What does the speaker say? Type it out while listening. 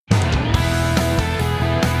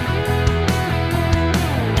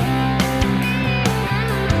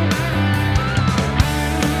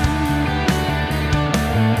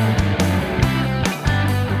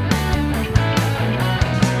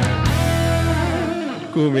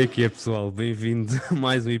Como é que é, pessoal? Bem-vindo a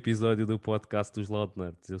mais um episódio do podcast dos Loud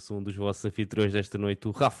Nerds. Eu sou um dos vossos anfitriões desta noite,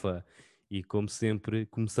 o Rafa. E como sempre,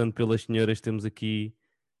 começando pelas senhoras, temos aqui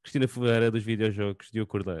Cristina Ferreira dos videojogos,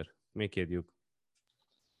 Diogo Cordeiro. Como é que é, Diogo?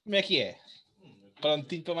 Como é que é?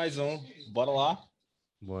 Prontinho para mais um. Bora lá.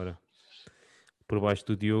 Bora. Por baixo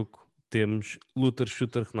do Diogo temos Luther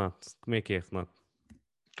Shooter Renato. Como é que é, Renato?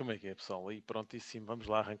 Como é que é, pessoal? Aí prontíssimo, vamos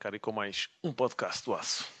lá arrancar aí com mais um podcast do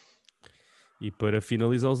Aço. E para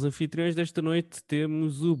finalizar os anfitriões desta noite,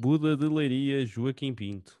 temos o Buda de Leiria, Joaquim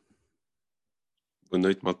Pinto. Boa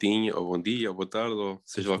noite, maltinha, ou bom dia, ou boa tarde, ou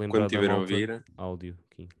seja lá quando tiveram a ouvir. Áudio,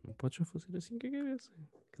 aqui. Não podes só fazer assim que é cabeça,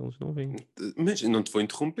 que eles não veem. Mas não te vou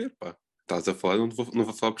interromper, pá. Estás a falar, não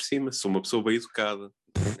vou falar por cima. Sou uma pessoa bem educada.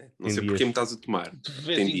 Não sei porque me estás a tomar.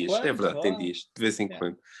 Tem dias, é verdade, tem dias, de vez em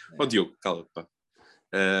quando. Ó Diogo, cala-te, pá.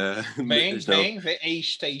 Vem, é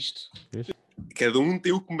isto. Cada um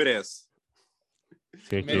tem o que merece.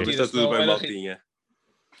 Mentira, está tudo bem, maltinha.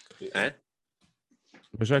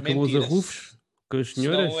 Mas já acabou os arrufos com as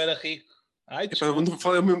senhoras? Não era rico. Ai, não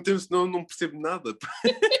falei ao mesmo tempo, senão não percebo nada.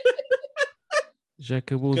 Já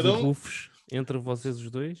acabou os arrufos entre vocês os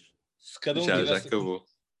dois? Se cada um já acabou.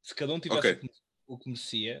 Se cada um tivesse o que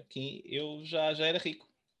merecia, eu já era rico.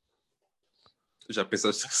 Já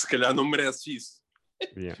pensaste que se calhar não mereces isso?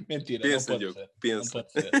 Yeah. Mentira, pensa, não pode Diogo, ser. pensa. Não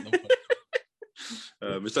pode ser.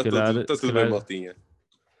 Mas está tudo bem, maltinha.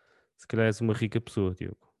 Se calhar és uma rica pessoa,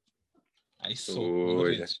 Diogo. Isso,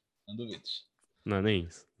 não duvides. Não, nem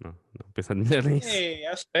isso. Não, pensar melhor nisso. É,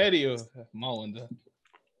 a sério? Mal onda.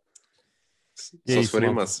 Só se for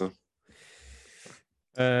em massa.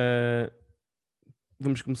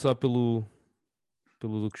 Vamos começar pelo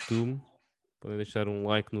do costume. Podem deixar um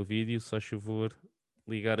like no vídeo, só favor,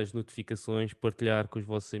 ligar as notificações, partilhar com os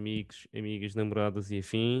vossos amigos, amigas, namoradas e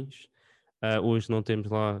afins. Hoje não temos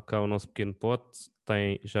cá o nosso pequeno pote,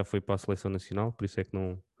 já foi para a Seleção Nacional, por isso é que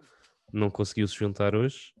não conseguiu se juntar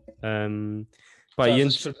hoje.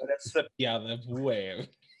 Essa piada, bué.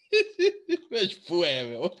 Mas bué,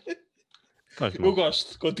 meu. Eu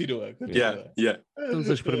gosto, continua. Yeah. Estamos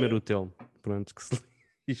a espremer o Telmo. Pronto, que se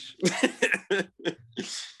lixe.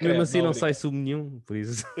 Mesmo assim não sai sumo nenhum, por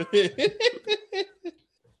isso.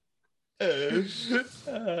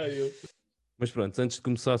 Mas pronto, antes de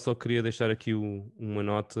começar só queria deixar aqui uma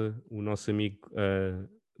nota. O nosso amigo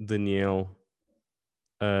Daniel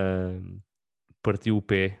partiu o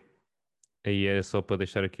pé. Aí é só para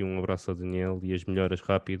deixar aqui um abraço ao Daniel e as melhoras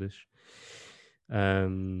rápidas.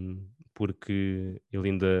 Porque ele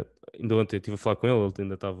ainda ontem eu estive a falar com ele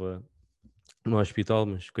ainda estava no hospital,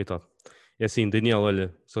 mas coitado. É assim, Daniel,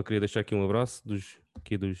 olha, só queria deixar aqui um abraço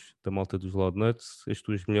da malta dos Loud Nuts, as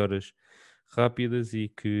tuas melhoras rápidas e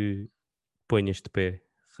que ponhas de pé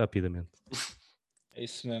rapidamente. É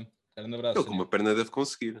isso mesmo. Um abraço. Ele com uma perna deve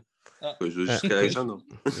conseguir. Depois hoje já não.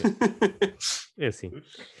 É assim.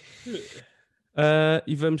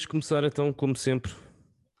 E vamos começar então, como sempre,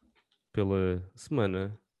 pela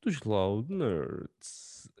semana dos Loud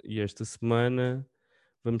Nerds. E esta semana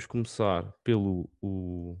vamos começar pelo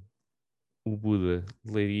o Buda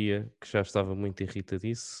de Leiria, que já estava muito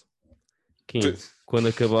irritadiço. Kim, quando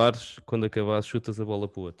acabares, chutas a bola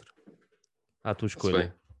para o outro. À tua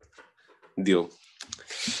escolha. Deu.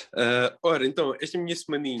 Ora, então, esta minha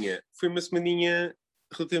semaninha foi uma semaninha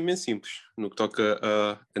relativamente simples, no que toca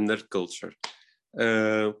a nerd culture.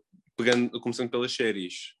 Começando pelas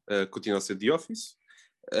séries, continua a ser The Office.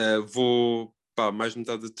 Vou para mais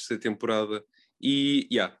metade da terceira temporada e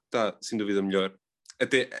está sem dúvida melhor.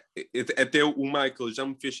 Até o Michael já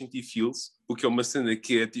me fez sentir feels, o que é uma cena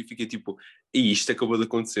que fica tipo, e isto acabou de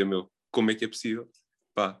acontecer, meu, como é que é possível?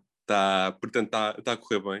 Portanto está a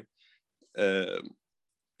correr bem.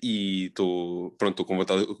 E estou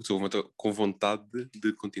com vontade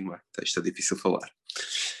de continuar. Isto é difícil de falar.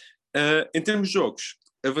 Em termos de jogos,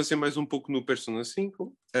 avancei mais um pouco no Persona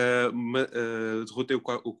 5, derrotei o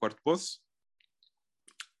quarto boss,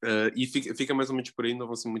 e fica mais ou menos por aí, não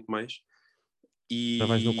avancei muito mais. Já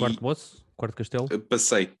vais no quarto boss? Quarto castelo?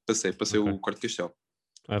 Passei okay. O quarto castelo.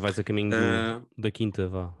 Vais a caminho da quinta,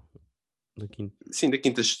 vá. Sim, da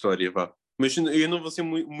quinta história, vá. Mas eu não vou ser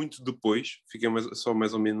muito depois, fiquei só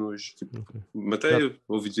mais ou menos, tipo, matei,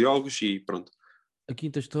 ouvi diálogos e pronto. A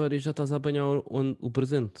quinta história já estás a apanhar o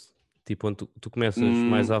presente? Tipo, onde tu começas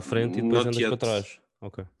mais à frente e depois andas para trás.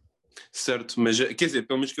 Ok. Certo, mas quer dizer,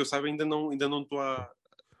 pelo menos que eu saiba, ainda não estou a...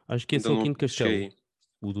 Acho que esse é o quinto castelo, cheguei.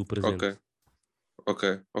 O do presente.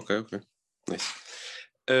 Ok. Nice.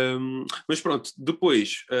 Mas pronto,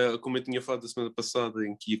 depois, como eu tinha falado da semana passada,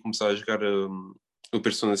 em que ia começar a jogar o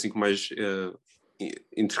Persona 5 mais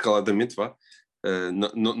intercaladamente,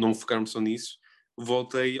 não focar-me só nisso,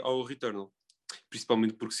 voltei ao Returnal.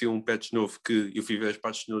 Principalmente porque se é um patch novo que eu fui ver as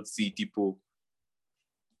patches notes e tipo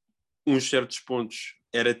uns certos pontos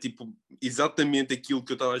era tipo exatamente aquilo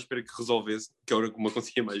que eu estava à espera que resolvesse, que era como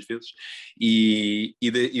acontecia mais vezes, e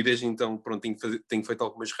desde então pronto, tenho feito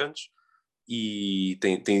algumas runs e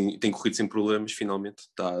tem corrido sem problemas, finalmente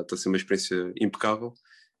está a ser uma experiência impecável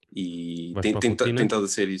e Vais para a tem platina? estado a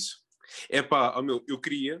ser isso. É pá, eu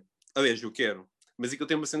queria, aliás eu quero, mas aquilo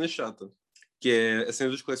tem uma cena chata, que é a cena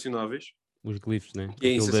dos colecionáveis. Os glifos, né? E a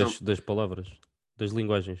Aquilo inserção. das palavras, das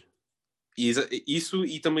linguagens. Isso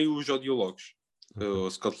e também os audiólogos. Ok.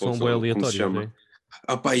 Os Scott São Logs, bem ou como se aleatórios, chama. é?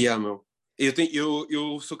 Ah pá, meu.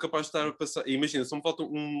 Eu sou capaz de estar a passar. Imagina, só me falta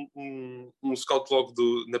um Scout Log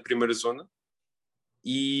na primeira zona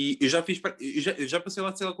e eu já fiz. Eu já passei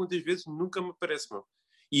lá sei lá quantas vezes, nunca me aparece, meu.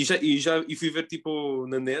 E fui ver tipo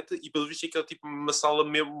na net e pelo visto aquela tipo uma sala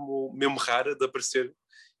mesmo rara de aparecer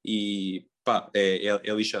e pá,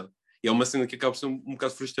 é lixado. E é uma cena que acaba por ser um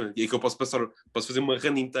bocado frustrante. E é que eu posso fazer uma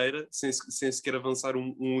run inteira sem sequer avançar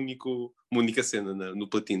uma única cena no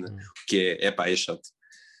platina. Que pá, é chato.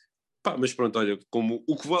 Pá, mas pronto, olha, como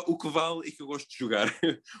o que vale é que eu gosto de jogar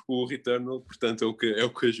o Returnal, portanto é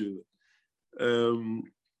o que ajuda.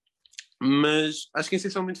 Mas acho que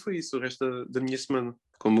essencialmente foi isso, o resto da minha semana.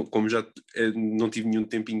 Como já não tive nenhum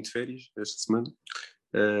tempinho de férias esta semana,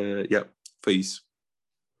 foi isso.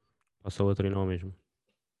 Passou a treinar mesmo.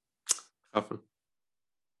 Rafa.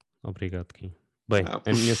 Obrigado, Kim. Bem,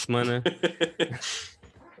 a minha semana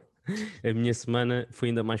a minha semana foi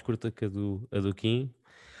ainda mais curta que a do Kim. Em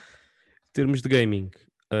termos de gaming,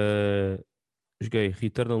 joguei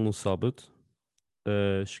Returnal no sábado,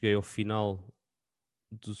 cheguei ao final,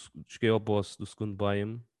 cheguei ao boss do segundo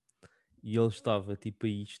biome e ele estava tipo a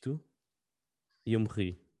isto e eu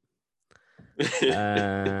morri.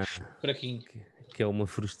 Fraquinho. Que é uma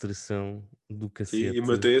frustração do cacete. E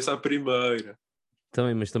matei essa à primeira.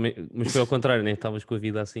 Mas foi ao contrário, né? Estavas com a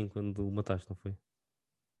vida assim quando o mataste, não foi?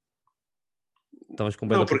 Estavas com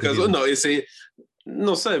Não, pouca por acaso, vida. não, esse aí,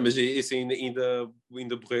 não sei, mas esse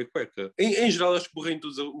ainda borrei a cueca. Em geral, acho que borrei em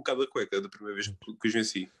todos um bocado a cueca da primeira vez que os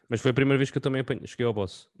venci. Mas foi a primeira vez que eu também cheguei ao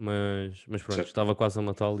boss. Mas pronto, Certo. estava quase a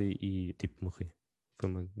matá-lo e tipo morri. Foi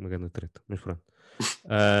uma grande treta, mas pronto.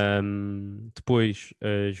 Depois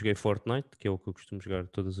joguei Fortnite, que é o que eu costumo jogar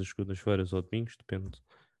todas as segundas-feiras ou domingos, depende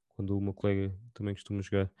quando o meu colega também costuma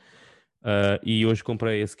jogar. E hoje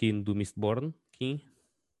comprei a skin do Mistborn, Kim.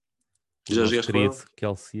 O Já nosso jogaste com querido ela?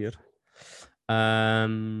 Kelsier.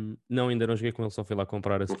 Não, ainda não joguei com ele, só fui lá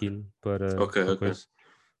comprar a skin para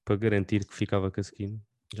garantir que ficava com a skin.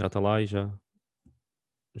 Já está lá e já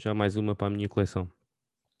mais uma para a minha coleção.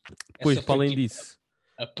 Depois, Essa para foi além tipo disso,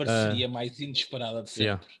 a parceria mais inesperada de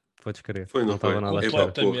sempre. podes crer, Foi, não não estava foi? nada à espera.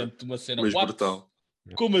 Completamente uma cena. Mas What? brutal.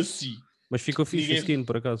 Como assim? Mas ficou fixe a Ninguém- skin,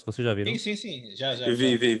 por acaso, vocês já viram? Sim. Já. Eu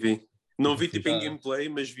vi. Não vi Fica tipo em fixe. gameplay,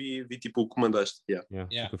 mas vi tipo o que mandaste.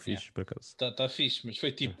 Yeah. Ficou fixe, por acaso. Tá fixe, mas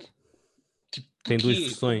foi tipo. Tem duas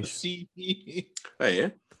porquê? Como versões. assim?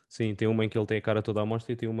 É? Sim, tem uma em que ele tem a cara toda à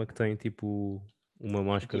mostra e tem uma que tem tipo uma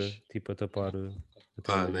máscara tipo a tapar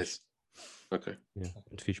até o nariz. Nice. Ok.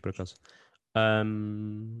 Muito fixe, por acaso.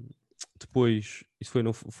 Depois, isso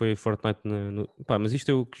foi Fortnite pá, mas isto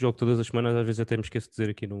eu que jogo todas as semanas, às vezes até me esqueço de dizer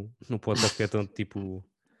aqui no podcast que é tão tipo,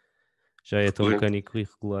 já é tão Recorrente. mecânico e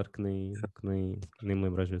irregular que nem me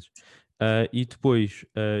lembro às vezes. E depois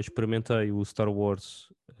experimentei o Star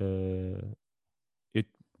Wars,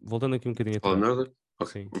 voltando aqui um bocadinho Fala atrás. nada?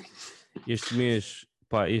 Ok. Sim. Este mês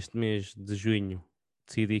de junho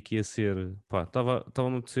decidi que ia ser, pá,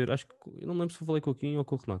 estava-me a apetecer, acho que, eu não me lembro se eu falei com o Kim ou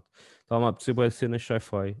com o Renato, estava-me a apetecer bué cenas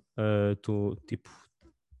sci-fi, estou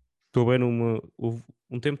bem houve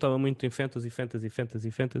um tempo estava muito em fantasy,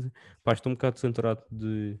 pá, estou um bocado centrado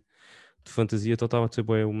de fantasia, então estava a ser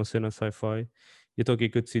bué uma cena sci-fi, e então o que é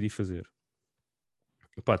que eu decidi fazer?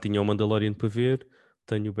 Pá, tinha o Mandalorian para ver,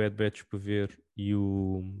 tenho o Bad Batch para ver e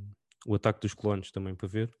o Ataque dos Clones também para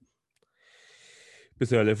ver.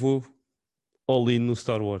 Pensei, olha, vou all in no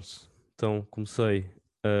Star Wars. Então comecei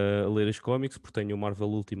a ler as cómics, porque tenho o Marvel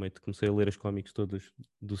Ultimate, comecei a ler as cómics todas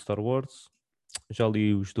do Star Wars. Já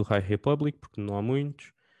li os do High Republic, porque não há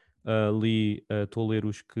muitos. Estou a ler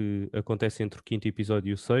os que acontecem entre o quinto episódio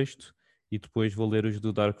e o sexto, e depois vou ler os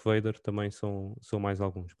do Dark Vader, também são mais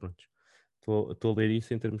alguns, pronto. Estou a ler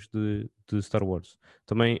isso em termos de Star Wars.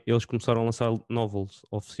 Também eles começaram a lançar novels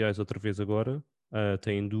oficiais outra vez agora,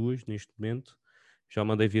 têm duas neste momento, já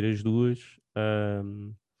mandei vir as duas,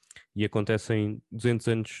 e acontecem 200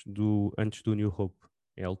 anos antes do New Hope,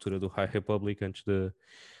 é a altura do High Republic, antes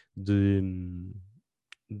de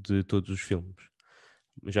todos os filmes.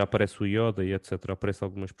 Já aparece o Yoda e etc. Aparece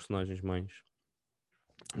algumas personagens mais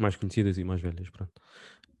mais conhecidas e mais velhas, pronto.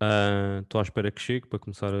 Estou à espera que chegue para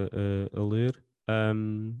começar a ler.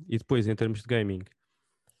 E depois, em termos de gaming,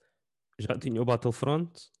 já tinha o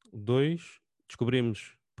Battlefront 2.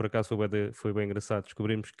 Descobrimos, por acaso foi bem engraçado,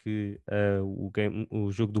 descobrimos que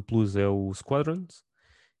o jogo do Plus é o Squadrons.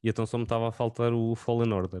 E então só me estava a faltar o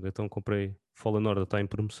Fallen Order. Então comprei Fallen Order, está em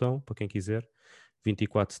promoção, para quem quiser.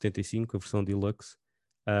 24,75, a versão Deluxe.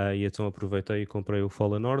 E então aproveitei e comprei o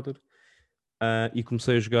Fallen Order. E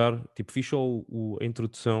comecei a jogar, tipo, fiz só a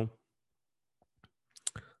introdução.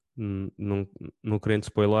 Não querendo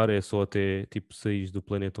spoiler, é só até tipo saís do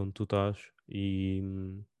planeta onde tu estás e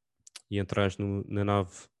entras na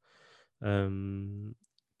nave.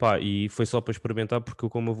 Pá, e foi só para experimentar, porque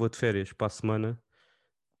como eu vou de férias para a semana,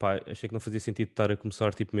 pá, achei que não fazia sentido estar a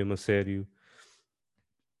começar tipo mesmo a sério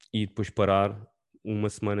e depois parar uma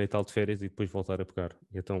semana e tal de férias e depois voltar a pegar.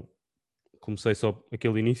 E então comecei só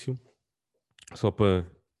aquele início, só para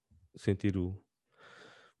sentir o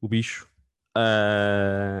bicho.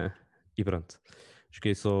 E pronto.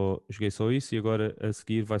 Joguei só isso e agora a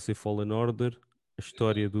seguir vai ser Fallen Order, a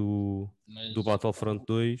história do Mas Battlefront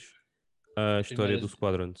 2, a história do primeiras,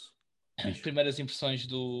 Squadrons. Diz. primeiras impressões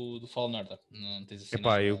do Fallen Order. Não tens assim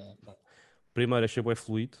Epá, nada. primeiro achei bem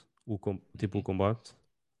fluido, tipo o combate.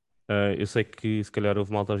 Eu sei que se calhar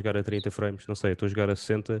houve malta a jogar a 30 frames, não sei, estou a jogar a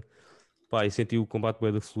 60. Pá, e senti o combate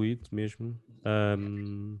bem fluido mesmo.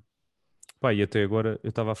 Pá, e até agora eu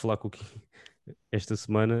estava a falar com o Kim esta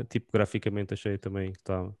semana, tipo, graficamente achei também que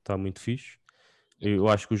está muito fixe. Eu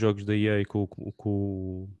acho que os jogos da EA com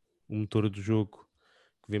o motor do jogo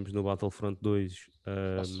que vimos no Battlefront 2,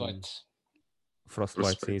 Frostbite, sim,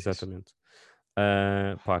 Frostbite, isso. exatamente.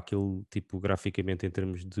 Pá, aquilo, tipo, graficamente em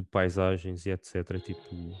termos de paisagens e etc,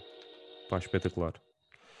 tipo, pá, espetacular.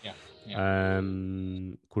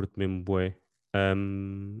 Curto mesmo bué.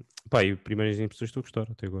 Pá, e primeiras impressões estou a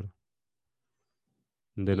gostar até agora.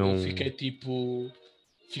 Ainda não... Eu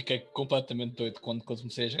fiquei completamente doido quando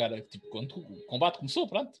comecei a jogar, tipo, quando o combate começou,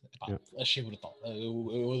 pronto. Epá, achei brutal.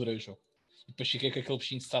 Eu adorei o jogo. E depois fiquei com aquele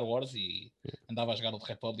bichinho de Star Wars e andava a jogar o The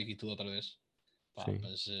Republic e tudo outra vez. Pá, Sim.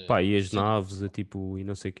 mas, Pá, e as sim. naves, tipo, e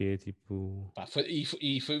não sei o quê, tipo... Pá,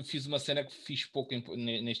 fiz uma cena que fiz pouco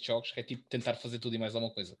nestes jogos, que é tipo tentar fazer tudo e mais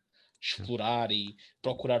alguma coisa. Explorar e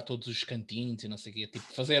procurar todos os cantinhos e não sei o quê. Tipo,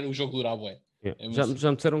 fazer o jogo durar bué. Já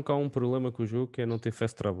me disseram que há um problema com o jogo, que é não ter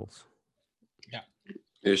fast travels.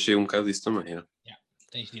 Eu achei um bocado isso também.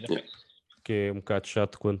 Tens de ir a pé. Que é um bocado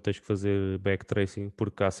chato quando tens que fazer backtracing,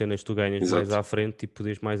 porque há cenas que tu ganhas Exato. mais à frente e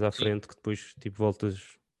podes mais à frente que depois tipo, voltas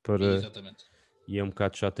para... Exatamente. E é um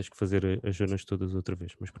bocado chato, tens que fazer as zonas todas outra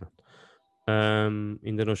vez, mas pronto.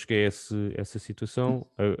 Ainda não cheguei a essa situação.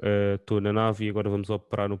 Estou na nave e agora vamos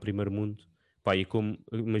operar no primeiro mundo. Pá, e como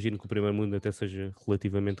imagino que o primeiro mundo até seja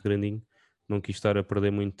relativamente grandinho, não quis estar a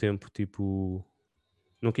perder muito tempo, tipo...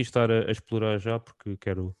 Não quis estar a explorar já, porque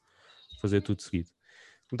quero fazer tudo seguido.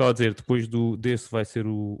 Como estava a dizer, depois desse vai ser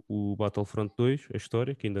o Battlefront 2, a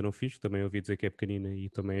história, que ainda não fiz, também ouvi dizer que é pequenina e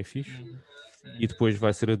também é fixe. E depois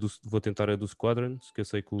vai ser vou tentar a do Squadrons, que eu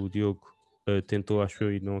sei que o Diogo tentou, acho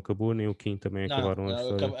eu, e não acabou, nem o Kim também acabaram a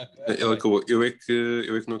história. Ele acabou. Eu é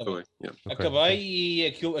que não acabei. Acabei e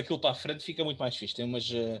aquilo para a frente fica muito mais fixe. Tem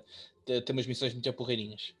umas missões muito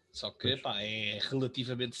porreirinhas. Só que pá, é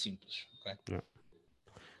relativamente simples. Okay?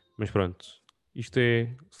 Mas pronto, isto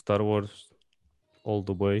é Star Wars all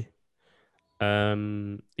the way.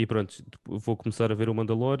 E pronto, vou começar a ver o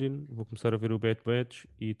Mandalorian, vou começar a ver o Bad Batch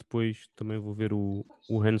e depois também vou ver o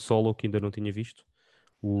Han Solo, que ainda não tinha visto.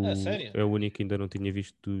 Sério? É o único que ainda não tinha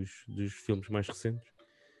visto dos filmes mais recentes.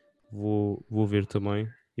 Vou ver também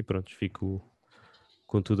e pronto, fico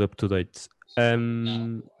com tudo up to date.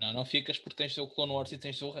 Não ficas porque tens o Clone Wars e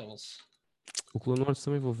tens o Rebels. O Clone Wars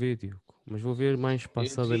também vou ver, Diogo, mas vou ver mais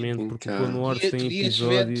passadamente porque o Clone Wars tem devias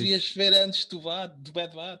episódios. ver antes do Bad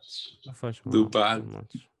Batch. Não faz mal. Do Bad.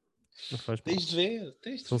 Não faz mal. Tens de ver.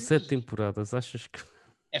 São 7 temporadas, achas que...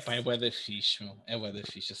 É pá, é bué da fixe, meu. É bué da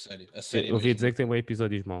fixe, a sério. Eu ouvi dizer que tem bem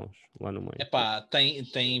episódios maus lá no meio. É pá, tem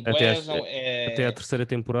até a terceira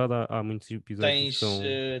temporada há muitos episódios que são...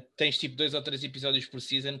 tens tipo 2 ou 3 episódios por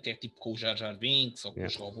season, que é tipo com o Jar Jar Binks ou com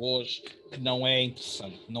os robôs, que não é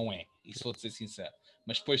interessante, não é. Isso vou-te ser sincero.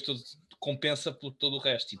 Mas depois tudo compensa por todo o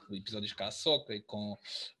resto, tipo episódios com a Ahsoka e com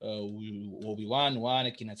o Obi-Wan, o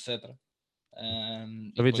Anakin, etc.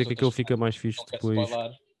 Talvez dizer que aquilo fica mais fixe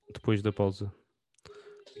spoiler. depois da pausa.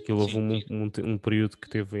 Aquilo houve um período que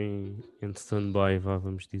teve em stand-by,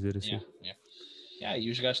 vamos dizer assim. E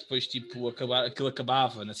os gajos depois, tipo, aquilo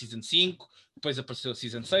acabava na Season 5, depois apareceu a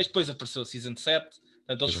Season 6, depois apareceu a Season 7,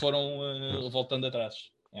 portanto eles foram voltando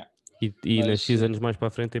atrás. E nas Mas, seasons mais para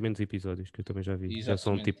a frente tem menos episódios, que eu também já vi. Já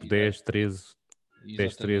são exatamente, tipo 10, 13, 10, 13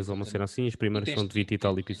 exatamente, ou uma cena exatamente. assim. As primeiras E são de 20 e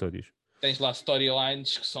tal episódios. tens lá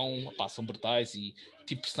storylines que são, pá, são brutais e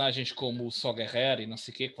tipo personagens como o Saw Gerrera e não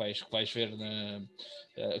sei o quê que vais ver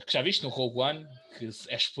que já viste no Rogue One, que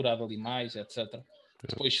é explorado ali mais, etc.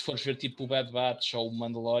 Depois se fores ver tipo o Bad Batch ou o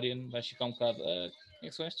Mandalorian, vais ficar um bocado quem é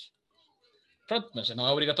que são estes? Pronto, mas não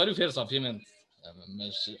é obrigatório veres, obviamente,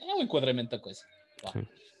 mas é um enquadramento da coisa. Sim.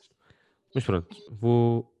 Mas pronto,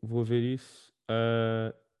 vou ver isso.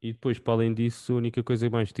 E depois, para além disso, a única coisa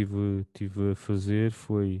que mais tive a fazer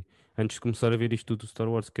foi, antes de começar a ver isto tudo do Star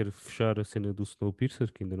Wars, quero fechar a cena do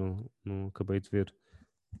Snowpiercer, que ainda não acabei de ver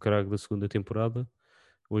o caralho da segunda temporada.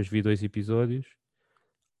 Hoje vi 2 episódios.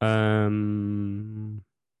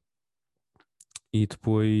 E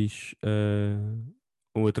depois,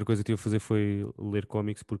 outra coisa que tive a fazer foi ler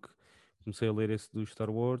cómics, porque comecei a ler esse do Star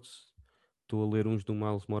Wars. Estou a ler uns do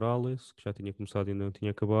Miles Morales, que já tinha começado e ainda não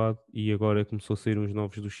tinha acabado, e agora começou a sair uns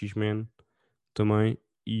novos do X-Men também,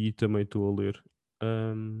 e também estou a ler.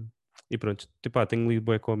 E pronto, tipo, tenho lido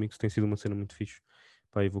bué comics, tem sido uma cena muito fixe.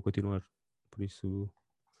 Pá, e vou continuar. Por isso,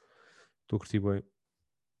 estou a curtir bem.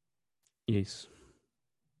 E é isso.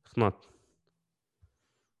 Renato.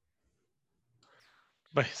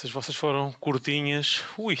 Bem, se as vossas foram curtinhas,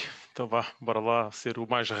 então vá, bora lá ser o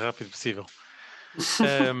mais rápido possível.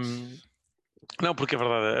 Não, porque a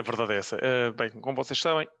verdade é essa. Bem, como vocês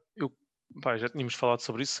sabem, já tínhamos falado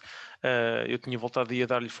sobre isso. Eu tinha voltado a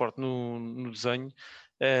dar-lhe forte no desenho.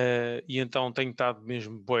 E então tenho estado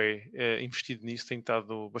mesmo investido nisso, tenho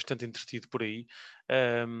estado bastante entretido por aí,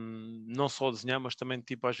 não só a desenhar, mas também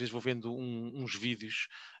tipo, às vezes vou vendo uns vídeos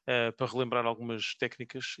para relembrar algumas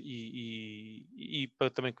técnicas e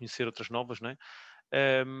para também conhecer outras novas, né?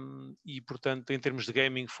 E portanto, em termos de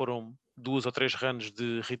gaming, foram 2 ou 3 runs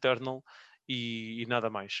de Returnal e nada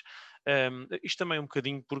mais. Isto também é um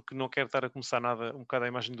bocadinho porque não quero estar a começar nada, um bocado a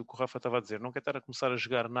imagem do que o Rafa estava a dizer, não quero estar a começar a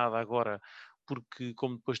jogar nada agora, porque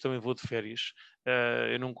como depois também vou de férias,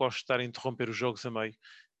 eu não gosto de estar a interromper os jogos a meio,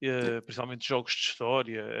 principalmente jogos de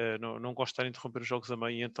história, não gosto de estar a interromper os jogos a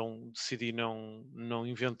meio, então decidi não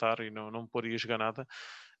inventar e não me pôr a jogar nada.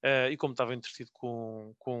 E como estava entretido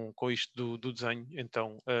com isto do desenho,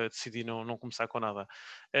 então decidi não começar com nada.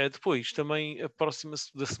 Depois, também, a próxima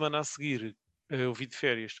da semana a seguir, eu vi de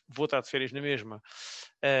férias, vou estar de férias na mesma,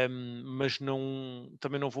 mas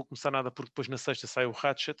também não vou começar nada porque depois na sexta sai o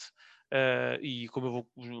Ratchet e como eu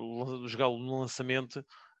vou jogá-lo no lançamento,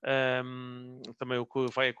 também o que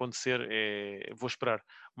vai acontecer vou esperar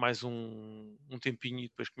mais um tempinho e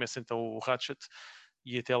depois começa então o Ratchet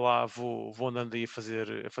e até lá vou andando aí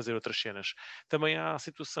a fazer outras cenas. Também há a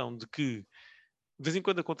situação de que de vez em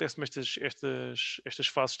quando acontece-me estas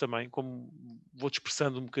fases também, como vou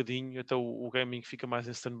dispersando um bocadinho, até o gaming fica mais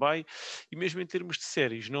em stand-by, e mesmo em termos de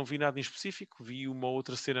séries, não vi nada em específico, vi uma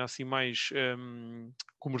outra cena assim mais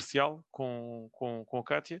comercial com a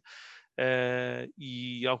Kátia,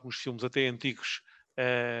 e alguns filmes até antigos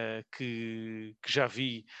que já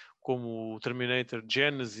vi, como o Terminator,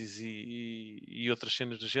 Genesis e outras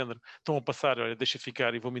cenas do género, estão a passar, olha, deixa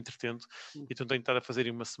ficar e vou-me entretendo. Então tenho estado a fazer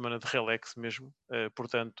uma semana de relax mesmo,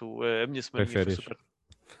 portanto a minha semaninha foi Pré-férias.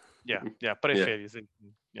 super... pré-férias.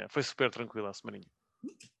 Foi super tranquila a semaninha.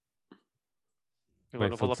 Agora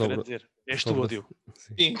não vale a pena dizer. És tu, Odil.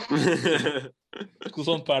 Sim.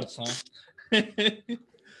 Exclusão de partes, não é?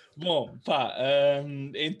 Bom, pá,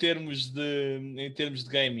 em termos de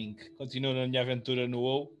gaming, continuo na minha aventura no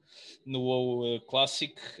WoW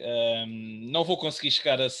Classic. Não vou conseguir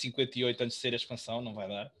chegar a 58 antes de ser a expansão, não vai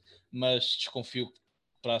dar, mas desconfio que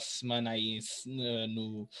para a semana aí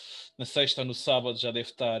na sexta ou no sábado já deve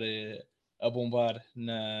estar a bombar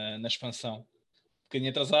na expansão. Um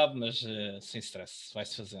bocadinho atrasado, mas sem stress,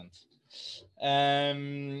 vai-se fazendo.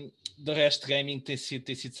 Do resto, gaming tem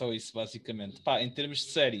sido só isso, basicamente. Pá, em termos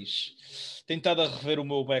de séries, tenho estado a rever o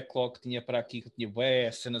meu backlog que tinha para aqui, que tinha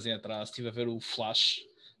bué cenas em atrás. Estive a ver o Flash,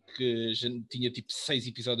 que já tinha tipo 6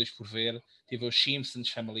 episódios por ver. Estive a ver os Simpsons,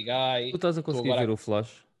 Family Guy. Tu estás a conseguir ver o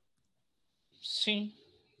Flash? Sim.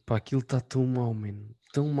 Pá, aquilo está tão mal, mano.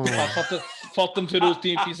 Tão mal. Pá, falta-me ver o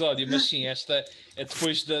último episódio, mas sim, esta é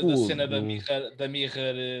depois da cena da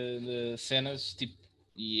Mirror cenas, tipo.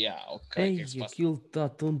 Ok. Ei, que é que se passa? aquilo está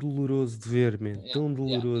tão doloroso de ver, man. Tão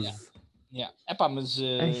doloroso. Epá, mas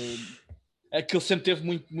aquilo sempre teve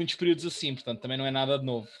muitos períodos assim, portanto também não é nada de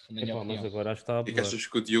novo, na minha opinião. Mas agora acho que está a E que achas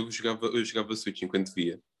que o Diogo jogava Switch enquanto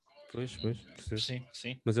via? Pois, percebo.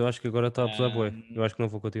 Sim. Mas eu acho que agora está a abusar bué. Eu acho que não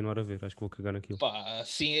vou continuar a ver, acho que vou cagar naquilo. Pá,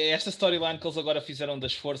 sim, esta storyline que eles agora fizeram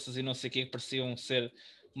das forças e não sei o que pareciam ser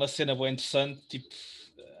uma cena boa interessante, tipo,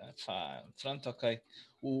 pá, pronto, ok.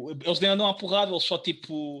 Eles nem andam à porrada, eles só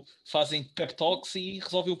tipo fazem pep talks e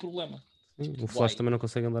resolvem o problema. Sim, o Flash também não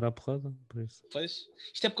consegue andar à porrada, por isso. Pois,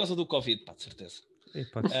 isto é por causa do Covid, pá, de certeza.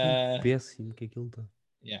 Pá, que péssimo que aquilo está.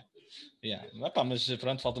 Mas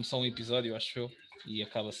pronto, falta-me só um episódio, acho eu, e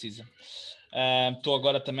acaba a season. Estou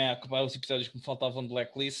agora também a acabar os episódios que me faltavam de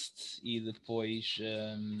Blacklist e depois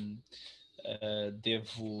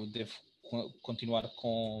devo continuar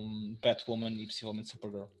com Batwoman e possivelmente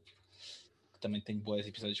Supergirl, que também tenho bons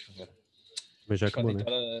episódios para ver. Mas já acabou, né?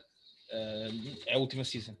 É a última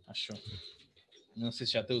season, acho eu. Não sei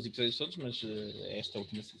se já tem os episódios todos, mas esta é a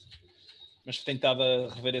última season. Mas tenho estado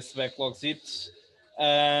a rever esse backlogzito.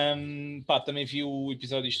 Também vi o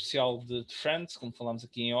episódio especial de Friends, como falámos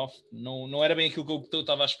aqui em off. Não era bem aquilo que eu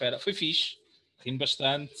estava à espera. Foi fixe, rindo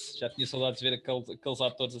bastante. Já tinha saudades de ver aqueles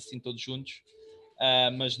atores assim todos juntos.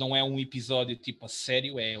 Mas não é um episódio tipo a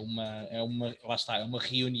sério, é uma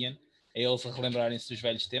reunion. É eles a relembrarem-se dos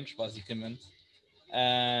velhos tempos, basicamente.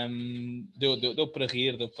 Deu para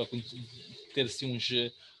rir, deu para ter assim uns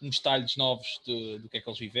detalhes novos do que é que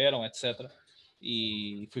eles viveram, etc.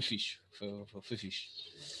 E foi fixe. Foi fixe.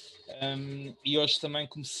 E hoje também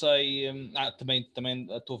comecei. Também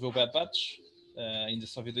estou a ver o Bad Batch. Ainda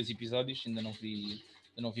só vi 2 episódios, ainda não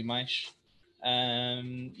vi mais.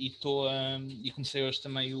 E comecei hoje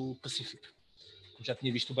também o Pacific. Já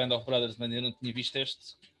tinha visto o Band of Brothers, mas ainda não tinha visto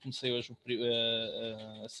este. Comecei hoje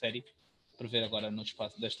a série para ver agora no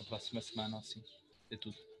espaço desta próxima semana, assim. É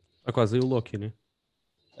tudo. Está quase aí o Loki, né?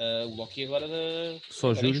 O Loki agora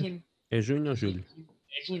Só agora julho? é junho. É junho ou julho?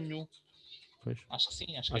 É junho. Pois. Acho que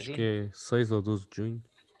sim, acho Acho que é que junho. é 6 ou 12 de junho.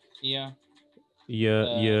 Yeah. E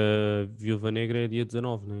a Viúva Negra é dia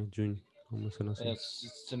 19, né? De junho. Uma cena assim.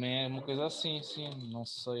 Também é uma coisa assim, sim. Não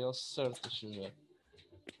sei ao certo, deixa eu ver.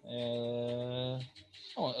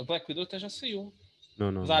 Não, a Black Widow até já saiu.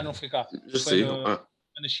 Não. Mas não foi cá. Já Foi saiu?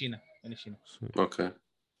 na China. Foi na China. Sim. Ok.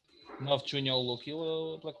 9 de junho é o Loki,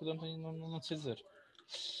 a Black Widow não sei dizer.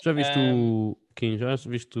 Já viste o... Kim, já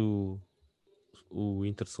viste o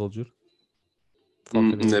Winter Soldier? Falcon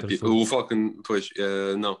and Winter Soldier? O Falcon, pois,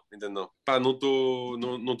 não, ainda não. Pá, não estou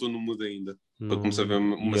no mood ainda. Para começar a ver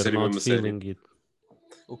uma série mesmo a sério.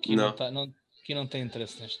 O Kim não tem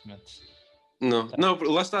interesse neste momento. Não,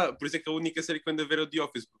 lá está. Por isso é que a única série que eu ando a ver é o The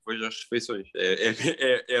Office, porque vejo as refeições.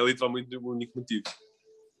 É literalmente o único motivo.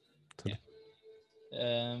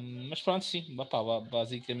 Mas pronto, sim,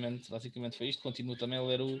 basicamente foi isto. Continuo também a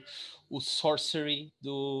ler o Sorcery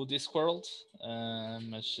do Discworld,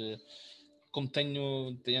 mas como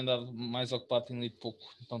tenho andado mais ocupado, tenho lido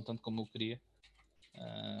pouco, não tanto como eu queria,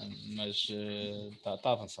 mas está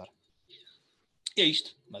a avançar. E é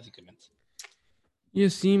isto, basicamente. E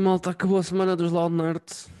assim, malta, acabou a semana dos Loud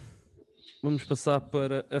Nerds. Vamos passar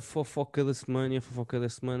para a fofoca da semana. E a fofoca da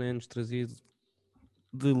semana é-nos trazido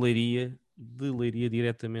de Leiria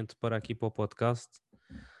diretamente para aqui para o podcast.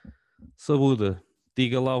 Saúda,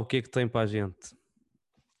 diga lá o que é que tem para a gente.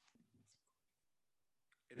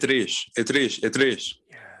 É 3.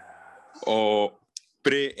 Ou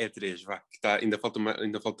pré-E3, vá, que tá, ainda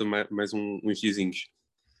falta mais uns diazinhos.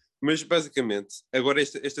 Mas basicamente, agora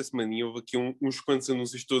esta semaninha houve aqui uns quantos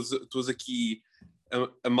anúncios todos aqui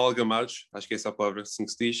amalgamados, acho que é essa a palavra, assim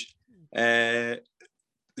que se diz,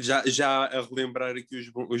 já a relembrar aqui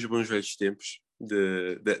os bons velhos tempos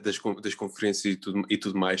das conferências e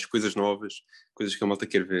tudo mais, coisas novas, coisas que a malta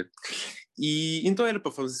quer ver. E então era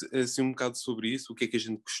para falar assim um bocado sobre isso, o que é que a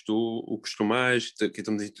gente gostou, o que gostou mais, que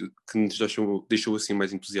nos deixou assim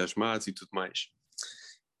mais entusiasmados e tudo mais.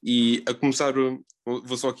 E a começar,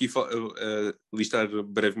 vou só aqui listar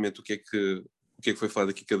brevemente o que é que foi falado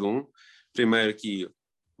aqui cada um. Primeiro aqui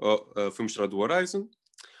foi mostrado o Horizon,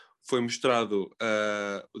 foi mostrado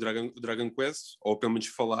o Dragon Quest, ou pelo menos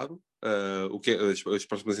falado, o que é as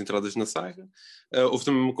próximas entradas na saga. Houve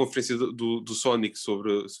também uma conferência do Sonic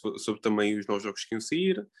sobre também os novos jogos que iam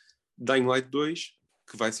sair. Dying Light 2,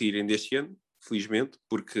 que vai sair ainda este ano, felizmente,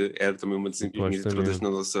 porque era também uma das minhas entradas na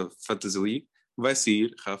nossa Fantasy League. Vai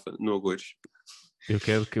sair, Rafa, no Agores. Eu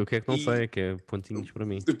quero que não saia, que é pontinhos para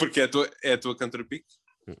mim. Porque é a tua counterpick?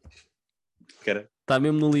 Está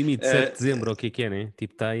mesmo no limite, 7 de dezembro, ou o que é, né?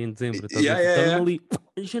 Tipo, está aí em dezembro. Estamos ali,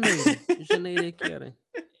 janeiro é que era.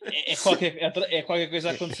 É qualquer coisa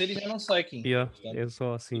a acontecer e já não sei, Kim. Portanto, é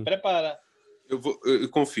só assim. Prepara. Eu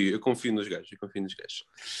confio nos gajos.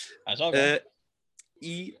 Joga.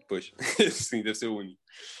 E, pois, sim, deve ser o único.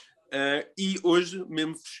 E hoje,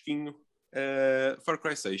 mesmo fresquinho, Far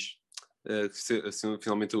Cry 6. Assim,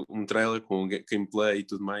 finalmente um trailer com gameplay e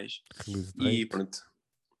tudo mais. Release date. E pronto.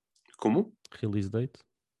 Como? Release date.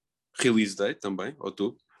 Release date também,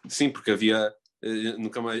 outubro. Sim, porque havia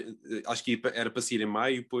Nunca mais, acho que era para sair em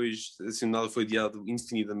maio, depois assim nada foi adiado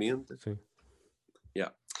indefinidamente. Sim.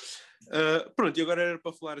 Yeah. Pronto, e agora era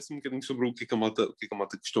para falar assim um bocadinho sobre o que é que a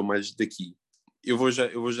malta gostou mais daqui. Eu vou já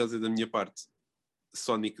dizer da minha parte.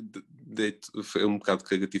 Sonic foi um bocado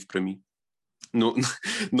cagativo para mim. Não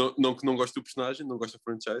que não gosto do personagem, não gosto da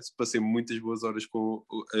franchise. Passei muitas boas horas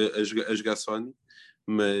a jogar Sonic,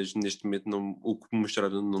 mas neste momento o que me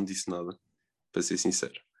mostraram não disse nada, para ser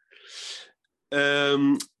sincero.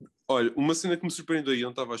 Olha, uma cena que me surpreendeu e eu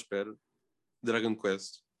não estava à espera: Dragon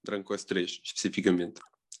Quest 3, especificamente.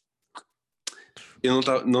 Eu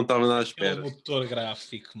não estava nada à espera. Aquele motor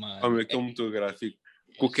gráfico, mano. Aquele motor gráfico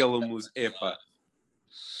com aquela música. Epá.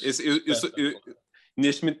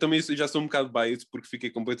 Neste momento também já sou um bocado biased porque fiquei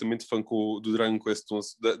completamente fã do Dragon Quest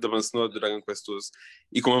 11, da banda sonora do Dragon Quest 11,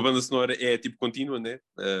 e como a banda sonora é tipo contínua, né?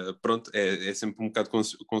 Pronto, é sempre um bocado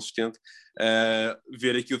consistente.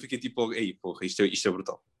 Ver aquilo fiquei tipo, ei, porra, isto é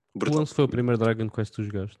brutal. O 11 foi o primeiro Dragon Quest que tu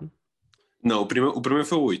jogaste? Não, o primeiro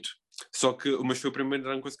foi o 8, mas foi o primeiro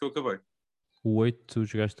Dragon Quest que eu acabei. O 8 tu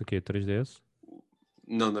jogaste o quê? 3DS?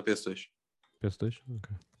 Não, na PS2. PS2?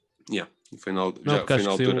 Ok. Yeah, foi na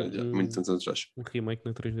altura, muitos anos atrás. Um remake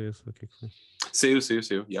na 3DS, o que é que foi? Saiu,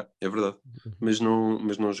 yeah, é verdade. Mas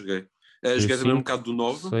não joguei. Joguei também um bocado do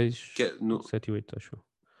 9. 6, que é no... 7 e 8, acho.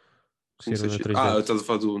 5, 6, 7. Estás a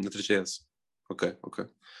falar na 3DS. Ok.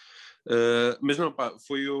 Mas não, pá,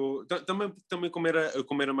 foi o... Também como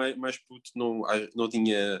era mais puto, não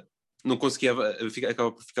tinha... Não conseguia...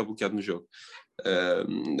 Acaba por ficar bloqueado no jogo.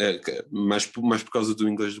 Mais por causa do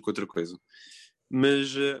inglês do que outra coisa.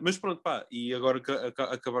 Mas pronto, pá, e agora que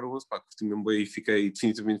acabaram o 11, pá, curti mesmo bem e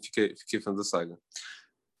definitivamente fiquei fã da saga.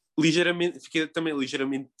 Fiquei também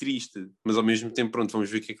ligeiramente triste, mas ao mesmo tempo, pronto, vamos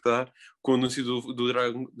ver o que é que dá, com o anúncio do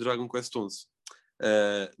Dragon Quest 11.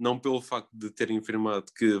 Não pelo facto de terem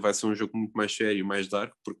afirmado que vai ser um jogo muito mais sério, mais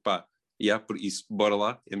dark, porque pá, por isso, bora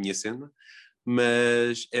lá, é a minha cena,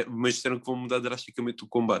 mas disseram que vão mudar drasticamente o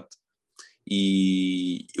combate.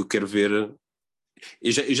 E eu quero ver...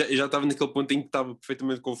 Eu já estava naquele ponto em que estava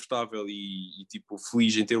perfeitamente confortável e tipo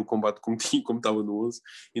feliz em ter o combate como estava no 11,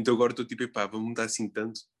 então agora estou tipo, pá, vamos mudar assim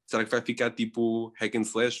tanto, será que vai ficar tipo hack and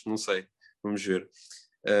slash? Não sei, vamos ver.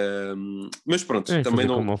 Mas pronto, também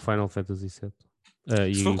não... como o Final Fantasy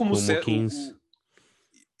VII. Se for como o 15.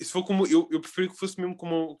 Se for como eu prefiro que fosse mesmo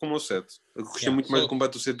como o 7. Eu gostei muito mais do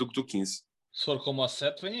combate do 7 do que do 15. Se for como o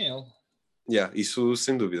 7, venha ele. Isso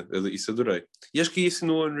sem dúvida, isso adorei. E acho que isso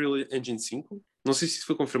no Unreal Engine 5. Não sei se isso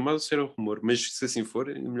foi confirmado ou se era um rumor, mas se assim for,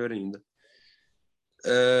 é melhor ainda.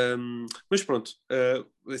 Mas pronto,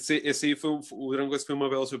 esse aí o Dragon Quest foi uma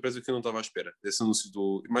bela surpresa que eu não estava à espera. Esse anúncio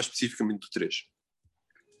mais especificamente do 3.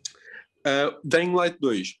 Dying Light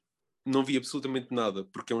 2, não vi absolutamente nada,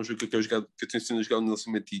 porque é um jogo que eu tenciono jogar no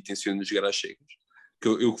lançamento e tenciono jogar às cegas.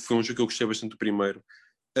 Foi um jogo que eu gostei bastante do primeiro.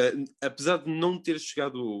 Apesar de não ter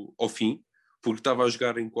chegado ao fim, porque estava a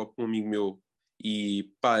jogar em co-op com um amigo meu,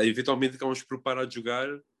 e pá, eventualmente acabamos por parar de jogar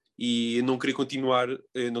e não queria continuar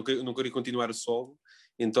a solo,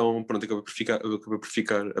 então pronto, acabei por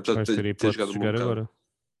ficar apesar de ter jogado um bocado. Agora.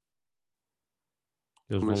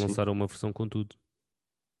 Eles vão assim? lançar uma versão com tudo.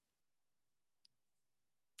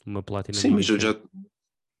 Uma Platinum. Sim, mas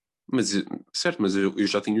certo, mas eu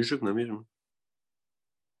já tinha o jogo, não é mesmo?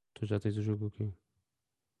 Tu já tens o jogo aqui.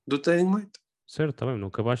 Do Dying Light. Certo, tá bem, não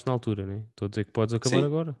acabaste na altura, né? Estou a dizer que podes acabar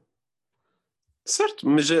agora. Certo,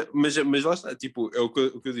 mas lá está, tipo, é o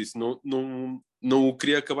que eu disse, não o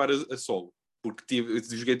queria acabar a solo, porque eu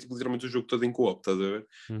joguei tipo, literalmente o jogo todo em co-op, estás a ver?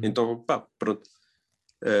 Então, pá, pronto,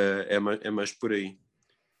 é mais por aí.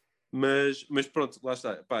 Mas pronto, lá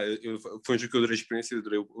está, pá, foi um jogo que eu adorei a experiência, eu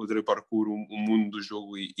adorei o parkour, o mundo do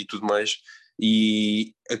jogo e tudo mais,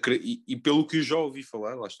 e pelo que eu já ouvi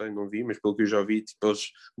falar, lá está, eu não vi, mas pelo que eu já ouvi, tipo,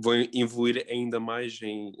 eles vão evoluir ainda mais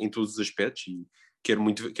em todos os aspectos, e quero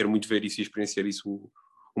muito ver isso e experienciar isso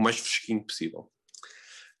o mais fresquinho possível.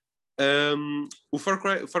 O Far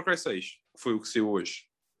Cry 6 foi o que saiu hoje,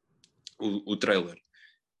 o trailer.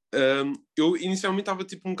 Eu inicialmente estava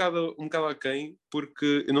tipo um bocado aquém,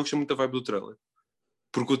 porque eu não gostei muito da vibe do trailer,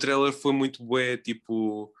 porque o trailer foi muito bué,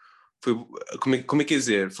 tipo, foi, como é que é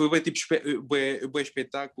dizer, foi bué tipo bué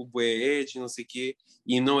espetáculo, bué edge, não sei o quê,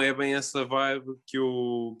 e não é bem essa vibe que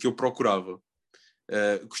eu procurava.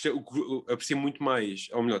 Apreciei muito mais,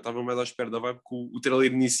 ou melhor, estava mais à espera da vibe que o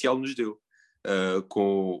trailer inicial nos deu,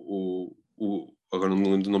 com agora não me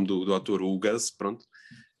lembro do nome do ator, o Gus, pronto.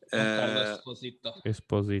 Carlos Esposito.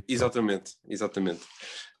 Exposito. Exatamente.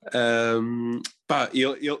 Pá,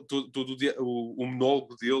 todo o dia, o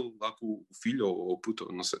monólogo dele lá com o filho, ou o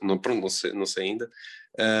puto, não sei, pronto, não sei ainda,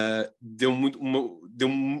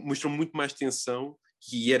 mostrou muito mais tensão,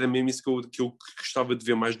 e era mesmo isso que eu gostava de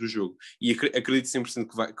ver mais do jogo. E acredito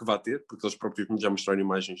 100% que vai ter, porque eles próprios já mostraram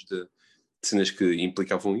imagens de cenas que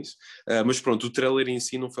implicavam isso. Mas pronto, o trailer em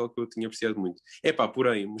si não foi algo que eu tinha apreciado muito.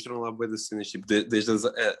 Porém, mostraram lá bué das cenas, tipo, desde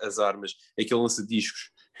as armas, aquele lança-discos,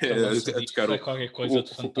 a tocar Foi qualquer coisa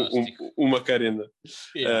de fantástico. uma carenda.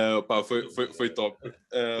 Yeah. Foi top.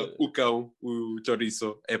 O cão, o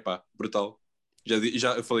Chorizo, brutal.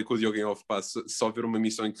 Já falei com o Diogo em off, só ver uma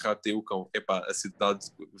missão em que raptei o cão, a cidade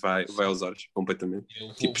vai aos ares, completamente.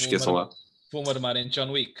 Tipo, esqueçam lá. Vou-me armar em John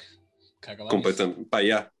Wick. Caga lá completamente.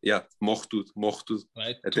 Morre tudo.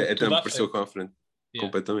 Até me pareceu com a frente. Yeah.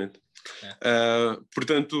 Completamente.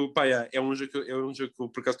 Portanto, é um jogo que eu,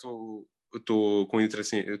 por acaso, estou com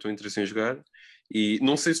interesse em jogar, e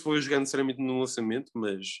não sei se vou jogar necessariamente no lançamento,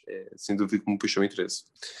 mas sem dúvida que me puxou o interesse.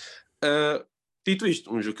 Dito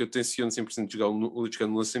isto, um jogo que eu tenciono 100% de jogar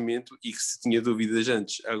no lançamento, e que se tinha dúvidas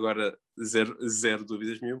antes, agora zero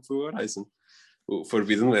dúvidas mesmo, foi o Horizon, o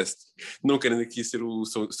Forbidden West. Não querendo aqui ser o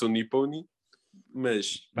Sony Pony,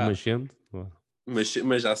 mas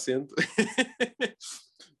já sendo.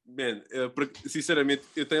 Man, sinceramente,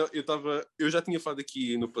 eu já tinha falado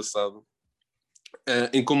aqui no passado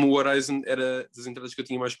em como o Horizon era das entradas que eu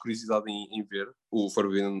tinha mais curiosidade em ver, o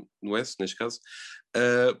Forbidden West, neste caso,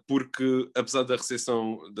 porque apesar da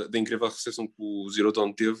incrível recepção que o Zero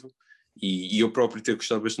Dawn teve, e eu próprio ter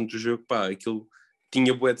gostado bastante do jogo, aquilo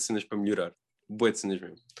tinha bué de cenas para melhorar, bué de cenas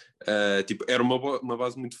mesmo. Tipo, era uma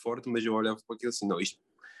base muito forte, mas eu olhava para aquilo assim, não,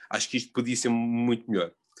 acho que isto podia ser muito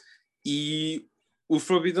melhor. E o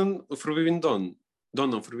Forbidden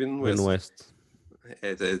West.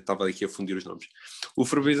 Estava aqui a fundir os nomes. O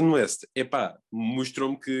Forbidden West,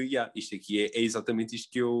 mostrou-me que isto aqui é exatamente isto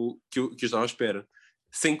que eu estava à espera.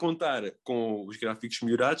 Sem contar com os gráficos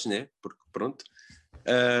melhorados, né? Porque pronto,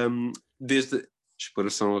 desde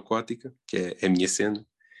exploração aquática, que é a minha cena,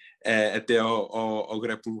 até ao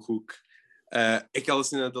grappling hook, aquela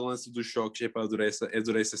cena da lança dos choques,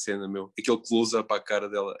 adorei essa cena, meu. Aquele close-up à cara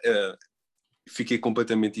dela, fiquei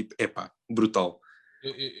completamente tipo, brutal.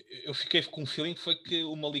 Eu fiquei com um feeling que foi que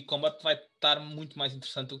o Melee Combat vai estar muito mais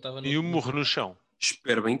interessante do que estava no... E o murro no chão?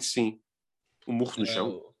 Espero bem que sim. O murro no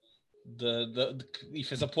chão? E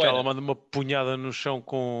fez a poeira. Ela manda uma punhada no chão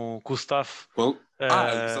com o staff.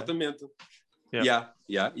 Exatamente. É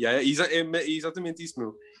exatamente isso,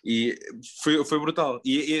 meu. E foi brutal.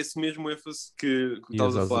 E é esse mesmo ênfase que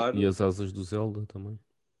estavas a falar. E as asas do Zelda também.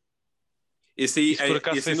 Esse aí, por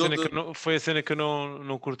acaso foi a cena que eu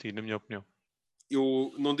não curti, na minha opinião.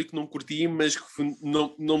 Eu não digo que não curti, mas que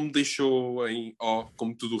não me deixou em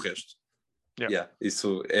como tudo o resto.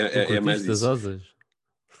 Isso é mais isso. Das asas?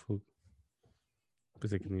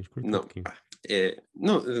 Pensei que tinhas curtido.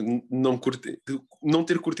 Não curti. Não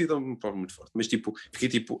ter curtido é uma palavra muito forte, mas tipo, fiquei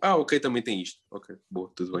tipo, ok, também tem isto. Ok,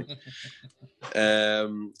 boa, tudo bem.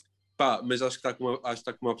 Mas acho que está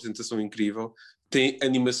com uma apresentação incrível. Tem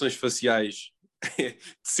animações faciais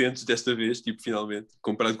decentes desta vez, tipo, finalmente,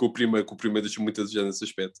 comparado com o primeiro deixou muito a desejar nesse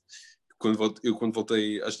aspecto. Quando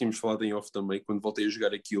voltei, acho que tínhamos falado em off também, quando voltei a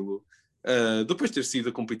jogar aquilo, depois de ter sido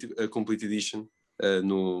a Complete Edition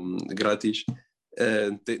no grátis,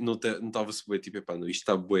 não estava-se bem, tipo, isto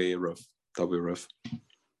está bem rough.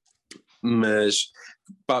 Mas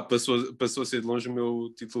passou a ser de longe o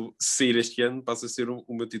meu título, sair este ano, passa a ser o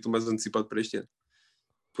meu título mais antecipado para este ano.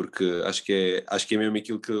 Porque acho que é mesmo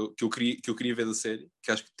aquilo que eu queria ver da série, que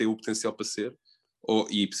acho que tem o potencial para ser,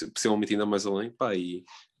 e possivelmente ainda mais além, e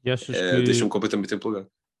achas que deixa-me completamente empolgado.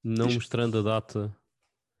 Não mostrando a data,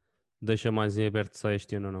 deixa mais em aberto se é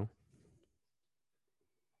este ano ou não?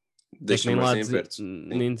 Deixa mais em aberto.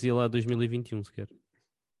 Nem dizia lá 2021 sequer.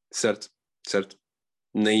 Certo.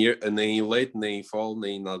 Nem late, nem fall,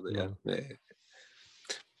 nem nada.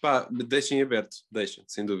 Deixem em aberto,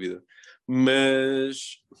 sem dúvida.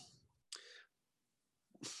 Mas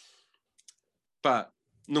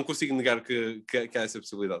não consigo negar que há essa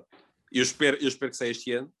possibilidade. Eu espero que saia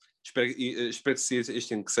este ano. Espero que seja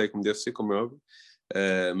este ano que saia como deve ser, como é óbvio.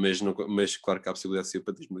 Mas claro que há a possibilidade de ser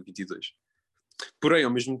para 2022. Porém,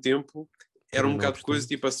 ao mesmo tempo, era um bocado de coisa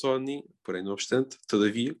tipo a Sony, porém, não obstante,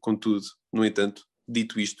 todavia, contudo, no entanto,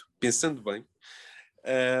 dito isto, pensando bem,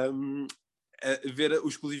 ver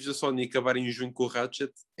os exclusivos da Sony acabarem em junho com o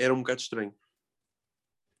Ratchet era um bocado estranho.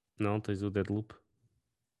 Não, tens o Deadloop.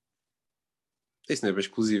 Isso não é bem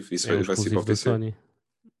exclusivo, isso é um vai ser exclusivo para o da PC. Sony.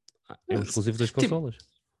 É um exclusivo das consolas.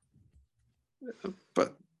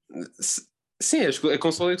 Sim, é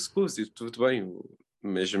console exclusive, tudo bem.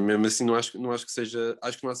 Mas mesmo assim não acho que seja.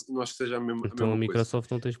 Acho que não acho que seja a mesma Então a coisa. Microsoft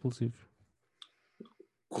não tem exclusivos.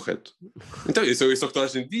 Correto. Então, isso é o que toda a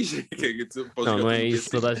gente diz. Não é isso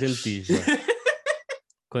que toda a gente diz. Vá.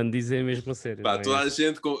 Quando dizem a mesma série. Pá, toda a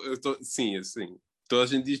gente. Sim. Toda a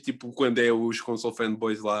gente diz tipo quando é os console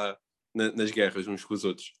fanboys lá nas guerras uns com os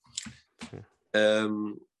outros.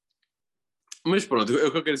 Mas pronto,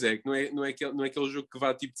 o que eu quero dizer é que não é aquele jogo que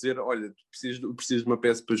vá tipo dizer: olha, preciso de uma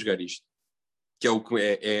peça para jogar isto. Que é o que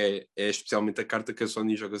é especialmente a carta que a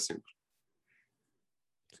Sony joga sempre.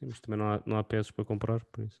 Sim, mas também não há peças para comprar,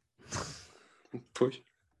 por isso. Pois.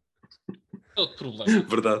 Outro problema.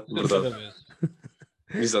 Verdade.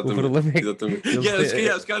 Exatamente. O problema é que exatamente.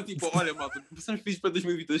 Se calhar, tipo, olha, malta, passamos para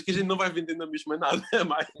 2022 que a gente não vai vender na mesma nada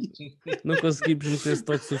mais. Não conseguimos meter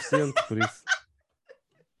estoque suficiente, por isso.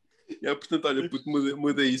 Portanto, olha, puto,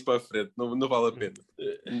 muda isso para a frente, não vale a pena.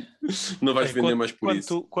 Não vais vender mais por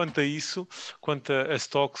isso. Quanto a isso, quanto a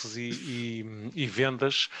stocks e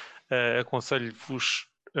vendas, aconselho-vos,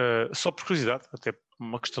 só por curiosidade, até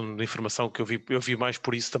uma questão de informação que eu vi mais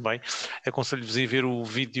por isso também, aconselho-vos a ver o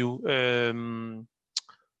vídeo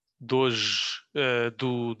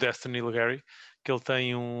do Destiny Legary, que ele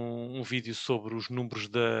tem um vídeo sobre os números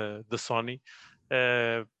da Sony,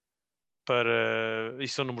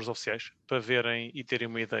 isto são números oficiais, para verem e terem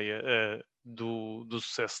uma ideia do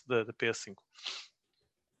sucesso da PS5.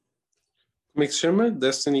 Como é que se chama?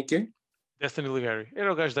 Destiny quê? Destiny Legary.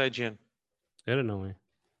 Era o gajo da IGN. Era, não é?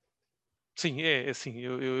 Sim, é assim.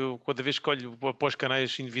 Eu cada vez que olho para os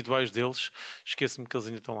canais individuais deles, esqueço-me que eles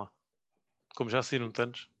ainda estão lá. Como já saíram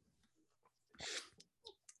tantos.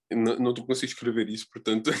 Não consigo escrever isso,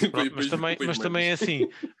 portanto. Pronto, mas também é assim.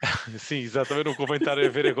 Sim, exatamente. Não convém estar a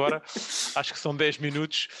ver agora. Acho que são 10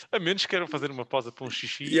 minutos. A menos que queiram fazer uma pausa para um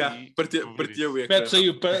xixi. E partilha o ecrã. Pede-se aí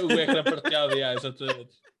o ecrã partilhado,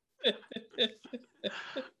 exatamente.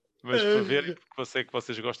 Mas para verem, porque eu sei que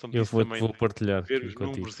vocês gostam disso também. Vou partilhar. Ver os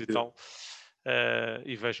números e tal.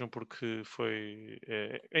 E vejam porque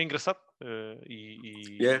é engraçado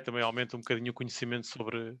e também aumenta um bocadinho o conhecimento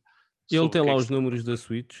sobre. Ele tem lá os números da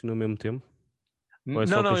Switch no mesmo tempo? Não,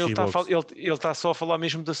 ele está só a falar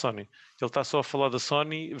mesmo da Sony. Ele está só a falar da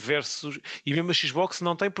Sony versus... E mesmo a Xbox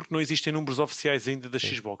não tem, porque não existem números oficiais ainda da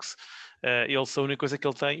Xbox. A única coisa que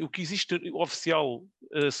ele tem... O que existe oficial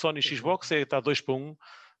Sony Xbox está 2-1.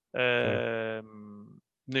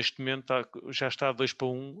 Neste momento já está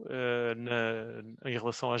 2-1 em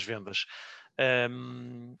relação às vendas.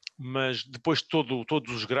 Mas depois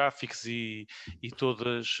todos os gráficos e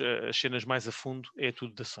todas as cenas mais a fundo é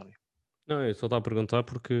tudo da Sony. Não, eu só estava a perguntar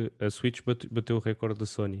porque a Switch bateu o recorde da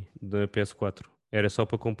Sony, da PS4. Era só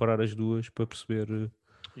para comparar as duas, para perceber Não,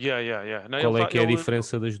 qual é que é a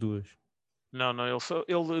diferença das duas. Não,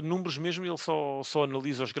 ele números mesmo, ele só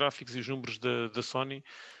analisa os gráficos e os números da Sony.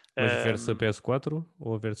 Mas versus a PS4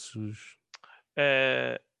 ou versus...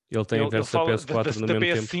 Ele tem versus a PS4 no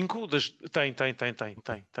mesmo PS5,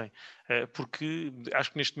 tem. Porque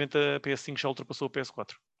acho que neste momento a PS5 já ultrapassou a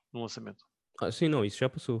PS4 no lançamento. Sim, não, isso já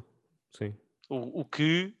passou. Sim. O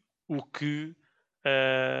que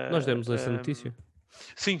nós demos essa notícia.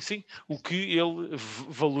 Sim. O que ele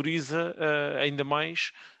valoriza ainda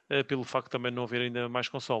mais pelo facto de também não haver ainda mais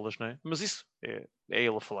consolas, não é? Mas isso é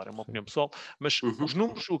ele a falar, é uma opinião pessoal. Mas os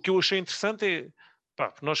números, o que eu achei interessante é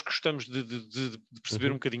nós gostamos de perceber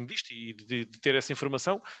um bocadinho disto e de ter essa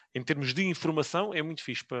informação. Em termos de informação, é muito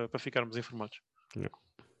fixe para ficarmos informados.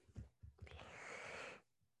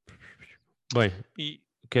 Bem,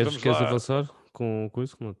 queres avançar com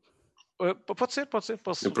isso? Pode ser. Posso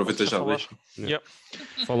aproveita já, falar.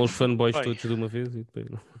 Falam os fanboys todos de uma vez e depois...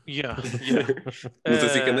 Não sei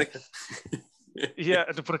se caneca.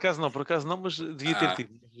 Por acaso não, mas devia ter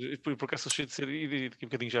tido. Por acaso achei de ser e daqui a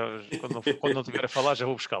bocadinho já, quando não estiver a falar, já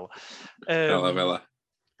vou buscá-la. Vai lá.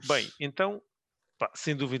 Bem, então,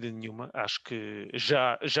 sem dúvida nenhuma, acho que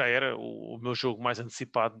já era o meu jogo mais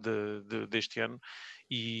antecipado deste ano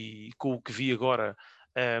e com o que vi agora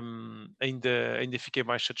ainda fiquei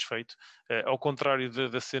mais satisfeito. Ao contrário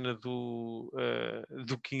da cena do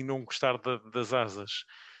Kim não gostar das asas.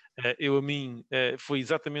 A mim foi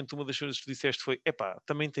exatamente uma das coisas que tu disseste, foi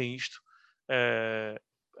também tem isto,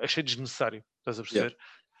 achei desnecessário, estás a perceber?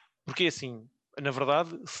 Porque assim, na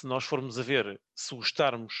verdade, se nós formos a ver, se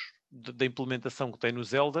gostarmos da implementação que tem no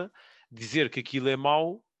Zelda, dizer que aquilo é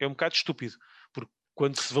mau é um bocado estúpido, porque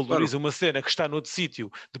quando se valoriza uma cena que está noutro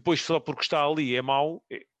sítio, depois só porque está ali é mau,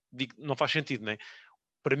 não faz sentido, não é?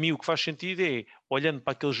 Para mim o que faz sentido é olhando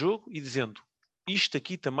para aquele jogo e dizendo isto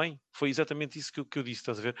aqui também foi exatamente isso que eu disse,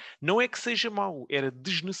 estás a ver? Não é que seja mau, era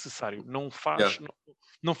desnecessário, não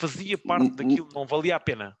fazia parte daquilo, não valia a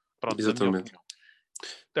pena. Pronto, na minha Exatamente. opinião.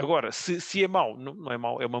 Agora, se é mau, não é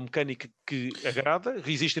mau, é uma mecânica que agrada,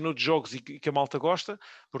 existem outros jogos e que a malta gosta,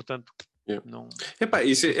 portanto, não... Epá,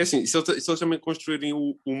 isso é assim, se eles também construírem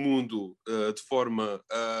o mundo de forma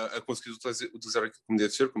a conseguir utilizar aquilo como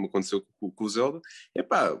deve ser, como aconteceu com o Zelda,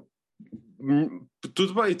 epá,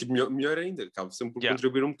 tudo bem, tipo, melhor ainda, acaba sempre por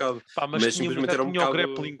contribuir um bocado. Mas simplesmente era um tinha bocado...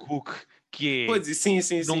 o grappling hook, que é... Pois, sim.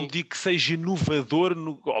 Não digo que seja inovador,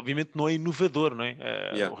 obviamente não é inovador, não é?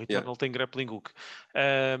 O Returnal tem grappling hook.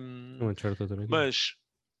 O Uncharted também tinha. Mas...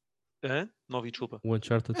 Não ouvi, desculpa. O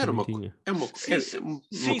Uncharted também tinha. Sim.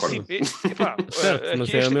 Certo, mas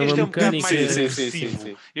este, é a mesma este é um bocado mecânica. mais agressivo.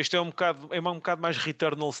 Sim. Este é um bocado mais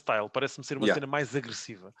Returnal style. Parece-me ser uma cena mais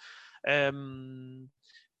agressiva. É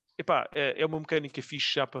uma mecânica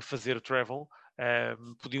fixe já para fazer travel.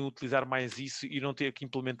 Podiam utilizar mais isso e não ter que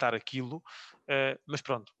implementar aquilo, mas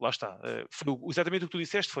pronto, lá está. Foi exatamente o que tu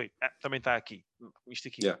disseste foi, também está aqui, isto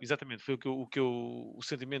aqui, exatamente, foi o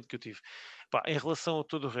sentimento que eu tive. Em relação a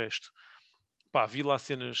todo o resto, vi lá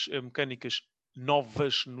cenas mecânicas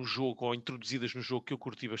novas no jogo ou introduzidas no jogo que eu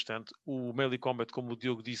curti bastante. O Melee Combat, como o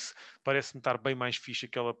Diogo disse, parece-me estar bem mais fixe,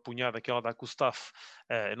 aquela punhada que ela dá com o staff.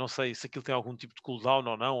 Não sei se aquilo tem algum tipo de cooldown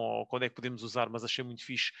ou não, ou quando é que podemos usar, mas achei muito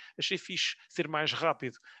fixe. Achei fixe ser mais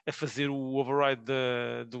rápido a fazer o override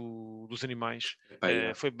dos animais.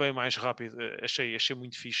 Foi bem mais rápido. Achei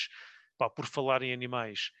muito fixe. Por falar em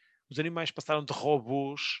animais, os animais passaram de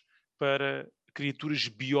robôs para criaturas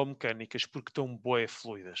biomecânicas porque estão bué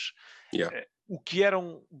fluidas. O que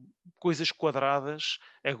eram coisas quadradas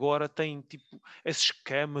agora tem tipo as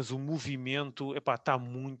escamas, o movimento, está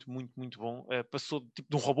muito bom. Passou tipo,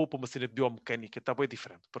 de um robô para uma cena biomecânica, está bem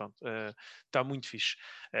diferente, pronto, está muito fixe.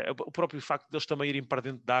 O próprio facto de eles também irem para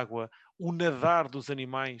dentro de água, o nadar dos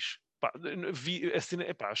animais, vi a cena,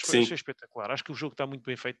 achei espetacular. Acho que o jogo está muito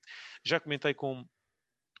bem feito. Já comentei com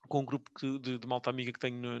um grupo de malta amiga que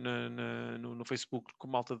tenho no Facebook, com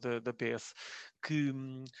malta da PS, que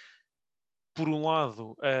por um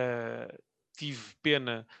lado tive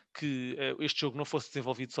pena que este jogo não fosse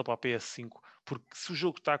desenvolvido só para a PS5, porque se o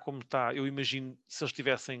jogo está como está, eu imagino se eles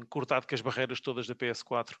tivessem cortado com as barreiras todas da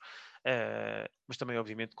PS4, mas também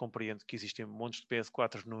obviamente compreendo que existem montes de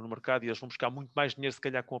PS4 no mercado e eles vão buscar muito mais dinheiro se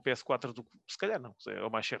calhar com a PS4 do que, se calhar não, é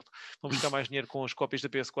o mais certo, vão buscar mais dinheiro com as cópias da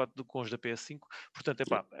PS4 do que com as da PS5, portanto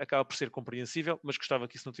acaba por ser compreensível, mas gostava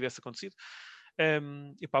que isso não tivesse acontecido.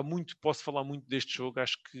 Posso falar muito deste jogo,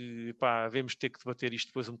 acho que devemos ter que debater isto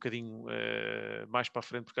depois um bocadinho mais para a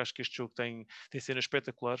frente, porque acho que este jogo tem cenas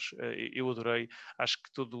espetaculares, eu adorei, acho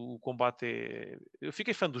que todo o combate eu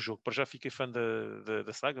fiquei fã do jogo, para já fiquei fã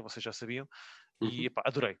da saga, vocês já sabiam, e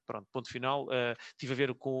adorei, pronto, ponto final. Estive a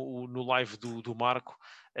ver no live do Marco,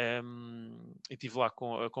 e estive lá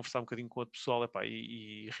a conversar um bocadinho com outro pessoal,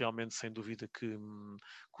 e realmente sem dúvida que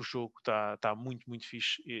o jogo está muito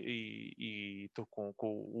fixe e estou com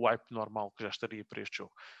o hype normal que já estaria para este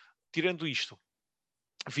jogo. Tirando isto,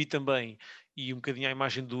 vi também, e um bocadinho a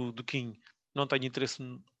imagem do King, não tenho interesse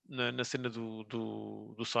na cena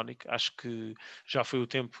do Sonic, acho que já foi o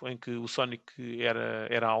tempo em que o Sonic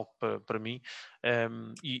era algo para mim,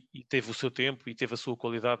 e teve o seu tempo e teve a sua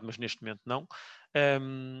qualidade, mas neste momento não.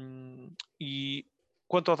 E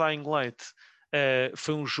quanto ao Dying Light,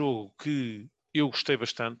 foi um jogo que eu gostei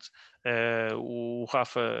bastante. O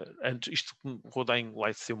Rafa, o Dying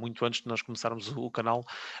Light saiu muito antes de nós começarmos o canal,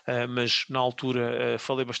 mas na altura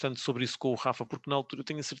falei bastante sobre isso com o Rafa, porque na altura eu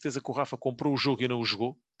tenho a certeza que o Rafa comprou o jogo e não o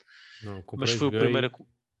jogou. Não, comprei, mas foi joguei, o primeiro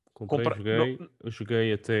joguei, eu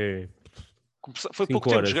joguei até foi 5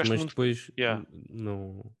 pouco horas, tempo, mas muito... depois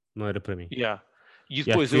não era para mim. E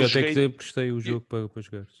depois eu joguei... até que prestei o jogo para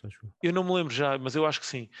jogar, acho. Eu não me lembro já, mas eu acho que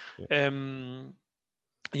sim.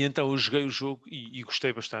 E então eu joguei o jogo e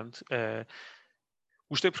gostei bastante.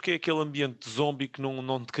 Gostei porque é aquele ambiente de zombie que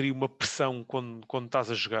não te cria uma pressão quando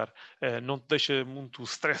estás a jogar, não te deixa muito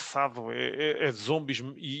estressado, é de zombies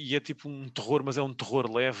e é tipo um terror, mas é um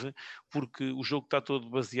terror leve, porque o jogo está todo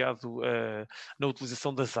baseado na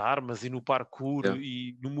utilização das armas e no parkour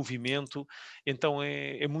e no movimento, então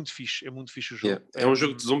é muito fixe o jogo. É um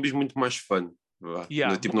jogo de zombies muito mais fun.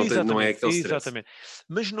 Tipo, não é aquele stress. Exatamente.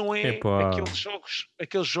 Mas não é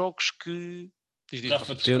aqueles jogos que...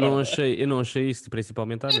 Eu não achei isso,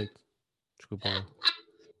 principalmente à noite. Desculpa lá.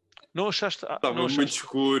 Não achaste... Estava não muito achaste...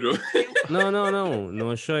 escuro.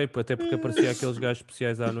 Não achei, até porque aparecia aqueles gajos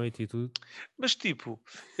especiais à noite e tudo. Mas tipo,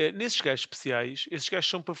 nesses gajos especiais, esses gajos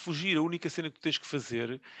são para fugir. A única cena que tu tens que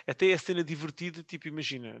fazer até é a cena divertida. Tipo,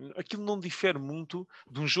 imagina, aquilo não difere muito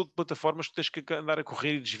de um jogo de plataformas que tens que andar a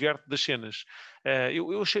correr e desviar-te das cenas.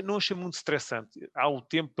 Eu não achei muito estressante. Há o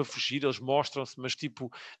tempo para fugir, eles mostram-se, mas tipo,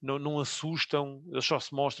 não assustam, eles só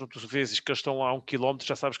se mostram. Tu vezes que eles estão lá a 1 quilómetro,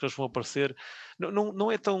 já sabes que eles vão aparecer. Não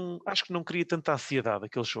é tão. Acho que não cria tanta ansiedade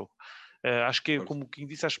aquele jogo. Acho que é como quem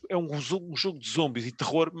disse, acho que é um jogo de zombies e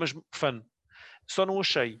terror, mas fun. Só não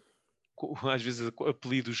achei, às vezes,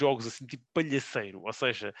 apelido jogos assim, tipo palhaceiro. Ou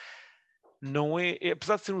seja, não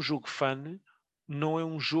apesar de ser um jogo fun, não é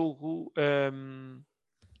um jogo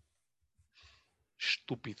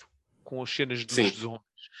estúpido, com as cenas dos Sim.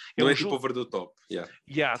 zombies. Não um é tipo jogo, over the top.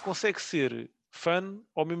 Yeah. consegue ser fun,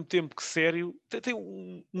 ao mesmo tempo que sério, tem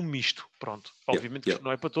um misto, pronto. Obviamente que isto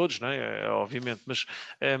não é para todos, não é? Obviamente, mas...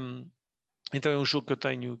 então é um jogo que eu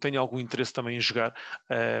tenho algum interesse também em jogar.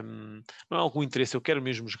 Não é algum interesse, eu quero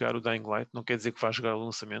mesmo jogar o Dying Light. Não quer dizer que vá jogar o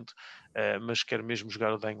lançamento, mas quero mesmo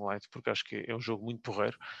jogar o Dying Light porque acho que é um jogo muito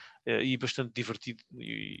porreiro e bastante divertido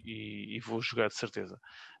e vou jogar de certeza.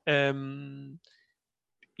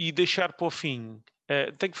 E deixar para o fim,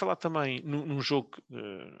 tenho que falar também num jogo que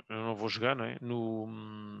eu não vou jogar, não é?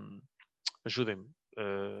 Ajudem-me.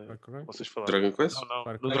 Vocês falaram. Dragon Quest?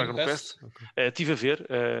 No Dragon Quest. Okay. Estive a ver,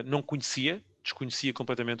 não conhecia, desconhecia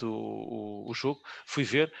completamente o jogo. Fui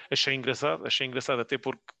ver, achei engraçado até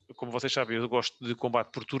porque, como vocês sabem, eu gosto de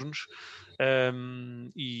combate por turnos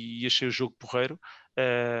e achei o jogo porreiro.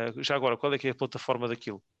 Já agora, qual é que é a plataforma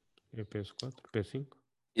daquilo? É PS4, PS5?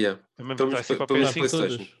 Yeah. Também Estamos vai ser para para PS5?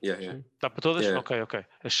 PlayStation. Todas. Yeah. Está para todas? Yeah. Ok.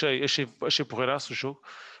 Achei porreiraço o jogo.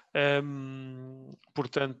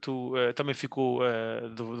 Portanto, também ficou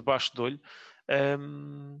debaixo do olho.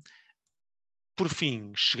 Por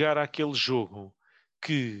fim, chegar àquele jogo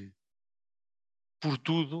que, por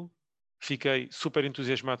tudo, fiquei super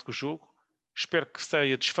entusiasmado com o jogo. Espero que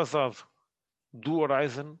saia desfasado do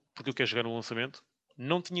Horizon, porque eu quero jogar no lançamento.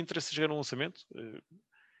 Não tinha interesse em jogar no lançamento.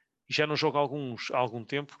 E já não jogo há algum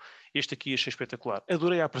tempo. Este aqui achei espetacular.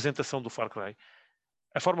 Adorei a apresentação do Far Cry.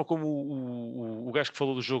 A forma como o gajo que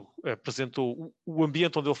falou do jogo apresentou o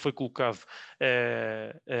ambiente onde ele foi colocado,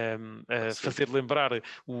 fazer lembrar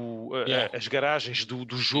as garagens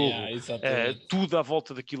do jogo, tudo à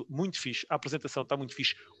volta daquilo, muito fixe. A apresentação está muito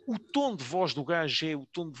fixe. O tom de voz do gajo é o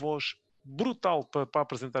tom de voz brutal para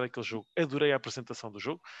apresentar aquele jogo. Adorei a apresentação do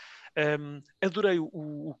jogo. Adorei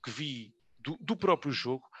o que vi do próprio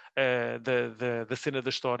jogo, da cena da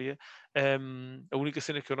história. A única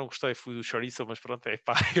cena que eu não gostei foi do Chorizo, mas pronto,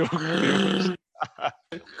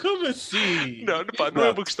 Como assim? Não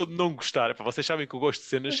é uma questão de não gostar. Vocês sabem que eu gosto de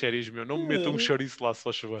cenas sérias, meu. Não me metam um chouriço lá, se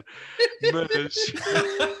faz favor.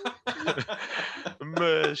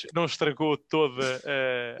 Mas não estragou todo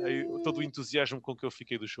o entusiasmo com que eu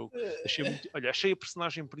fiquei do jogo. Achei a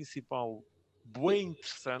personagem principal bem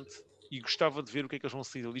interessante e gostava de ver o que é que eles vão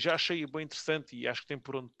sair ali. Já achei bem interessante e acho que tem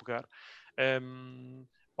por onde pegar.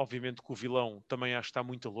 Obviamente que o vilão também acho que está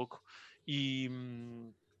muito louco e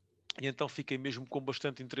então fiquei mesmo com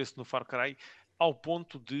bastante interesse no Far Cry, ao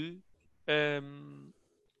ponto de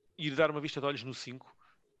ir dar uma vista de olhos no 5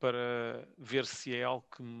 para ver se é algo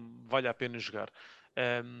que vale a pena jogar.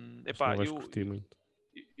 Não vais curtir muito.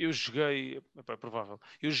 Eu joguei, é provável,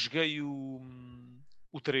 eu joguei o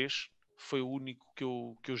 3, foi o único que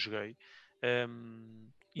eu joguei.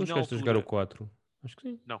 Não chegaste a jogar o 4? Acho que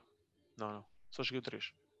sim. Não, só joguei o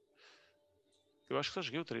 3. Eu acho que só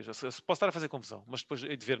joguei o 3. Posso estar a fazer confusão, mas depois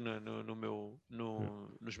hei de ver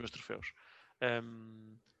nos meus troféus.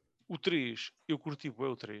 O 3, eu curti bem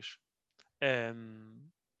o 3.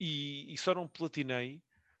 E só não platinei,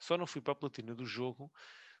 só não fui para a platina do jogo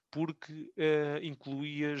porque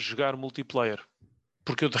incluía jogar multiplayer.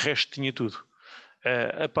 Porque eu de resto tinha tudo.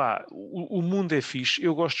 O mundo é fixe,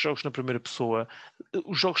 eu gosto de jogos na primeira pessoa,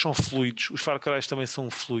 os jogos são fluidos, os Far Cry também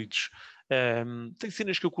são fluidos. Tem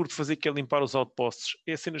cenas que eu curto fazer, que é limpar os outposts,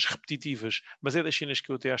 é cenas repetitivas, mas é das cenas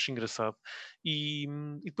que eu até acho engraçado. E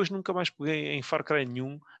depois nunca mais peguei em Far Cry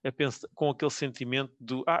nenhum com aquele sentimento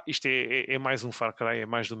de isto é mais um Far Cry, é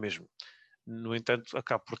mais do mesmo. No entanto,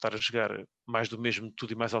 acabo por estar a jogar mais do mesmo de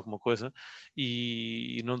tudo e mais alguma coisa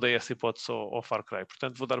e não dei essa hipótese ao Far Cry.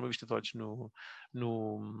 Portanto, vou dar uma vista de olhos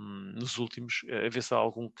nos últimos, a ver se há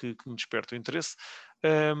algum que me desperte o interesse.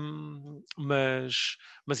 Mas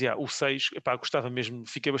o 6, epá, gostava mesmo,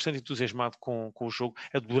 fiquei bastante entusiasmado com o jogo,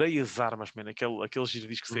 adorei as armas, man, aquele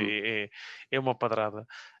giradiscos é uma padrada.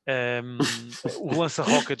 O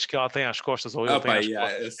lança-rockets que ela tem às costas, ou ele tem às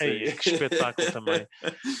costas, eu sei. que espetáculo também.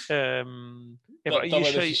 E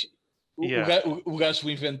achei... O gajo,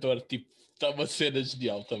 o inventor, tipo, está uma cena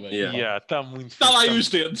genial também. Está muito fixe. Está lá aí os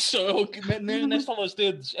dedos, nem estalam os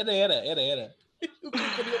dedos. Era. O que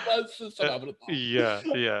eu queria lança, será brutal.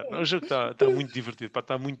 O jogo está muito divertido,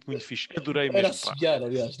 está muito, muito fixe. Adorei mesmo. Era a subiar,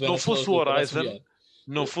 aliás. Não fosse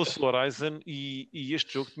o Horizon e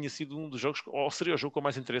este jogo tinha sido um dos jogos, ou seria o jogo com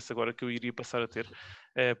mais interesse agora que eu iria passar a ter,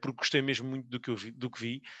 porque gostei mesmo muito do que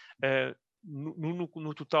vi.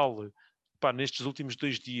 No total, nestes últimos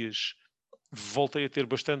 2 dias, voltei a ter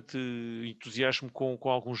bastante entusiasmo com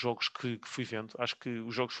alguns jogos que fui vendo. Acho que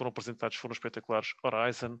os jogos que foram apresentados foram espetaculares.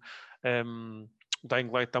 Horizon, Dying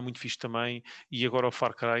Light está muito fixe também, e agora o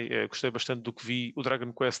Far Cry, gostei bastante do que vi. O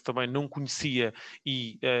Dragon Quest também não conhecia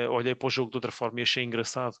e olhei para o jogo de outra forma e achei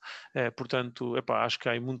engraçado. Portanto, acho que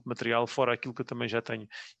há muito material, fora aquilo que eu também já tenho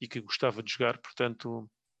e que gostava de jogar. Portanto,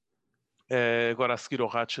 agora a seguir ao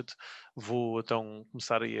Ratchet vou então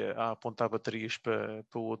começar a apontar baterias para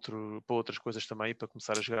outras coisas também, para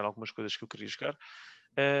começar a jogar algumas coisas que eu queria jogar.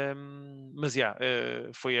 Mas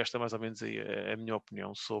foi esta mais ou menos aí a minha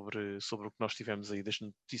opinião sobre o que nós tivemos aí das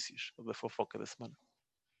notícias, da fofoca da semana.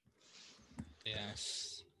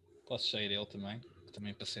 Yes. Posso sair ele também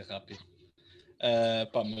para ser rápido.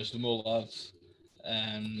 Mas do meu lado,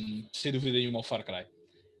 sem dúvida nenhuma, o Far Cry.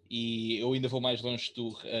 E eu ainda vou mais longe do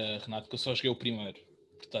Renato, que eu só joguei o primeiro.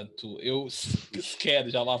 Portanto, eu sequer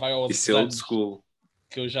já lá vai ao Isso é old school.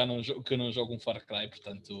 Que eu não jogo um Far Cry,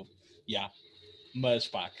 portanto,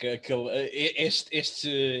 Mas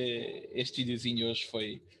este videozinho hoje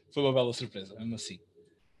foi uma bela surpresa, mesmo assim.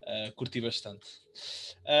 Curti bastante.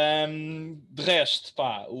 De resto,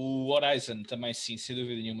 o Horizon também, sim, sem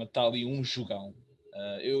dúvida nenhuma, está ali um jogão.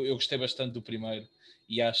 Eu gostei bastante do primeiro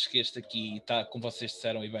e acho que este aqui está, como vocês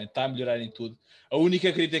disseram, e bem, está a melhorar em tudo. A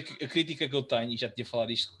única crítica que eu tenho, e já tinha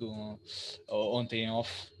falado isto ontem em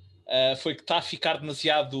off, foi que está a ficar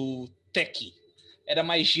demasiado techy. Era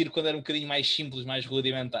mais giro quando era um bocadinho mais simples, mais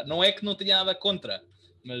rudimentar. Não é que não tenha nada contra,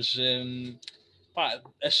 mas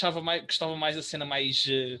gostava mais da cena mais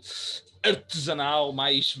artesanal,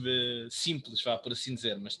 mais simples, por assim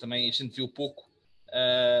dizer. Mas também a gente viu pouco.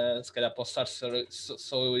 Se calhar posso estar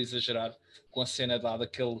só eu a exagerar com a cena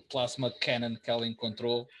daquele plasma cannon que ela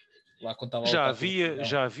encontrou lá quando estava já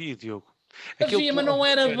havia, Diogo. Havia, mas não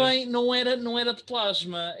era bem, não era de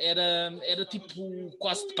plasma, era tipo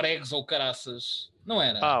quase de pregos ou caraças, não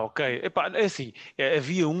era? Ok. É assim,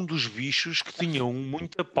 havia um dos bichos que tinha um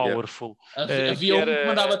muito powerful. Havia um que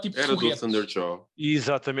mandava tipo era foguetes. do Thunderjaw.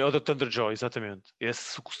 Exatamente, ou do Thunderjaw, exatamente.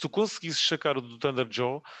 Se tu conseguisses sacar o do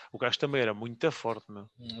Thunderjaw, o gajo também era muito forte, meu.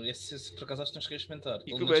 Esse por acaso acho que não cheguei a experimentar.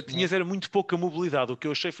 Era muito pouca mobilidade. O que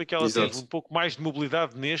eu achei foi que ela teve um pouco mais de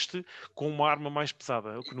mobilidade neste, com uma arma mais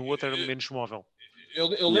pesada, o que no outro era menos móvel.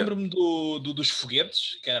 Eu lembro-me dos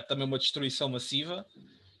foguetes, que era também uma destruição massiva,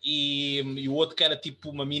 e o outro que era tipo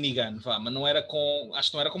uma minigun, mas não era acho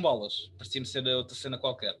que não era com bolas, parecia-me ser outra cena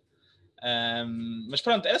qualquer. Mas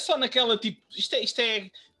pronto, era só naquela tipo, isto é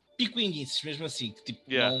pico indícios mesmo assim, que tipo,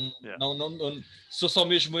 não sou só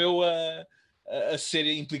mesmo eu a ser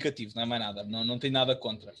implicativo, não é mais nada, não tenho nada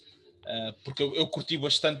contra. Porque eu curti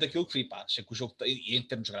bastante daquilo que vi, achei que o jogo, e em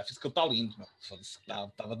termos gráficos, ele está lindo,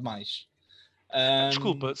 estava demais.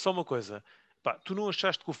 Desculpa, só uma coisa. Tu não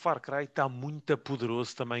achaste que o Far Cry está muito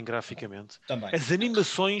poderoso também graficamente? Também. As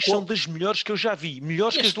animações são das melhores que eu já vi.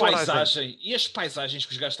 Melhores que as do Horizon. E as paisagens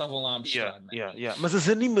que os gajos estavam lá a mostrar. Mas as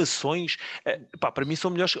animações, para mim são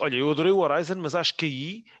melhores. Olha, eu adorei o Horizon, mas acho que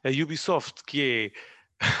aí a Ubisoft, que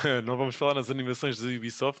é... não vamos falar nas animações da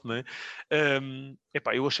Ubisoft, não é?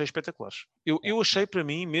 Eu achei espetaculares. Eu achei para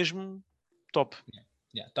mim mesmo top.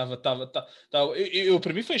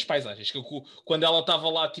 Para mim foi as paisagens que quando ela estava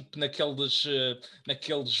lá tipo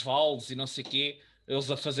naqueles vales e não sei o quê,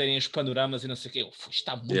 eles a fazerem os panoramas e não sei o quê,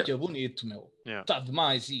 está muito bonito, meu, está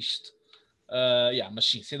demais isto. Mas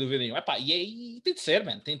sim, sem dúvida nenhuma. E tem de ser,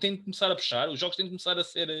 man. Tem de começar a puxar, os jogos têm de começar a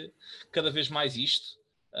ser cada vez mais isto,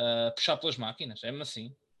 puxar pelas máquinas, é mesmo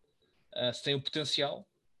assim. Se tem o potencial.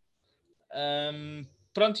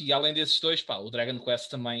 Pronto, e além desses dois, o Dragon Quest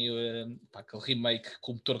também, aquele remake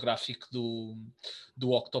com o motor gráfico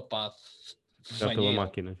do Octopath. Já pela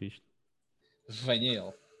máquina, viste? Venha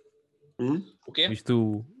ele. O quê? Viste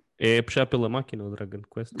É puxar pela máquina o Dragon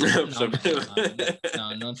Quest.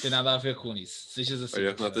 Não tem nada a ver com isso. Sejas assim.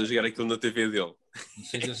 Olha, Renato a jogar aquilo na TV dele. Não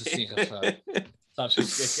sejas assim, Rafael.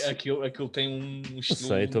 Sabes que aquilo tem um estilo.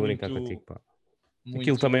 Sei, estou a brincar contigo, pá.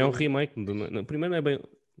 Aquilo também é um remake. Primeiro não é bem.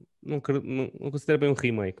 Não considero bem um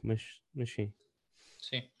remake, mas sim.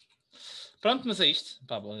 Sim. Pronto, mas é isto.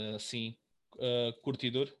 Pá, assim,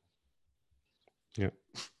 curtidor. Yeah.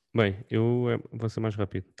 Bem, eu vou ser mais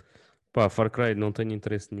rápido. Pá, Far Cry não tenho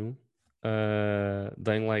interesse nenhum.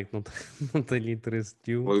 Dying Light não tenho interesse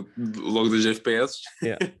nenhum. Logo dos FPS.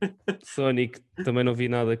 Yeah. Sonic também não vi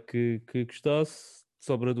nada que gostasse.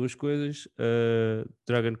 Sobra duas coisas.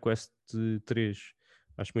 Dragon Quest 3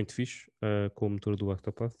 acho muito fixe, com o motor do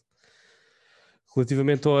Octopath.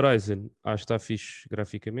 Relativamente ao Horizon, acho que está fixe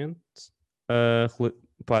graficamente.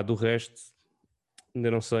 Pá, do resto,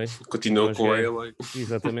 ainda não sei. Continua com a Aloy.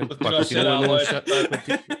 Exatamente. Pá,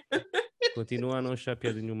 continua a não achar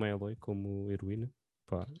piada nenhuma Aloy como heroína.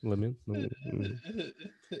 Pá, lamento.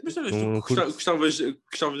 Mas tu gostavas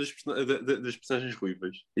das personagens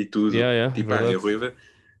ruivas e tudo. Tipo, é ruiva.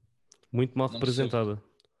 Muito mal representada.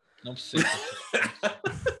 Não percebo.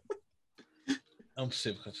 Não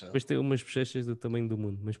percebo, Rafael. Depois tem umas bochechas do tamanho do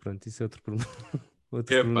mundo, mas pronto, isso é outro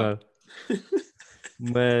problema.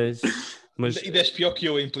 Mas e és pior que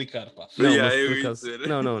eu a implicar, pá. Não, mas por acaso,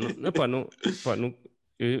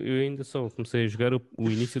 eu ainda só comecei a jogar o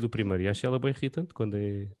início do primeiro e acho ela bem irritante quando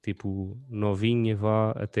é tipo novinha,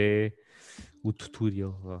 vá até o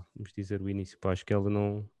tutorial, vamos dizer o início, pá, acho que ela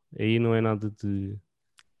aí não é nada de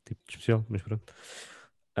tipo de especial, mas pronto.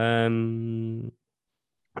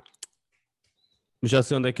 Já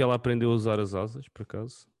sei onde é que ela aprendeu a usar as asas, por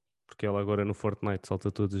acaso, porque ela agora no Fortnite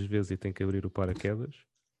salta todas as vezes e tem que abrir o paraquedas,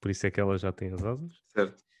 por isso é que ela já tem as asas.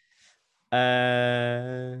 Certo.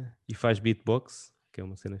 E faz beatbox, que é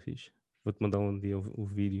uma cena fixe. Vou-te mandar um dia o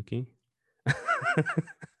vídeo aqui.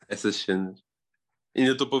 Essas cenas.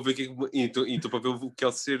 Ainda estou para ver o que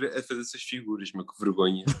é ser a fazer essas figuras, mas que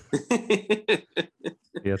vergonha.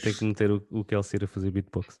 Tem que meter o Kelsier a fazer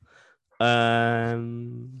beatbox.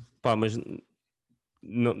 Pá, mas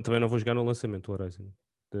também não vou jogar no lançamento do Horizon,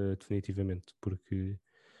 definitivamente, porque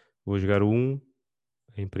vou jogar o 1,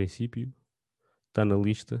 em princípio, está na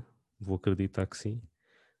lista, vou acreditar que sim.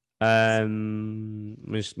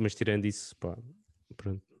 Mas tirando isso, pá,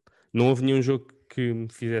 pronto. Não houve nenhum jogo que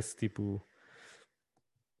me fizesse tipo,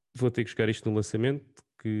 vou ter que jogar isto no lançamento,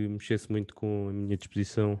 que mexesse muito com a minha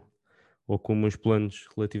disposição ou com os meus planos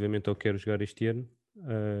relativamente ao que quero jogar este ano.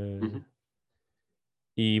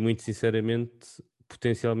 E muito sinceramente,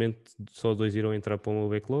 potencialmente só 2 irão entrar para o meu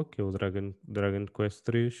backlog, que é o Dragon Quest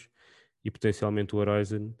 3 e potencialmente o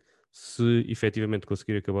Horizon, se efetivamente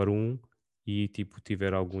conseguir acabar o 1 e tipo,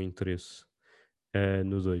 tiver algum interesse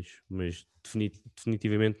no 2, mas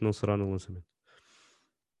definitivamente não será no lançamento.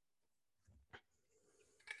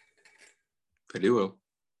 Very well.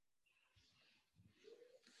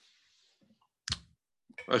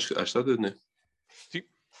 Acho que está tudo, né? Sim.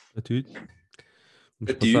 É tudo.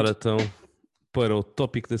 Vamos passar então para o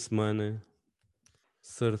tópico da semana.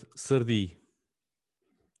 Sardi.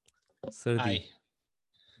 Ai.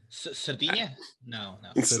 Sardinha? Não.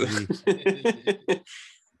 Sardi.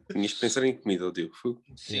 Tinhas de pensar em comida, Diogo.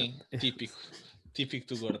 Sim, típico. Típico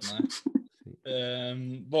do gordo, não é?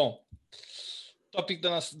 Bom, tópico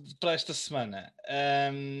para esta semana.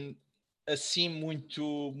 Assim,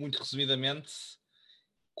 muito resumidamente,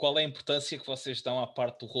 qual é a importância que vocês dão à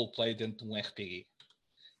parte do roleplay dentro de um RPG?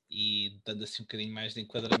 E dando assim um bocadinho mais de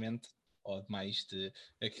enquadramento, ou mais de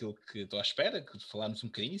aquilo que estou à espera, que falarmos um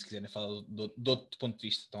bocadinho, se quiserem falar de outro ponto de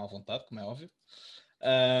vista, estão à vontade, como é óbvio.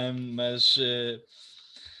 Mas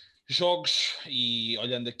jogos, e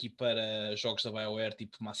olhando aqui para jogos da BioWare,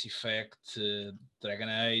 tipo Mass Effect, Dragon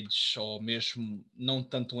Age, ou mesmo, não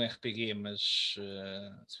tanto um RPG, mas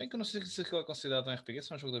se bem que eu não sei se aquilo é considerado um RPG,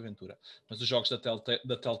 são um jogo de aventura, mas os jogos da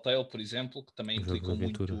Telltale, por exemplo, que também implicam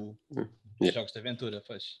muito jogos de aventura,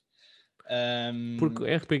 pois. Porque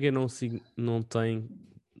RPG não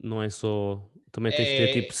é só, também tens de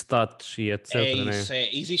ter tipo stats e etc. É isso,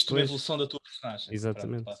 existe uma evolução da tua personagem.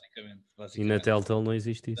 Exatamente. Pronto, basicamente. E na Telltale não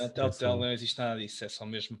existe isso. Na Telltale não existe nada disso, é só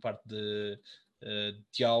mesmo parte de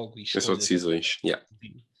diálogo e escolha. É só decisões,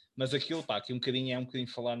 Mas aquilo, aqui um bocadinho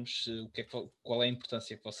falarmos qual é a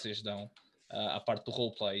importância que vocês dão à parte do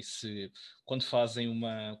roleplay,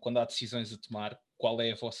 quando há decisões a tomar, qual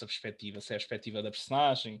é a vossa perspectiva, se é a perspectiva da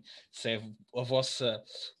personagem, se é o vosso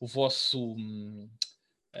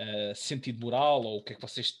sentido moral, ou o que é que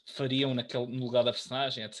vocês fariam no lugar da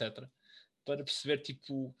personagem, etc. Para perceber,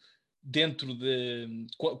 tipo, dentro de...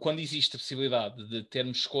 Quando existe a possibilidade de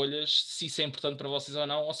termos escolhas, se isso é importante para vocês ou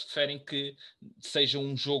não, ou se preferem que seja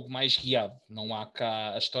um jogo mais guiado. Não há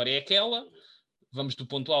cá... A história é aquela, vamos do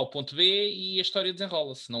ponto A ao ponto B e a história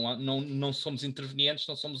desenrola-se. Não somos intervenientes,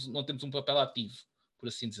 não temos um papel ativo, por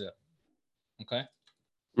assim dizer. Ok?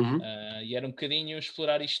 Uhum. E era um bocadinho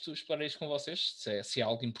explorar isto com vocês, se é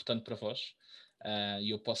algo importante para vós. E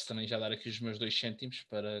eu posso também já dar aqui os meus 2 cêntimos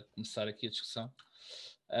para começar aqui a discussão.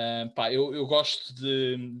 Eu gosto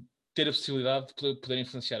de ter a possibilidade de poder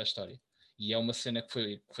influenciar a história. E é uma cena que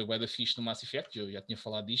foi bué da fixe no Mass Effect. Eu já tinha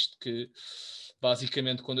falado disto, que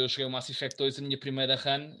basicamente quando eu joguei o Mass Effect 2, a minha primeira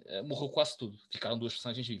run, morreu quase tudo. Ficaram 2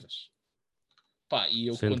 personagens vivas. E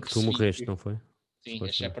eu, Sendo quando que tu morreste, não foi? Sim,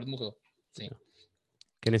 a Shepard morreu. Sim.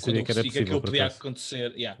 Quem nem Quando sabia eu que era percebi que possível, aquilo por podia acaso.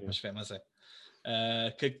 acontecer, mas é.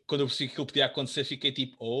 Quando eu percebi que aquilo podia acontecer, fiquei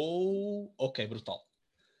tipo, ok, brutal.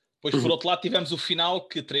 Depois, por outro lado, tivemos o final,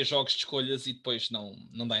 que 3 jogos de escolhas e depois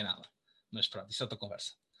não dá em nada. Mas pronto, isso é outra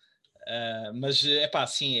conversa. Mas,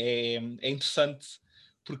 sim, é interessante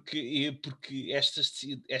porque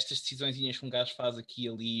estas decisões que um gajo faz aqui e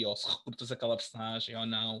ali, ou se recrutas aquela personagem ou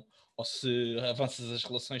não, ou se avanças as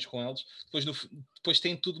relações com eles, depois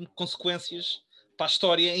tem tudo consequências para a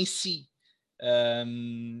história em si.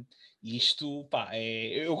 E isto,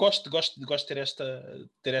 eu gosto de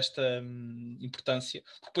ter esta importância.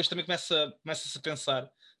 Depois também começa-se a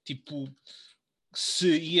pensar, tipo, se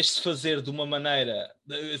ias-se fazer de uma maneira,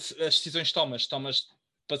 as decisões tomas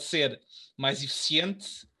para ser mais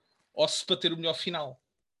eficiente ou se para ter o melhor final.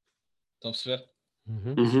 Estão a perceber?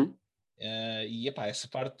 Uhum. Essa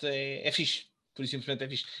parte é fixe. Por isso simplesmente é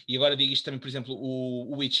fixe. E agora digo isto também, por exemplo,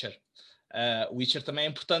 o Witcher. O Witcher também é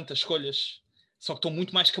importante, as escolhas. Só que estão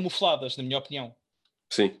muito mais camufladas, na minha opinião.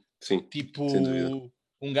 Sim. Tipo, sem dúvida.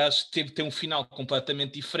 um gajo tem um final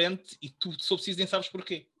completamente diferente e tu, se for preciso, nem sabes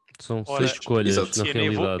porquê. São Ora, 6 escolhas, exato. na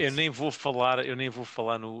realidade. Eu nem vou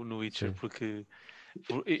falar no Witcher, Sim. porque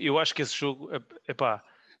eu acho que esse jogo é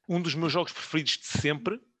um dos meus jogos preferidos de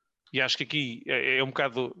sempre. E acho que aqui é um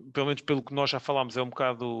bocado, pelo menos pelo que nós já falámos, é um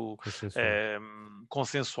bocado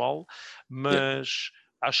consensual, mas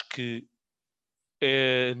acho que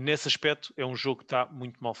nesse aspecto é um jogo que está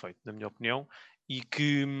muito mal feito, na minha opinião, e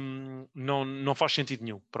que não faz sentido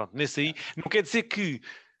nenhum. Pronto, nesse aí, não quer dizer que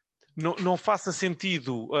não faça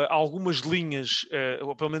sentido algumas linhas,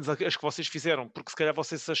 ou pelo menos as que vocês fizeram, porque se calhar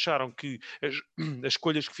vocês acharam que as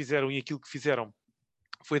escolhas que fizeram e aquilo que fizeram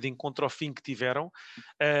foi de encontro ao fim que tiveram,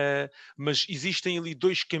 mas existem ali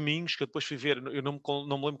 2 caminhos que eu depois fui ver, eu não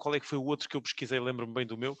me lembro qual é que foi o outro que eu pesquisei, lembro-me bem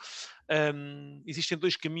do meu. Existem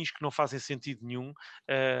 2 caminhos que não fazem sentido nenhum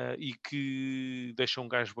e que deixam um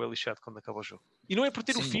gajo bem lixado quando acaba o jogo. E não é por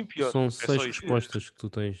ter o fim pior. São é 6 só isso. respostas que tu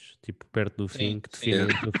tens, tipo, perto do fim, que definem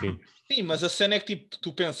o teu fim. Sim, mas a cena é que tipo,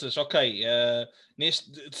 tu pensas, ok,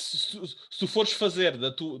 se tu fores fazer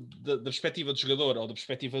da perspectiva do jogador ou da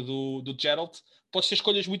perspectiva do Geralt, podes ter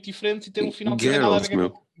escolhas muito diferentes e ter um final que não tem nada a ver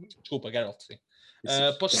com... Desculpa, Geralt, sim.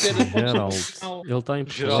 Podes ter um final... Ele está em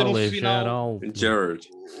Portugal, é Geralt. Gerard.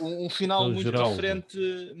 Um final Então, muito Geraldo.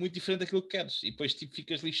 diferente daquilo que queres. E depois tipo,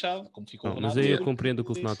 ficas lixado, como ficou o Não, Renato. mas aí eu compreendo o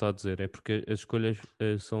que o Renato está a dizer. É porque as escolhas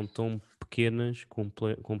são tão pequenas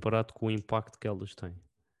comparado com o impacto que elas têm.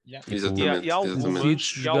 Yeah. Exatamente.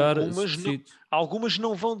 Algumas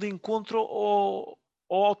não vão de encontro ao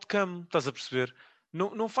outcome, estás a perceber?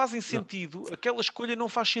 Não fazem sentido. Aquela escolha não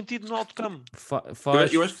faz sentido no outcome.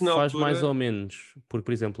 Eu acho que na faz altura... mais ou menos. Porque,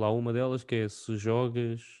 por exemplo, há uma delas que é se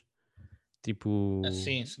jogas tipo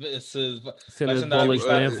Assim, cena de bola de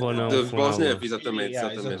neve ou não. De bola de neve, exatamente.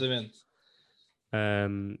 exatamente.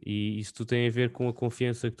 E isso tu tem a ver com a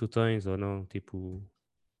confiança que tu tens ou não. Tipo,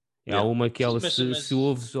 há uma que ela, se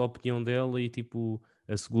ouves a opinião dela e tipo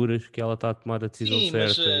asseguras que ela está a tomar a decisão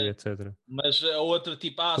certa e etc. Mas a outra,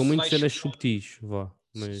 tipo, são muito cenas subtis,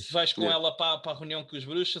 se vais com ela para a reunião com os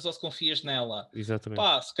bruxas ou se confias nela.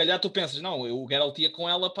 Exatamente. Se calhar tu pensas, não, o Geralt ia com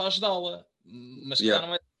ela para ajudá-la, mas se calhar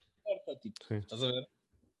não é certa, tipo, estás a ver?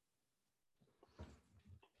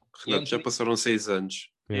 Renato, já passaram 6 anos.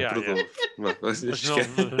 Mas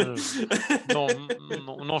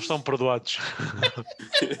não estão perdoados.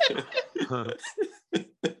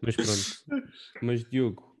 Mas pronto. Mas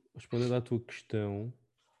Diogo, respondendo à tua questão,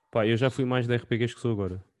 eu já fui mais de RPGs que sou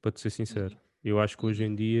agora, para te ser sincero. Eu acho que hoje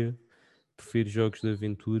em dia prefiro jogos de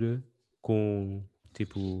aventura com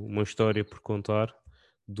tipo uma história por contar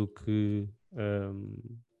do que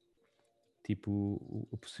tipo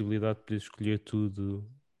a possibilidade de poder escolher tudo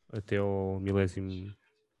até ao milésimo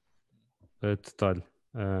detalhe.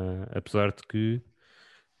 Apesar de que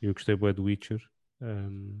eu gostei bué do Witcher,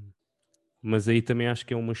 mas aí também acho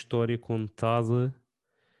que é uma história contada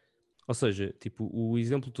Ou seja, tipo, o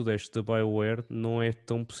exemplo que tu deste da BioWare não é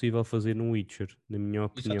tão possível fazer no Witcher, na minha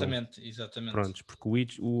opinião. Exatamente. Prontos, porque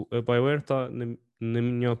a BioWare está, na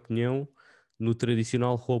minha opinião, no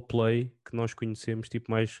tradicional roleplay que nós conhecemos,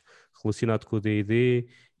 tipo, mais relacionado com o D&D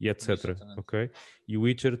e etc. Exatamente. Ok? E o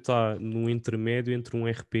Witcher está no intermédio entre um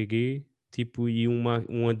RPG tipo, e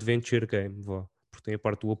um adventure game, vá. Porque tem a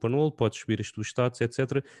parte do open world, podes subir as tuas stats,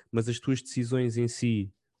 etc. Mas as tuas decisões em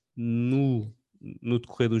si, no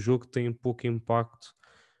decorrer do jogo, têm pouco impacto,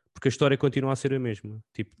 porque a história continua a ser a mesma.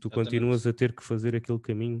 Tipo, tu Exatamente. continuas a ter que fazer aquele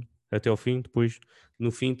caminho até ao fim, depois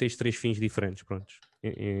no fim tens 3 fins diferentes, prontos.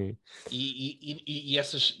 E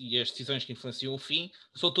as decisões que influenciam o fim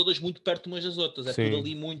são todas muito perto umas das outras, é Sim. tudo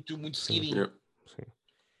ali muito, muito Sim. seguidinho. Sim.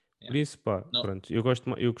 Por isso, pá, Não. pronto, eu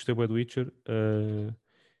gostei bem do Witcher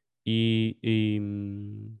e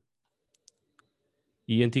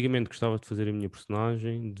antigamente gostava de fazer a minha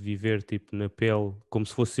personagem, de viver tipo na pele, como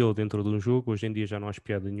se fosse eu dentro de um jogo. Hoje em dia já não acho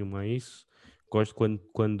piada nenhuma a isso. Gosto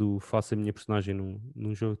quando faço a minha personagem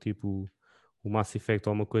num jogo tipo o Mass Effect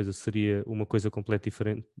ou uma coisa, seria uma coisa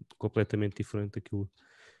completamente diferente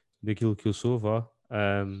daquilo que eu sou, vá.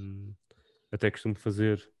 Até costumo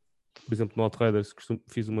fazer, por exemplo, no Outriders,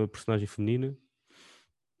 fiz uma personagem feminina.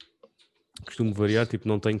 Costumo variar, tipo,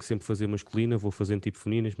 não tenho que sempre fazer masculina, vou fazendo tipo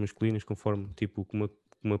femininas, masculinas, conforme tipo como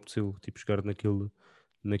me apeteceu tipo, jogar naquele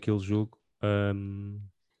jogo.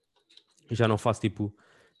 Já não faço tipo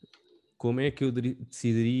como é que eu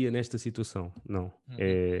decidiria nesta situação. Não.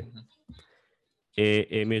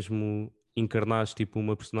 É mesmo encarnares tipo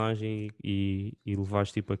uma personagem e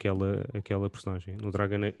levares tipo aquela personagem. No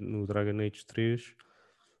Dragon Age 3,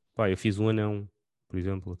 pá, eu fiz um anão, por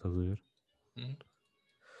exemplo, estás a ver?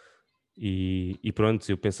 E pronto,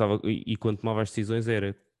 eu pensava, e quando tomava as decisões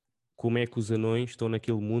era como é que os anões estão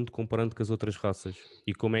naquele mundo comparando com as outras raças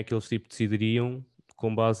e como é que eles tipo decidiriam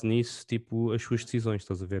com base nisso tipo as suas decisões,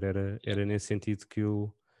 estás a ver? Era nesse sentido que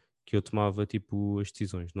eu tomava tipo as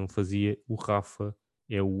decisões, não fazia o Rafa,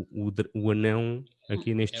 é o anão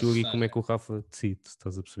aqui neste jogo e como é que o Rafa decide,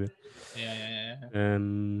 estás a perceber?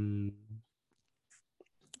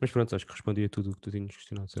 Mas pronto, acho que respondi a tudo o que tu tinhas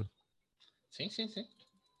questionado, certo? Sim.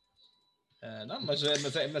 Não, mas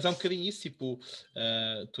é um bocadinho isso, tipo,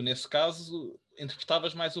 tu nesse caso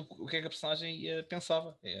interpretavas mais o que é que a personagem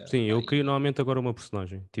pensava. Sim, eu crio normalmente agora uma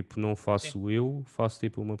personagem, tipo, não faço eu, faço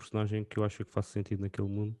tipo uma personagem que eu acho que faz sentido naquele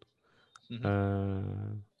mundo.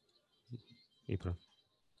 E pronto.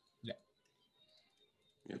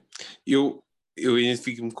 Eu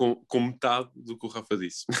identifico-me com metade do que o Rafa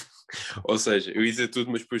disse. Ou seja, eu ia dizer tudo,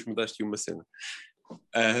 mas depois mudaste uma cena.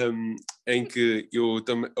 Em que eu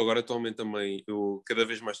agora atualmente também eu cada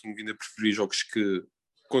vez mais tenho vindo a preferir jogos que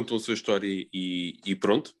contam a sua história e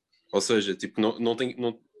pronto. Ou seja, tipo, não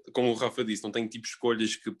como o Rafa disse, não tenho tipo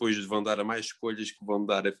escolhas que depois vão dar a mais escolhas que vão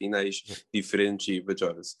dar a finais diferentes e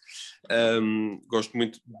bajoras. Gosto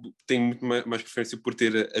muito, tenho muito mais preferência por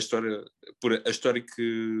ter a história, por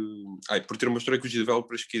ter uma história que os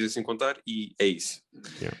developers quisessem contar, e é isso.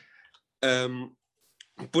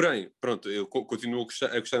 Porém, pronto, eu continuo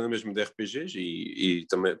a gostar mesmo de RPGs e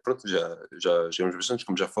também, pronto, já jogamos bastante,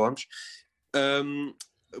 como já falámos.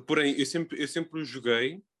 Porém, eu sempre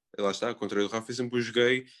joguei, lá está, ao contrário do Rafa, eu sempre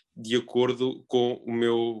joguei de acordo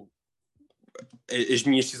com as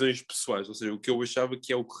minhas decisões pessoais, ou seja, o que eu achava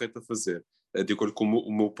que é o correto a fazer, de acordo com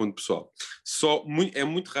o meu ponto pessoal. É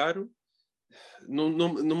muito raro, não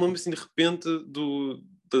me lembro assim de repente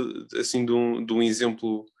assim, de um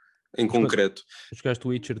exemplo em concreto. Jogaste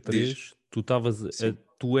o Witcher 3,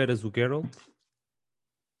 tu eras o Geralt?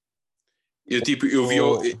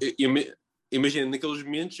 Imagina, naqueles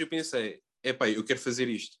momentos eu pensei, eu quero fazer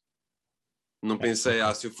isto. Não pensei,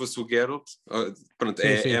 se eu fosse o Geralt, pronto,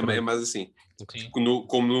 é mais assim.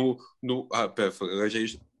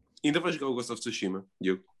 Ainda vais jogar o Ghost of Tsushima,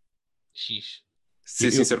 Diogo? X.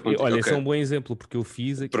 Ser sincero contigo. Olha, esse é um bom exemplo, porque eu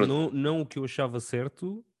fiz não o que eu achava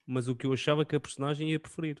certo, mas o que eu achava que a personagem ia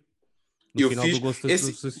preferir. No final do Ghost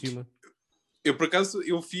of Tsushima. Eu, por acaso,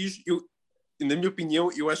 na minha opinião,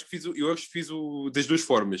 eu acho que fiz das duas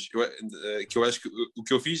formas. Eu acho que o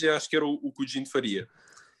que eu fiz, acho que era o que o Gino faria.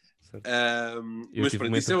 Mas tive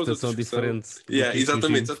uma interpretação diferente.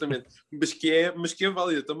 Exatamente. Mas que é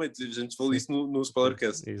válida também. A gente falou isso no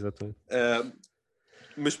Spoilercast. Exatamente.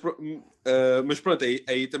 Mas pronto,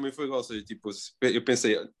 aí também foi igual. Ou seja, tipo, eu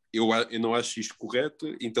pensei, eu não acho isto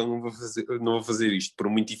correto, então não vou fazer isto, por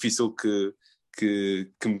muito difícil que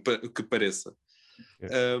pareça.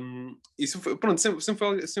 Isso foi, pronto, sempre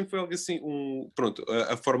foi algo assim, pronto,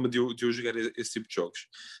 a forma de eu jogar esse tipo de jogos.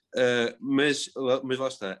 Mas lá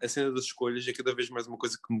está, a cena das escolhas é cada vez mais uma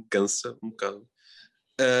coisa que me cansa um bocado.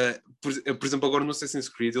 por exemplo, agora no Assassin's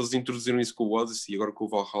Creed eles introduziram isso com o Odyssey e agora com o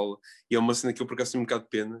Valhalla, e é uma cena que eu por acaso tenho um bocado de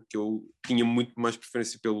pena, que eu tinha muito mais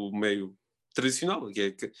preferência pelo meio tradicional, que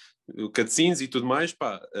é o cutscenes e tudo mais,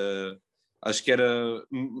 pá, acho que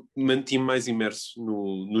mantinha mais imerso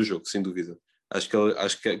no jogo, sem dúvida. Acho que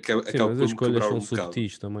Sim, acaba mas por as me escolhas quebrar são um bocado.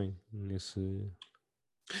 subtis também. Nesse...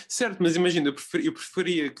 Certo, mas imagina, eu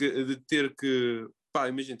preferia de ter que, pá,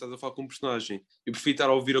 imagina, estás a falar com um personagem, eu preferia estar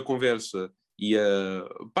a ouvir a conversa e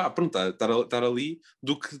pá, pronto, estar ali,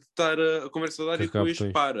 do que estar a conversa a dar e Carregar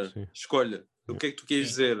depois botões. Sim. Escolha, o Yeah. que é que tu queres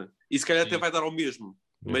Sim. dizer? E se calhar Sim. até vai dar ao mesmo,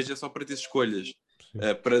 mas é só para ter escolhas,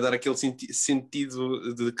 para dar aquele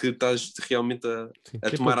sentido de que estás realmente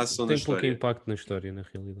a tomar ação na Tem pouco história. impacto na história, na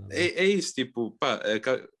realidade. É isso, tipo, pá,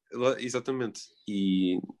 exatamente.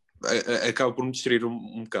 E acaba por me distrair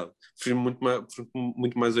um bocado. Prefiro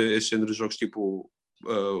muito mais este género de jogos tipo,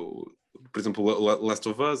 por exemplo, Last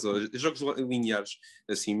of Us, ou jogos lineares,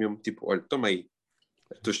 assim mesmo, tipo, olha, toma aí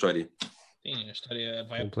a tua história. Sim, a história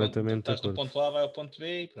vai Completamente estás de do acordo. ponto A, vai ao ponto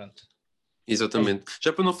B e pronto. Exatamente.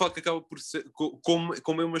 Já para não falar que acaba por ser,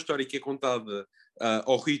 como é uma história que é contada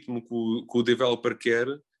ao ritmo que o developer quer,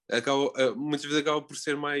 muitas vezes acaba por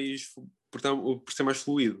ser por ser mais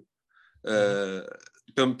fluido.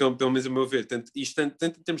 Pelo menos a meu ver, tanto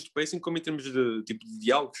em termos de pacing como em termos de tipo de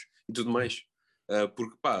diálogos e tudo mais.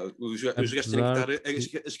 Porque pá, os gajos têm que estar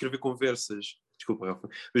a escrever conversas. Desculpa, Rafa.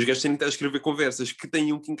 Os gajos têm que estar a escrever conversas que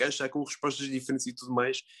tenham que encaixar com respostas diferentes e tudo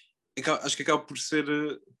mais. Acho que acaba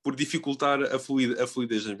por dificultar a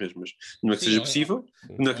fluidez das mesmas. Não é que seja possível,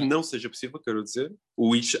 não é que não seja possível, quero dizer.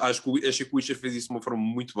 Achei que o Witcher fez isso de uma forma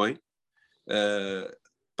muito bem.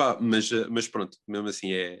 Pá, mas pronto, mesmo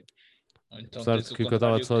assim é. Então, Apesar de que o que eu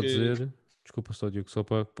estava só a dizer, desculpa só, Diogo, só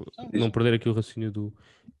para não perder aqui o raciocínio do.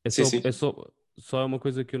 Só é uma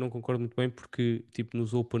coisa que eu não concordo muito bem, porque tipo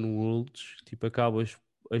nos open worlds, tipo acabas.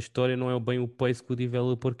 A história não é bem o pace que o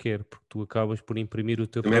developer quer, porque tu acabas por imprimir o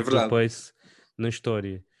teu Também próprio pace na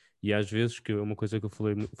história. E às vezes, que é uma coisa que eu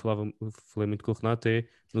falei muito com o Renato, é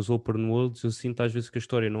nos open worlds eu sinto às vezes que a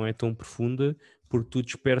história não é tão profunda, porque tu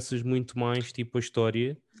dispersas muito mais tipo a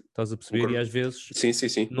história, estás a perceber? Concordo. E às vezes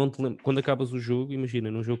Sim. não te quando acabas o jogo, imagina,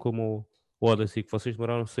 num jogo como o Odyssey, que vocês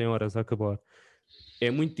demoraram 100 horas a acabar, é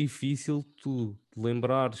muito difícil tu te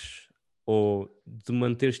lembrares ou de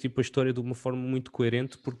manteres tipo a história de uma forma muito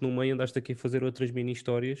coerente, porque no meio andaste aqui a fazer outras mini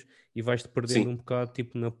histórias e vais-te perdendo um bocado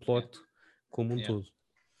tipo na plot como um todo.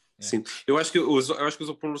 Sim, eu acho que os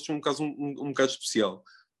open worlds são um caso um bocado especial,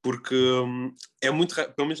 porque é muito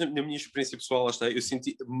raro, pelo menos na minha experiência pessoal, lá está, eu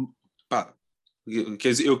senti, pá,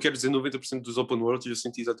 eu quero dizer 90% dos open worlds eu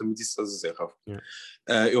senti exatamente isso que estás a dizer, Rafa.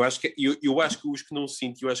 Eu acho que os que não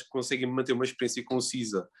sinto, eu acho que conseguem manter uma experiência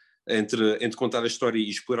concisa entre contar a história e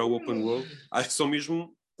explorar o open world, acho que são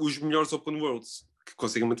mesmo os melhores open worlds que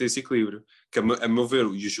conseguem manter esse equilíbrio, que a meu ver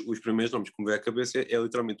os primeiros nomes que me vem à cabeça é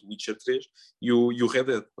literalmente o Witcher 3 e o Red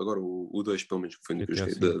Dead, agora o 2 pelo menos, que foi o que eu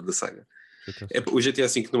joguei da saga. O GTA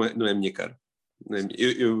V não é a minha cara,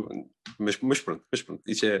 mas pronto,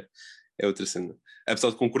 isso é outra cena.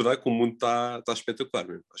 Apesar de concordar que o mundo está espetacular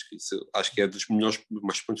mesmo. Acho que é dos melhores,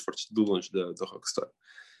 mais pontos fortes de longe da Rockstar,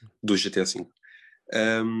 do GTA V.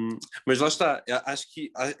 Mas lá está, acho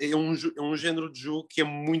que é um género de jogo que é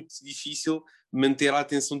muito difícil manter a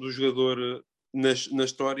atenção do jogador na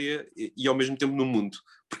história e ao mesmo tempo no mundo,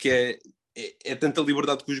 porque é tanta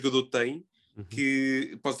liberdade que o jogador tem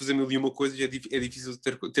que pode fazer mil e uma coisas e é difícil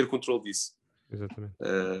ter controle disso. Exatamente.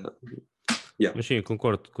 Yeah. Mas sim, eu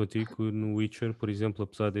concordo contigo que no Witcher, por exemplo,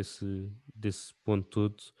 apesar desse ponto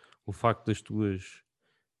todo, o facto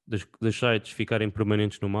das sites ficarem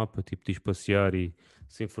permanentes no mapa, tipo de espaciar e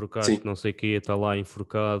se enforcaste, não sei o que, está lá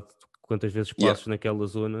enforcado, quantas vezes passas naquela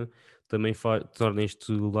zona, também torna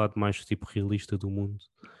este o lado mais tipo realista do mundo.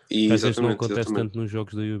 Que às vezes não acontece tanto nos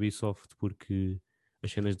jogos da Ubisoft, porque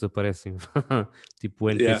as cenas desaparecem. Tipo, o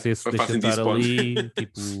NPC se deixa estar ali,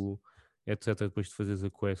 tipo, etc. Depois de fazeres a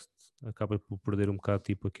quest, acaba por perder um bocado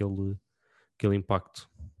tipo aquele impacto.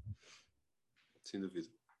 Sem dúvida.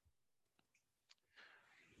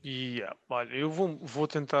 E olha, eu vou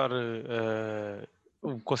tentar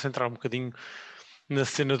concentrar um bocadinho na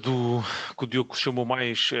cena que o Diogo chamou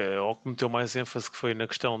mais, ou que meteu mais ênfase, que foi na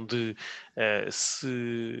questão de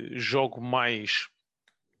se jogo mais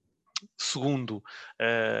segundo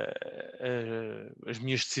as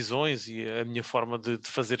minhas decisões e a minha forma de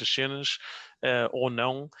fazer as cenas ou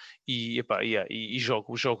não, e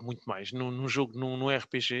jogo muito mais num jogo, num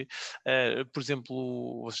RPG. Por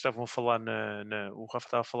exemplo, vocês estavam a falar o Rafa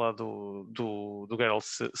estava a falar do Geralt,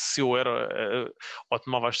 se eu era ou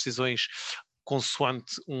tomava as decisões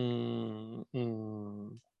consoante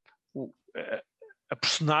a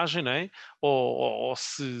personagem, não é? Ou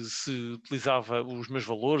se utilizava os meus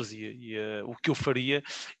valores e o que eu faria.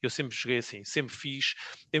 Eu sempre joguei assim, sempre fiz.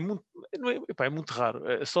 É muito, é muito raro.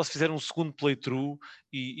 Só se fizer um segundo playthrough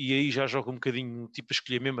e aí já jogo um bocadinho, tipo, a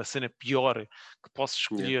escolher mesmo a cena pior que posso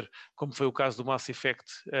escolher, como foi o caso do Mass Effect,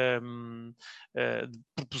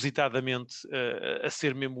 propositadamente a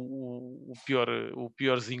ser mesmo o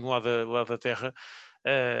piorzinho lá da Terra.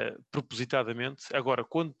 Propositadamente. Agora,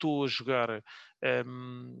 quando estou a jogar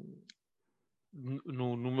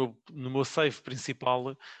no meu save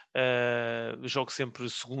principal, jogo sempre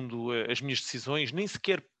segundo as minhas decisões, nem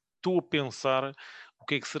sequer estou a pensar o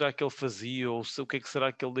que é que será que ele fazia ou o que é que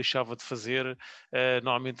será que ele deixava de fazer.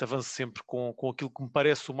 Normalmente avanço sempre com aquilo que me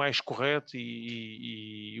parece o mais correto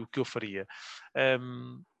e o que eu faria.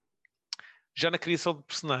 Já na criação de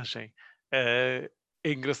personagem,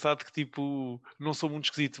 é engraçado que, tipo, não sou muito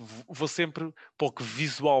esquisito. Vou sempre para o que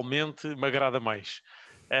visualmente me agrada mais.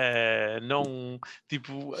 Não,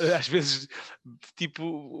 tipo, às vezes,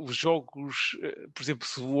 tipo, os jogos, por exemplo,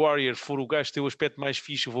 se o Warrior for o gajo que tem o aspecto mais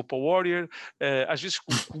fixe, eu vou para o Warrior. Às vezes,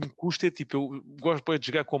 o que me custa é, tipo, eu gosto de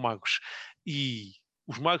jogar com magos. E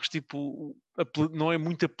os magos, tipo, não é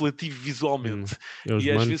muito apelativo visualmente. É os E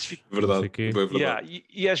às mantos, vezes fico... Verdade, é verdade. Yeah,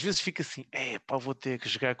 e às vezes fica assim, pá, vou ter que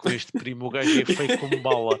jogar com este primo, o gajo é feio como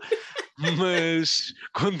bala. Mas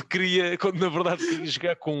quando na verdade queria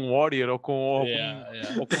jogar com um Warrior ou com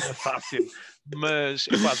um Assassin, mas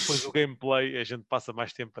epá, depois do gameplay a gente passa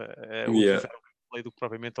mais tempo a utilizar o gameplay do que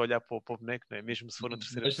propriamente a olhar para o boneco, não é? Mesmo se for na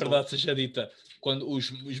terceira pessoa. Mas verdade seja dita, quando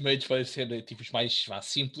os meios podem ser tipo, os mais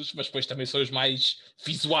simples, mas depois também são os mais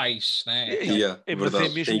visuais, né? Mas é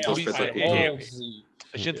mesmo por isso.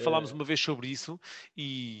 A gente falámos uma vez sobre isso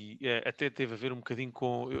e até teve a ver um bocadinho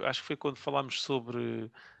com... Eu acho que foi quando falámos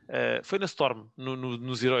sobre... foi na Storm,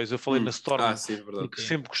 nos Heróis. Eu falei na Storm, sim, porque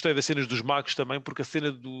sempre gostei das cenas dos magos também, porque a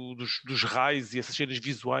cena dos raios e essas cenas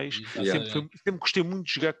visuais, sempre gostei muito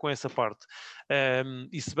de jogar com essa parte.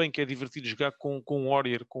 E se bem que é divertido jogar com o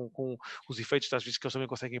Warrior, com os efeitos às vezes que eles também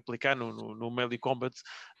conseguem aplicar no Melee Combat,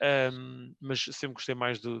 mas sempre gostei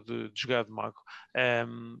mais de jogar de mago.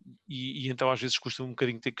 E então às vezes custa um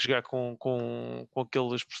bocadinho ter que jogar com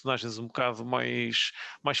aqueles personagens um bocado mais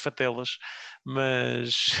fatelas,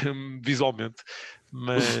 mas visualmente,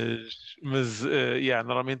 mas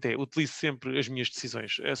normalmente utilizo sempre as minhas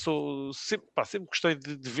decisões. Sempre gostei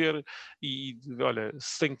de ver e olha,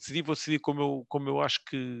 se tenho que decidir, vou decidir como eu acho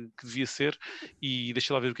que devia ser e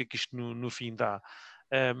deixa lá ver o que é que isto no fim dá.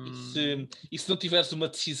 E se não tiveres uma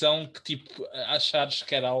decisão que tipo achares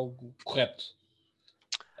que era algo correto?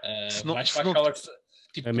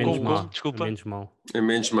 Tipo, é menos mal. Desculpa. É menos mal. É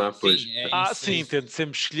menos má, pois. Sim, tento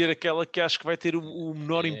sempre escolher aquela que acho que vai ter o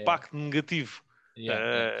menor impacto negativo.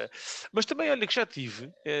 Mas também, olha, que já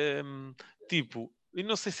tive, tipo, e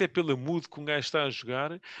não sei se é pela mood que um gajo está a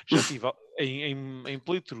jogar, já tive em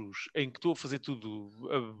playthroughs em que estou a fazer tudo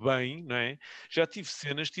bem, não é? Já tive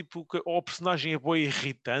cenas tipo que ou o personagem é boa e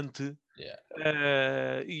irritante.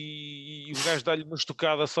 E o gajo dá-lhe uma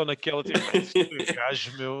estocada só naquela, tipo,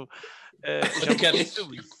 gajo meu.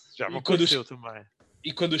 Já me aconteceu também.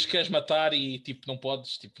 E quando os queres matar e tipo não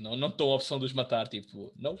podes, tipo não estão a opção de os matar,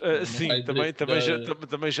 tipo não. Sim,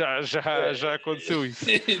 também já aconteceu isso.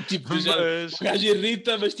 Tipo, o gajo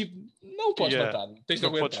irrita, mas tipo não podes matar, tens de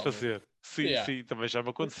não podes fazer. Sim, também já me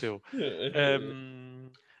aconteceu.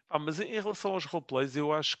 Mas em relação aos roleplays,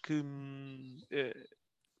 eu acho que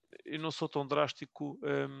eu não sou tão drástico.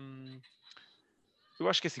 Eu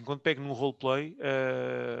acho que assim, quando pego num roleplay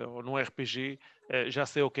ou num RPG, já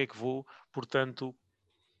sei o que é que vou, portanto,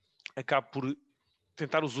 acabo por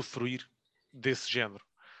tentar usufruir desse género.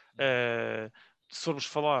 Se formos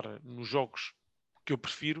falar nos jogos que eu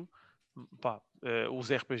prefiro,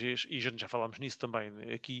 os RPGs, e já falámos nisso também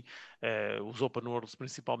aqui, os open worlds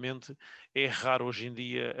principalmente, é raro hoje em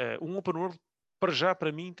dia. Um open world,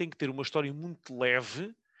 para mim, tem que ter uma história muito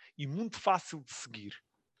leve e muito fácil de seguir.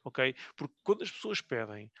 Okay? Porque quando as pessoas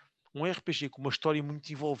pedem um RPG com uma história muito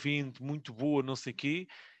envolvente, muito boa, não sei o quê,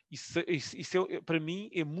 isso para mim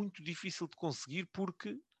é muito difícil de conseguir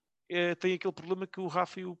porque tem aquele problema que o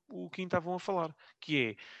Rafa e o Kim estavam a falar,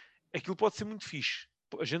 que é, aquilo pode ser muito fixe,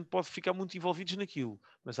 a gente pode ficar muito envolvidos naquilo,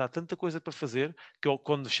 mas há tanta coisa para fazer que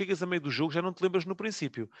quando chegas a meio do jogo já não te lembras no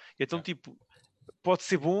princípio. Então, tipo, pode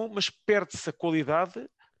ser bom, mas perde-se a qualidade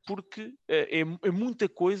porque é muita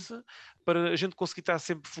coisa para a gente conseguir estar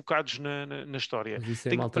sempre focados na história. Mas isso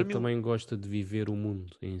é malta que também gosta de viver o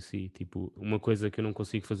mundo em si. Tipo, uma coisa que eu não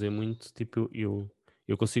consigo fazer muito, tipo,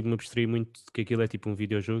 eu consigo me abstrair muito de que aquilo é tipo um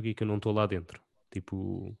videojogo e que eu não estou lá dentro.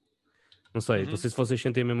 Tipo, Não sei se vocês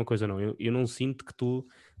sentem a mesma coisa ou não. Eu não sinto que estou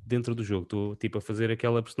dentro do jogo. Estou tipo a fazer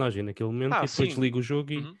aquela personagem naquele momento e depois sim. desligo o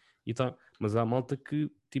jogo e tá. Mas há malta que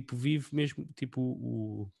tipo vive mesmo,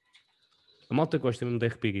 tipo a malta que gosta mesmo de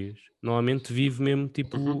RPGs, normalmente vive mesmo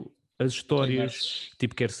tipo as histórias,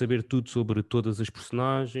 tipo quer saber tudo sobre todas as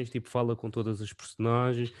personagens, tipo fala com todas as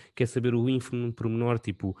personagens, quer saber o ínfimo pormenor,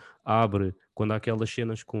 tipo abre, quando há aquelas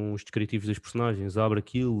cenas com os descritivos das personagens, abre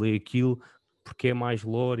aquilo, lê aquilo, porque é mais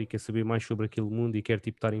lore e quer saber mais sobre aquele mundo e quer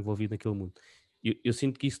tipo estar envolvido naquele mundo. Eu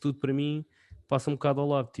sinto que isso tudo para mim passa um bocado ao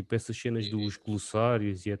lado, tipo essas cenas dos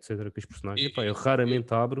glossários e etc. com os personagens. Epá, eu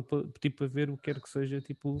raramente abro tipo, para ver o que quer que seja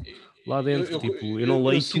tipo, lá dentro. Eu não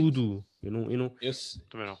leio tudo. Eu não...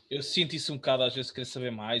 Também não. Eu sinto isso um bocado às vezes, querer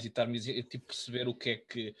saber mais e estar-me tipo, perceber o que é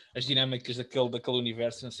que as dinâmicas daquele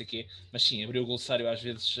universo, não sei o quê. Mas sim, abrir o glossário às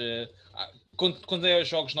vezes, quando é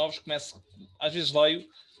jogos novos, começo, às vezes leio,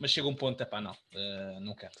 mas chega um ponto,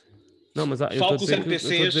 não quero. Não, mas eu estou a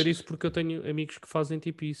dizer isso porque eu tenho amigos que fazem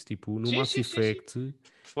tipo isso, tipo no Mass Effect,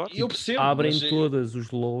 tipo, eu percebo, abrem todas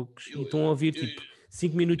os logs e estão a ouvir tipo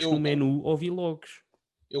 5 minutos no menu, ouvir logs.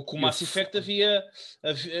 Eu com o Mass Effect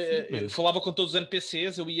eu falava com todos os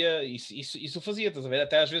NPCs, eu ia, isso eu fazia, estás a ver?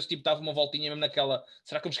 Até às vezes tipo dava uma voltinha mesmo naquela,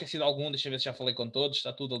 será que eu me esqueci de algum? Deixa eu ver se já falei com todos,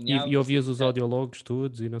 está tudo alinhado. E ouvias os audiologs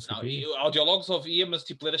todos e não sei o quê? Audiologs ouvia, mas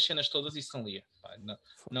tipo ler as cenas todas isso não lia.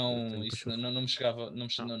 Não me chegava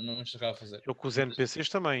a fazer. Eu com os NPCs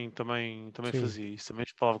também fazia isso, também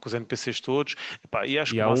falava com os NPCs todos, e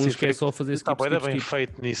acho que há uns que é só fazer está bem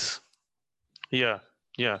feito nisso.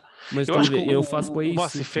 Mas eu acho que eu faço bem o isso.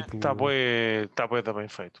 Mass Effect está bem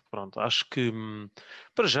feito. Pronto, acho que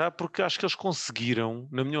para já, porque acho que eles conseguiram,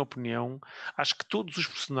 na minha opinião, acho que todos os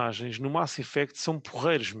personagens no Mass Effect são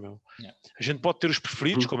porreiros, meu. A gente pode ter os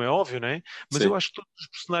preferidos, como é óbvio, né? Mas eu acho que todos os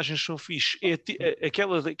personagens são fixes.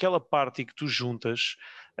 Aquela parte que tu juntas,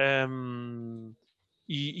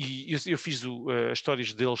 e eu fiz as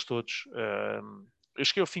histórias deles todos. Eu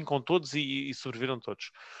cheguei ao fim com todos e sobreviveram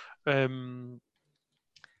todos.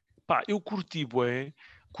 Eu curti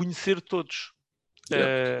conhecer todos.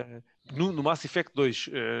 No Mass Effect 2,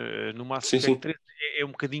 no Mass Effect 3 é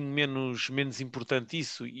um bocadinho menos importante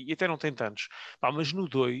isso, e até não tem tantos. Mas no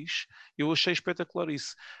 2 eu achei espetacular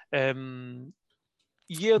isso.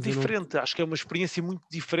 E é diferente, acho que é uma experiência muito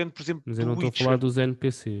diferente, por exemplo, mas do eu não estou a falar dos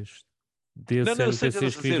NPCs. Desses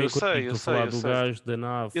NPCs que vivem contigo, estou a falar do gajo da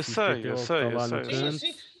nave, eu sei, que está lá no canto.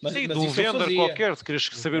 Sim, de um vendor qualquer, se queres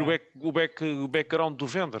saber o background do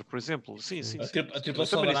vendor, por exemplo. Sim. A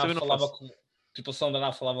tripulação da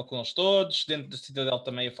nave falava com eles todos, dentro da Citadel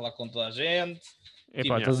também ia falar com toda a gente.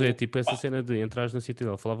 Estás a ver, tipo essa cena de entrar na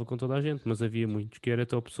Citadel, falava com toda a gente, mas havia muitos que era a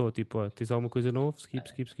tua pessoa, tipo, tens alguma coisa nova? Skip.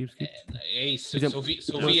 É isso, se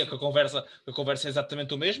eu via que a conversa é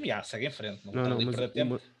exatamente o mesmo, segue em frente.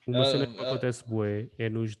 Mas uma cena que acontece bué é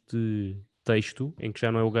nos de texto, em que já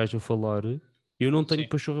não é o gajo a falar, eu não tenho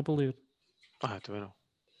pachorra para ler. Também não.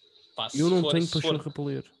 Eu não tenho pachorra para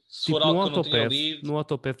ler. Tipo, no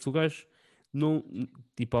Autopath o gajo não,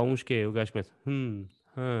 tipo, há uns que é, o gajo começa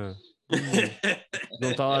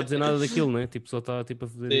não está lá a dizer nada daquilo, né? Tipo, só está tipo, a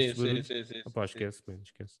fazer isso. Esquece.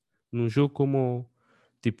 Num jogo como,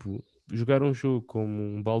 tipo, jogar um jogo como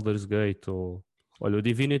um Baldur's Gate ou, olha, o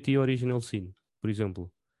Divinity Original Sin, por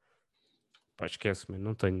exemplo. Esquece, man.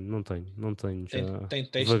 Não tenho já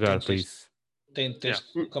devagar para isso. Tem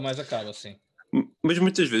texto, nunca mais acaba, assim. Mas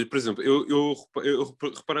muitas vezes, por exemplo, eu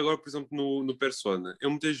reparo agora, por exemplo, no Persona, eu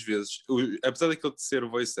muitas vezes, apesar daquele de ser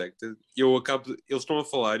voice acted, eles estão a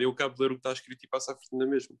falar e eu acabo de ler o que está escrito e passo à frente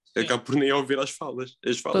mesmo. Eu acabo por nem ouvir as falas.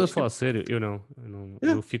 Estás a falar sério? Eu não.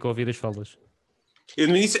 Eu fico a ouvir as falas.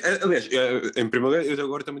 Aliás, em primeiro lugar, eu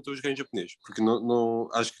agora também estou a jogar em japonês, porque não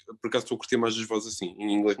acho que por acaso estou a curtir mais as vozes assim.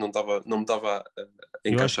 Em inglês não me estava a encaixar.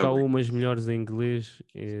 Eu acho que há umas melhores em inglês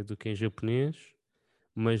do que em japonês.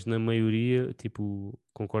 Mas na maioria, tipo,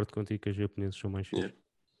 concordo contigo que os japoneses são mais fixos.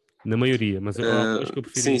 Na maioria, mas eu acho que eu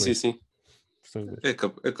prefiro inglês. Sim. É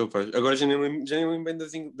capaz. Agora já nem lembro bem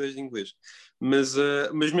das de inglês. Mas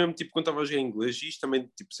mesmo tipo, quando estava a jogar em inglês, isto também,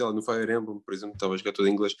 tipo, sei lá, no Fire Emblem, por exemplo, estava a jogar todo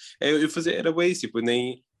em inglês. Eu fazia, era bem isso, tipo,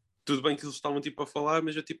 nem... Tudo bem que eles estavam tipo a falar,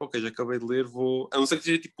 mas eu tipo, ok, já acabei de ler, vou... A não ser que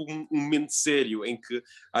seja tipo um momento sério em que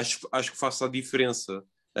acho que faça a diferença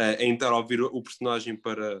em estar a ouvir o personagem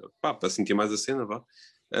para sentir mais a cena,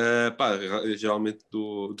 geralmente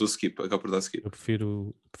do skip, acabo por dar skip. Eu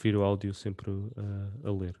prefiro áudio sempre a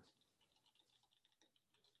ler.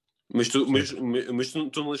 Mas tu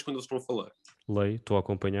não lês quando eles estão a falar? Leio, estou a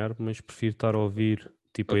acompanhar, mas prefiro estar a ouvir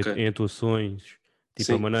tipo em atuações,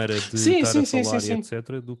 tipo a maneira de estar a falar e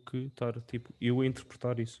etc, do que estar tipo eu a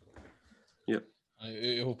interpretar isso.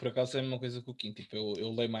 Eu, por acaso, é a mesma coisa que o Kim. Tipo,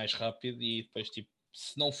 eu leio mais rápido e depois, tipo,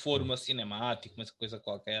 se não for uma cinemática, uma coisa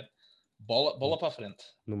qualquer, bola para a frente.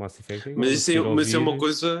 No Mass Effect é igual. Mas a isso seguir mas isso é uma ouvir,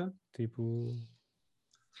 coisa. Tipo,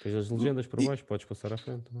 tens as legendas por baixo, podes passar à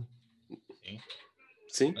frente também. Sim.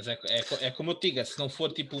 Sim. Mas é como eu te digo, se não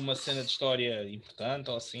for tipo uma cena de história importante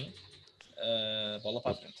ou assim, bola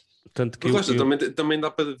para a frente. Tanto que Porque lá está, também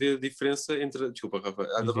dá para ver a diferença entre. Desculpa, Rafa.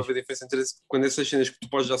 Dá para ver a diferença entre quando essas cenas que tu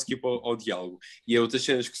podes dar skip ao diálogo e há outras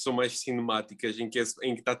cenas que são mais cinemáticas, em que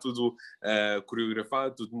está tudo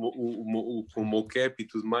coreografado, tudo com mocap e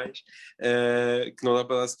tudo mais, que não dá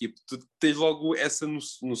para dar skip. Tu tens logo essa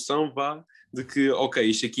noção, de que, ok,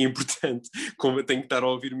 isto aqui é importante, como eu tenho que estar a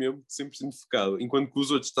ouvir mesmo, 100% focado. Enquanto que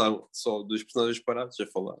os outros estão só dois personagens parados a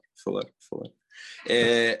falar. Como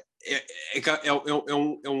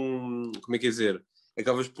é que é dizer?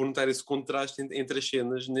 Acabas por notar esse contraste entre as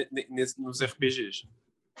cenas nos RPGs.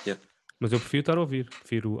 Yeah. Mas eu prefiro estar a ouvir,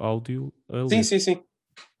 prefiro áudio a ler. Sim.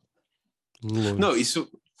 De longe. Não,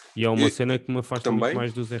 isso. E é uma cena que me afasta também muito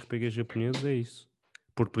mais dos RPGs japoneses, é isso.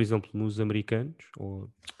 Porque, por exemplo, nos americanos,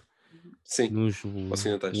 ou sim, nos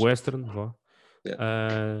ocidentais. western,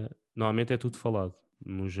 Yeah. normalmente é tudo falado.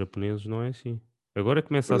 Nos japoneses não é assim. Agora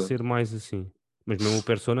começa Verdade. a ser mais assim. Mas mesmo o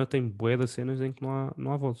Persona tem bué de cenas em que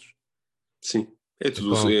não há vozes. Sim, é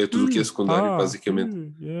tudo que é secundário,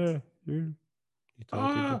 basicamente. Yeah.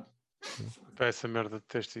 Então, Essa merda,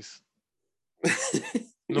 detesto isso.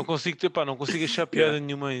 Não consigo achar piada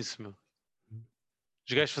nenhuma a isso, meu.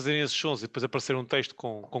 Os gajos fazerem esses sons e depois aparecer um texto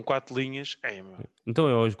com 4 linhas. Meu. Então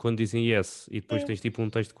é hoje quando dizem yes e depois tens tipo um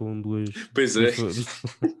texto com duas. Pois é.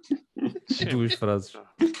 Duas frases.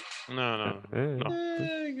 Não.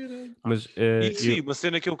 Mas, sim, uma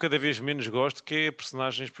cena que eu cada vez menos gosto, que é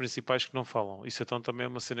personagens principais que não falam. Isso então também é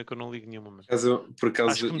uma cena que eu não ligo nenhuma. Por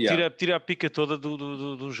acaso, acho que me tira a pica toda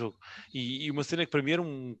do jogo. E uma cena que para mim era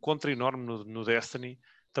um contra enorme no Destiny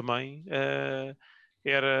também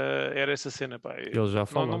era essa cena. Pá. Ele já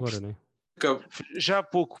fala agora, né? Já há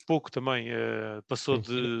pouco também. Passou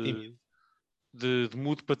de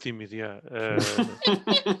mudo para tímido. Yeah.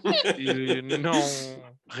 E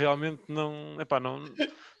realmente não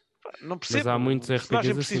percebo. Mas há muitos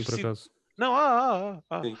RPGs assim, por acaso. Não, há.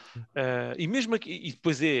 E mesmo aqui, e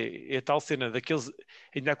depois é a tal cena daqueles,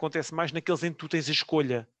 ainda acontece mais naqueles em que tu tens a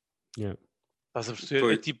escolha. Yeah. Estás a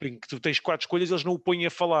perceber? É tipo em que tu tens 4 escolhas, eles não o põem a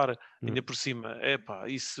falar, ainda por cima.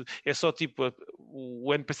 Isso é só tipo,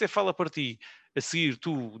 o NPC fala para ti, a seguir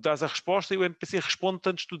tu dás a resposta e o NPC responde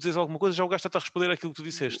antes de tu dizes alguma coisa, já o gajo está a responder aquilo que tu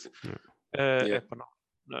disseste.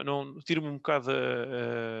 Não tira-me um bocado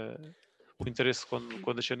o interesse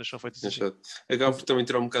quando as cenas são feitas assim. Acaba por também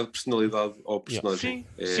tirar um bocado de personalidade ao personagem.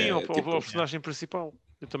 Sim, ao personagem principal.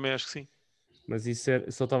 Eu também acho que sim. Mas isso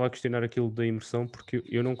só estava a questionar aquilo da imersão porque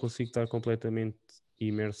eu não consigo estar completamente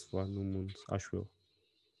imerso lá no mundo, acho eu.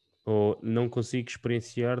 Ou não consigo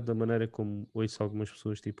experienciar da maneira como ouço algumas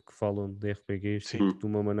pessoas tipo, que falam de RPGs tipo, de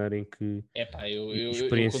uma maneira em que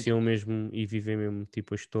experienciam mesmo e vivem mesmo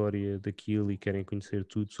tipo, a história daquilo e querem conhecer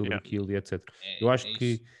tudo sobre aquilo e etc. Eu acho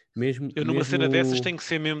que mesmo... Eu numa cena dessas tem que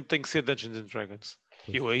ser Dungeons and Dragons.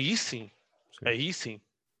 Aí sim.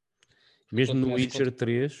 Mesmo no Witcher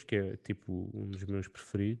 3, que é tipo um dos meus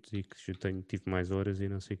preferidos e que eu tive mais horas e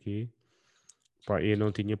não sei o quê, pá, eu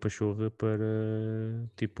não tinha pachorra para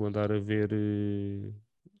tipo andar a ver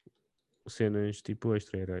cenas tipo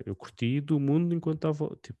extra. Eu curti do mundo enquanto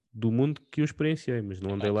estava, tipo, do mundo que eu experienciei, mas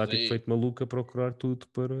não andei lá tipo feito maluco a procurar tudo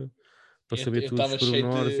para saber tudo os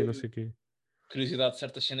pormenores e não sei o quê. Curiosidade de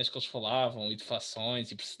certas cenas que eles falavam e de fações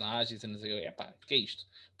e personagens e não sei o que é isto?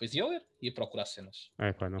 Depois ia ler, ia procurar cenas.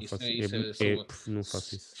 Não faço não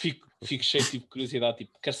faço isso. Fico cheio de curiosidade,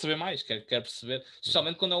 tipo, quero saber mais, quero perceber,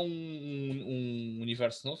 especialmente quando é um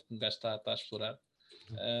universo novo que um gajo está a explorar.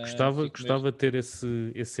 Gostava de ter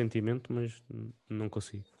esse sentimento, mas não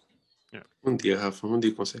consigo. Um dia, Rafa, um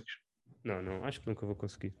dia consegues. Não, acho que nunca vou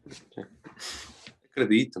conseguir.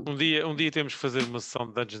 Acredito. Um dia temos que fazer uma sessão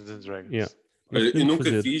de Dungeons and Dragons. Eu nunca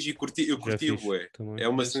fiz e curti o bué. É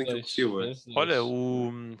uma cena que eu curti o bué. Olha,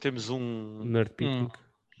 temos um Nerd Picnic.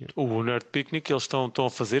 O Nerd Picnic, eles estão a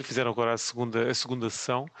fazer, fizeram agora a segunda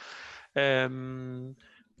sessão.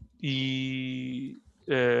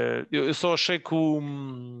 Eu só achei que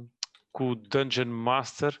o Dungeon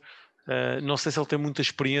Master, não sei se ele tem muita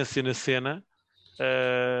experiência na cena.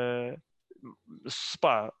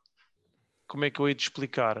 Como é que eu hei de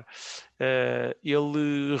explicar?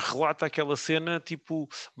 Ele relata aquela cena tipo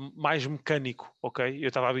mais mecânico, ok? Eu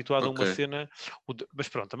estava habituado a uma cena, mas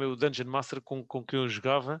pronto, também o Dungeon Master com que eu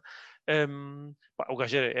jogava, o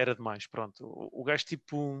gajo era demais, pronto. O gajo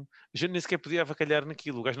tipo, já nem sequer podia avacalhar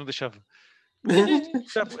naquilo, o gajo não deixava.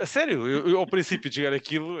 A sério, eu ao princípio de jogar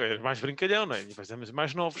aquilo era mais brincalhão, não é? E depois éramos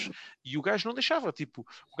mais novos. E o gajo não deixava, tipo,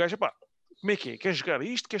 o gajo, pá, como é que é? Queres jogar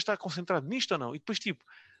isto? Queres estar concentrado nisto ou não? E depois, tipo,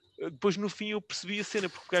 depois no fim eu percebi a cena,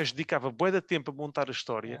 porque o gajo dedicava bué de tempo a montar a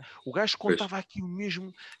história, o gajo contava aquilo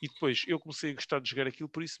mesmo, e depois eu comecei a gostar de jogar aquilo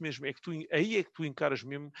por isso mesmo, é que tu, aí é que tu encarnas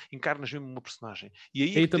mesmo uma personagem. E aí,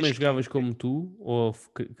 é Aí que também tens que jogavas como tu ou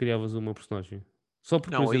criavas uma personagem? Só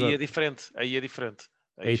por Não, aí é curiosidade. diferente, aí é diferente.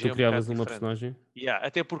 Aí Já tu é um criavas bocado uma diferente. personagem?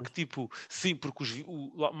 Até porque, tipo, sim, porque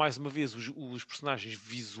mais uma vez, os personagens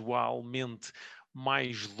visualmente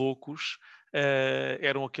mais loucos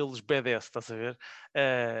eram aqueles badass, estás a ver?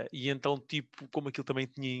 E então, tipo, como aquilo também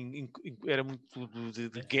tinha, era muito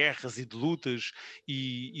de guerras e de lutas,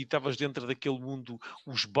 e estavas dentro daquele mundo,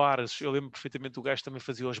 os bares, eu lembro perfeitamente, o gajo também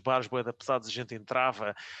fazia os bares bué da pesados, a gente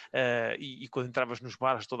entrava, e quando entravas nos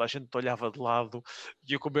bares, toda a gente te olhava de lado,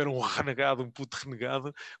 e eu como era um renegado, um puto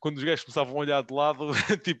renegado, quando os gajos começavam a olhar de lado,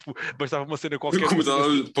 tipo, bastava uma cena qualquer,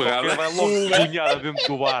 vai logo punhada dentro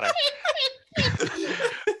do bar.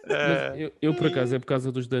 Mas eu, por acaso, é por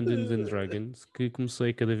causa dos Dungeons and Dragons que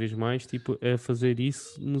comecei cada vez mais tipo, a fazer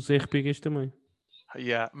isso nos RPGs também.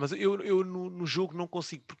 Mas eu no jogo não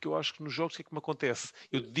consigo, porque eu acho que nos jogos o que é que me acontece?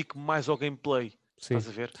 Eu dedico-me mais ao gameplay, estás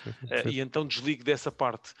a ver? E então desligo dessa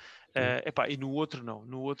parte. E no outro não,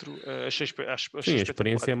 no outro achei Sim, a espetacular.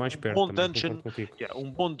 experiência é mais perto, Bom também dungeon, concordo contigo. um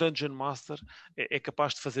bom Dungeon Master é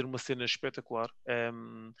capaz de fazer uma cena espetacular.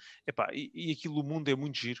 E aquilo, o mundo é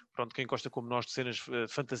muito giro. Pronto, quem gosta como nós de cenas de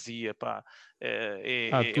fantasia,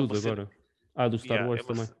 é tudo uma cena. agora. Do Star Wars É uma,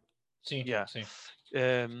 também. Sim, Yeah. sim.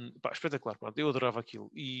 Espetacular, pronto, eu adorava aquilo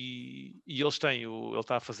e eles têm, ele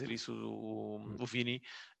está a fazer isso, o Vini,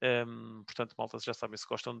 portanto, malta, já sabem, se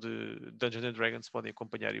gostam de Dungeons and Dragons, podem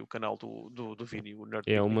acompanhar aí o canal do Vini, o Nerd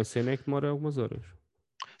É Picnic. uma cena que demora algumas horas.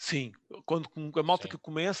 Sim, quando a malta que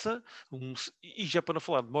começa, e já para não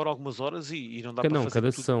falar, demora algumas horas e não dá para fazer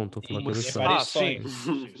Cada tudo. sessão, estou a falar cada sessão. várias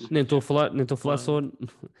Sim. Nem estou a falar só,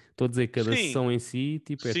 estou a dizer cada Sim. sessão em si,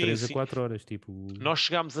 tipo, é 3 a Sim. 4 horas, tipo... Nós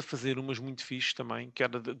chegámos a fazer umas muito fixe também, que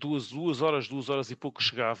era de 2 horas e pouco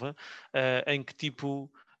chegava, em que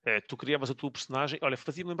tipo, tu criavas a tua personagem. Olha,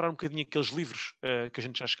 fazia-me lembrar um bocadinho aqueles livros que a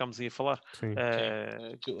gente já chegámos aí a falar. Sim.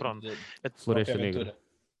 Pronto. Floresta Negra.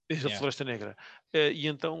 Da Floresta Negra. E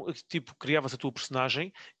então, tipo, criavas a tua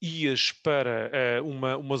personagem, ias para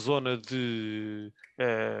uma zona de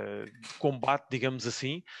combate, digamos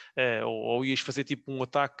assim, ou ias fazer tipo um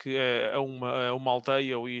ataque a uma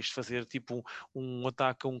aldeia, ou ias fazer tipo um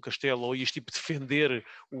ataque a um castelo, ou ias tipo defender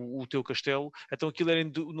o teu castelo. Então aquilo era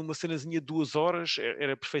numa cenazinha de 2 horas,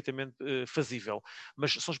 era perfeitamente fazível.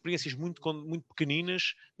 Mas são experiências muito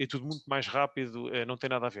pequeninas, é tudo muito mais rápido, não tem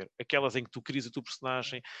nada a ver. Aquelas em que tu crias a tua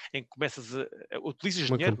personagem, em que começas a utilizas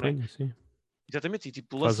Uma dinheiro, campanha, não é? sim. Exatamente, e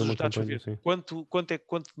tipo, Faz lanças uma os dados para campanha, ver sim.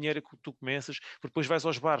 quanto dinheiro é que tu começas, porque depois vais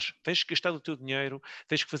aos bares, tens que gastar o teu dinheiro,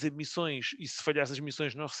 tens que fazer missões, e se falhares as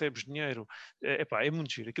missões não recebes dinheiro. É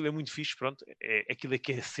muito giro, aquilo é muito fixe, pronto, aquilo é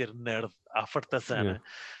que é ser nerd à fartazana.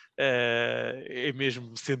 É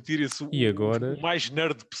mesmo sentir-se E agora, o mais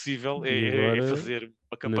nerd possível, e é agora, fazer uma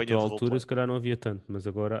na campanha tua de altura, roleplay. se calhar não havia tanto, mas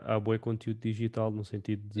agora há bué conteúdo digital, no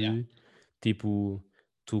sentido de, tipo,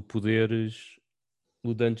 tu poderes...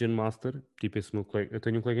 O Dungeon Master, tipo, esse meu colega, eu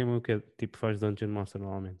tenho um colega meu que tipo, faz Dungeon Master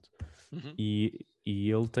normalmente. Uhum. E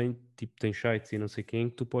ele tem, tipo, tem sites e não sei quem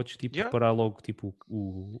que tu podes, tipo, Yeah. preparar logo, tipo,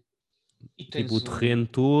 o tens terreno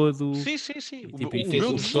todo. Sim. E, O tipo, meu, e, o meu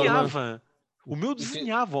o que torna... desenhava. O meu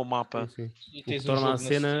desenhava o mapa. Sim. E O que tens torna a jogo na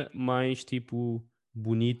cena Steam. mais, tipo,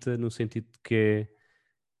 bonita, no sentido de que é...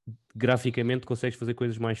 Graficamente consegues fazer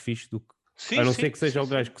coisas mais fixes do que... A não ser que seja o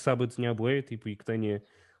gajo que sabe desenhar bué, tipo, e que tenha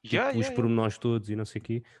tipo, os pormenores todos e não sei o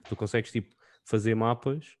quê, tu consegues tipo, fazer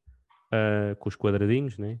mapas com os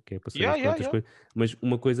quadradinhos, né? Que é para serem outras coisas, mas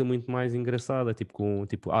uma coisa muito mais engraçada, tipo com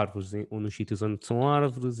tipo, árvores nos sítios onde são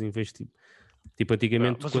árvores, em vez de tipo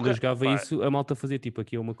antigamente, quando eu jogava isso, a malta fazia tipo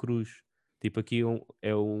aqui é uma cruz, tipo aqui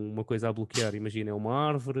é uma coisa a bloquear, imagina, é uma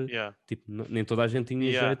árvore, tipo, nem toda a gente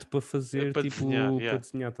tinha jeito para fazer, para tipo, para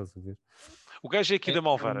desenhar, estás a ver? O gajo é aqui da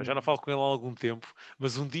Malvara, já não falo com ele há algum tempo,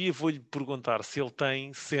 mas um dia vou-lhe perguntar se ele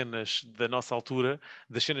tem cenas da nossa altura,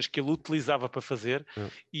 das cenas que ele utilizava para fazer,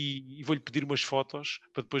 e vou-lhe pedir umas fotos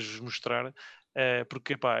para depois vos mostrar,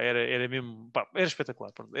 porque pá, era mesmo, pá, era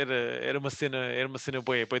espetacular, era uma cena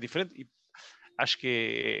boa diferente, e acho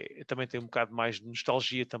que também tem um bocado mais de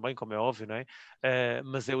nostalgia também, como é óbvio, não é?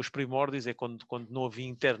 Mas é os primórdios, é quando não havia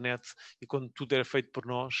internet e quando tudo era feito por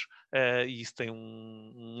nós, e isso tem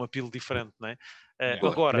um apelo diferente, não é?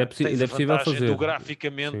 Agora, Ainda é tens ainda a é possível vantagem fazer. do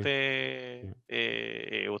graficamente Sim.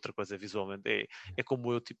 é outra coisa, visualmente. É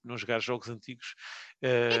como eu, tipo, não jogar jogos antigos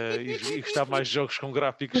e gostar mais de jogos com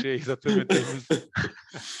gráficos, é exatamente isso.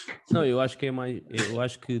 Não, eu acho que é mais. Eu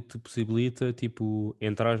acho que te possibilita, tipo,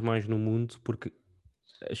 entrar mais no mundo porque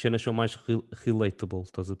as cenas são mais relatable,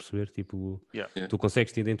 estás a perceber? Tipo, Yeah. tu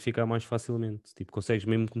consegues te identificar mais facilmente. Tipo, consegues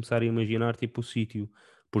mesmo começar a imaginar, tipo, o sítio.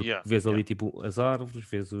 Porque Yeah, vês ali, tipo, as árvores,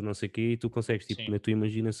 vês o não sei o quê, e tu consegues, tipo, Sim. na tua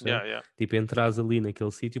imaginação, Yeah. tipo, entras ali naquele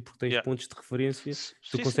sítio porque tens Yeah. pontos de referência que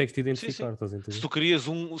tu Sim, consegues te sim. identificar, estás a Se entender?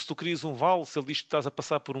 tu crias um vale, se ele diz que estás a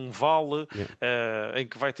passar por um vale Yeah. em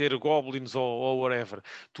que vai ter goblins ou whatever,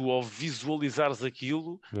 tu ao visualizares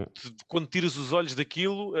aquilo, Yeah. quando tiras os olhos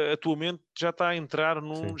daquilo, a tua mente já está a entrar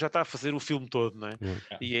Sim. já está a fazer o filme todo, não é? Yeah.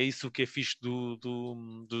 E é isso que é fixe do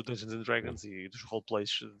Dungeons and Dragons e dos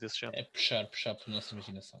roleplays desse género. É puxar por nossa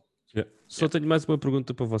imaginação. Yeah. Só tenho mais uma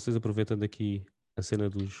pergunta para vocês, aproveitando aqui a cena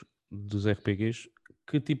dos RPGs.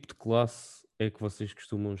 Que tipo de classe é que vocês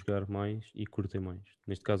costumam jogar mais e curtem mais?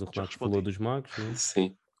 Neste caso, o Já Renato respondi. falou dos magos, né?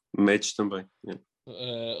 Sim. Match também. Yeah.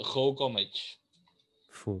 Rogue ou Mage?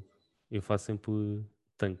 Fogo. Eu faço sempre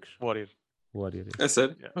tanques, Warrior. Warrior. É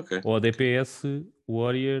sério? Yeah. Ok. Ou DPS,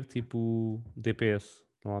 Warrior, tipo DPS.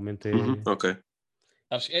 Normalmente é. Ok.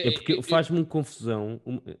 Sabes, É porque faz-me confusão.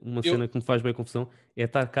 Uma cena que me faz bem confusão é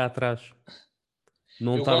estar cá atrás.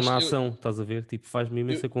 Não eu estar gosto, na eu- ação, estás a ver? Tipo, faz-me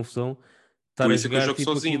imensa confusão estar Por a isso é que eu jogar jogo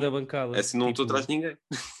tipo aqui sozinho. da bancada. Assim não estou Tipo, atrás de ninguém.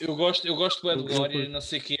 eu gosto bué do Não Warrior e curto. não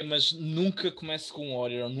sei o quê, mas nunca começo com um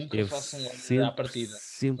Warrior, ou nunca eu faço um Warrior à sempre, partida.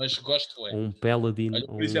 sempre, Mas gosto bué. ou um Paladin, Olha, ou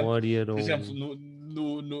por um exemplo, Warrior, Por ou exemplo,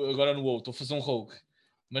 um... agora no WoW, estou a fazer um Rogue.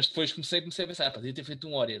 Mas depois comecei a pensar, podia ter feito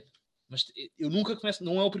um Warrior. Mas eu nunca começo,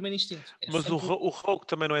 não é o primeiro instinto. É Mas o sempre Rogue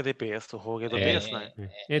também não é DPS, o Rogue é É, DPS, não é?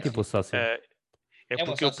 é tipo Assassin. É uma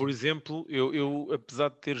porque eu, por assassin. exemplo, eu apesar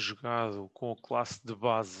de ter jogado com a classe de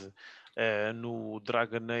base no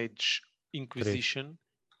Dragon Age Inquisition,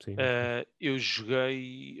 Sim, eu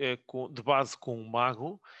joguei de base com um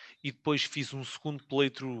mago e depois fiz um segundo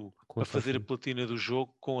playthrough com para fazer a Assassin. platina do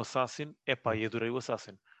jogo com Assassin. Epá, e adorei o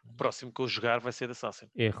Assassin. O próximo que eu jogar vai ser Assassin.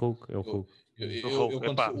 É Rogue, é o Eu, Rogue. O eu, Rogue, eu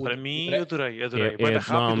quando epá, fui- para mim adorei. É, Bué da rápido,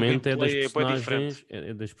 o normalmente é das gameplay é bué diferente. personagens,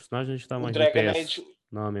 é das personagens que está o mais Dragon DPS. Age,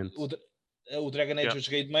 Normalmente. o Dragon Age Yeah. eu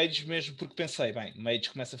joguei de Mage mesmo porque pensei, bem, Mage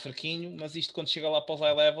começa fraquinho, mas isto quando chega lá para os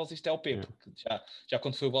high levels, isto é o P, Yeah. porque já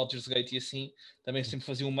quando foi o Baldur's Gate e assim, também sempre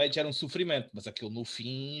fazia um Mage, era um sofrimento, mas aquilo no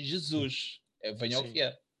fim, Jesus, venha ao Sim. que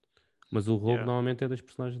é. Mas o Rogue Yeah. normalmente é das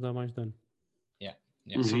personagens que dá mais dano. Yeah.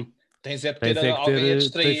 Sim. Tens é de Tens ter é que alguém a ter,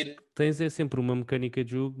 distrair. tens é sempre uma mecânica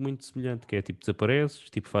de jogo muito semelhante, que é tipo desapareces,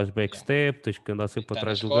 tipo faz backstep, tens que andar sempre para Está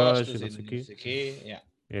trás nas do gajo costas e não e sei o não quê. sei o quê. Yeah.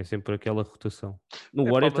 É sempre aquela rotação. No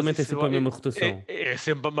Epá, Warrior mas também tem isso sempre a mesma rotação. é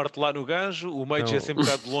sempre a martelar no gajo, o Mage Não. é sempre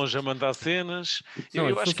cá de longe a mandar cenas. Não,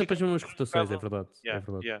 Eu são acho que sempre as mesmas rotações, é verdade. É Yeah,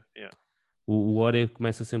 verdade. yeah. O Warrior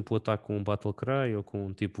começa sempre o ataque com um Battle Cry ou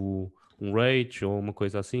com tipo um Rage ou uma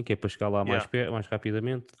coisa assim, que é para chegar lá mais, Yeah. mais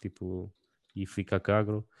rapidamente, tipo, e fica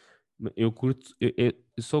cagro. Eu curto, eu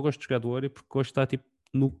só gosto de jogar do Warrior porque gosto de estar tipo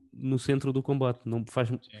no centro do combate. Não faz,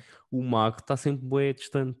 o mago está sempre bué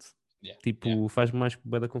distante. Yeah. Tipo, Yeah. faz mais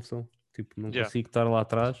bué da confusão. Tipo, não Yeah. consigo estar lá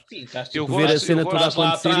atrás. Sim, estás Eu Tu ver a gosto- cena eu toda a estás lá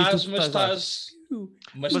acontecer e atrás, tu mas estás lá.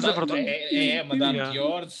 Mas é verdade. a mandar Yeah.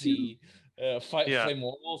 meteores e Yeah. flame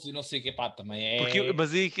walls e não sei o que, pá, também é.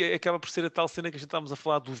 Mas aí que acaba por ser a tal cena que a gente estávamos a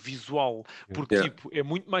falar do visual, porque Yeah. tipo, é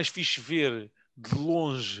muito mais fixe ver de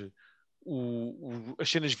longe as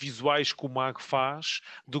cenas visuais que o mago faz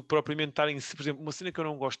do que propriamente estar em si. Por exemplo, uma cena que eu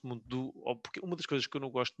não gosto muito porque uma das coisas que eu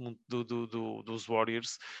não gosto muito dos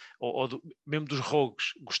Warriors mesmo dos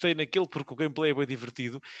rogues, gostei naquele porque o gameplay é bem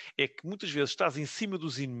divertido, é que muitas vezes estás em cima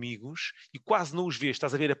dos inimigos e quase não os vês,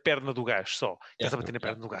 estás a ver a perna do gajo só, estás a bater na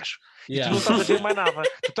perna do gajo e tu não estás a ver mais nada,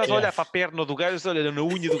 tu estás a olhar para a perna do gajo, olha na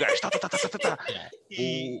unha do gajo,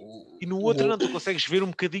 e no outro não, tu consegues ver um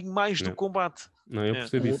bocadinho mais do combate. Não, eu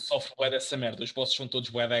percebo O isso. sofre bué dessa merda, os bosses são todos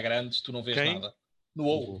bué da grandes, tu não vês Quem? nada. No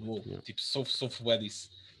WoW, Yeah. tipo, sofre bué disso.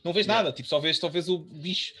 Não vês Yeah. nada, tipo, só vês o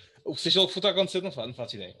bicho, o que seja o que for a acontecer, não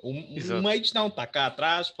faço ideia. O Exato. Mage não, está cá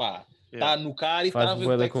atrás, pá, está Yeah. no cara e Faz está a ver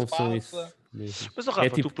bué o que da é que se confusão passa. isso mesmo. Mas, Rafa, É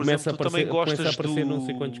tipo, tu, por exemplo, tu também começa a gostas aparecer não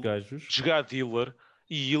sei quantos gajos. de jogar de healer,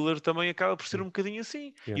 e healer também acaba por ser um bocadinho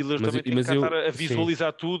assim. Yeah. Healer também tem que estar a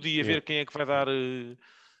visualizar tudo e a ver quem é que vai dar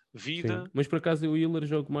vida. Sim. Mas por acaso eu healer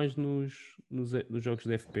jogo mais nos jogos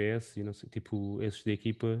de FPS e não sei, tipo esses de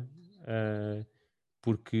equipa,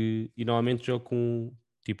 porque e normalmente jogo com,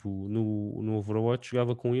 tipo, no Overwatch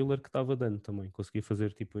jogava com healer que estava dano também, conseguia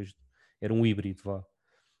fazer tipo, era um híbrido, vá.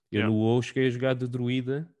 Eu no WoW cheguei a jogar de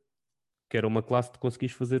druida, que era uma classe que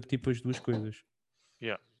conseguias fazer tipo as duas coisas.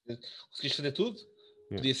 Conseguiste fazer tudo?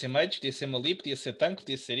 Podia ser mage, podia ser melee, podia ser tanque,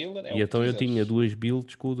 podia ser healer. E então eu tinha 2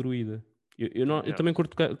 builds com o druida. Eu também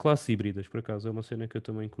curto classes híbridas, por acaso. É uma cena que eu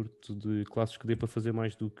também curto de classes que dê para fazer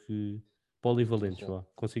mais do que polivalentes, vá.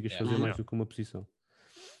 Consigas fazer mais do que uma posição.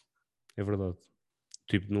 É verdade.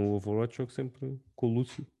 Tipo, no Overwatch jogo sempre com o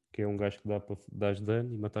Lúcio, que é um gajo que dá para dar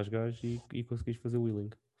dano e matar gajos e conseguis fazer o healing.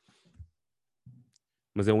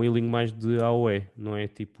 Mas é um healing mais de AOE, não é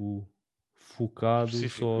tipo focado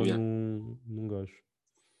só num gajo.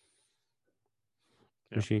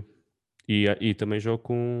 Mas sim. E também jogo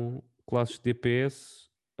com classes de DPS,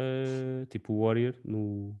 tipo o Warrior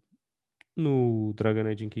no Dragon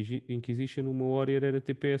Age Inquisition. Uma Warrior era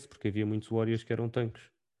TPS, porque havia muitos Warriors que eram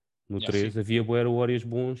tanques. No 3 havia Warriors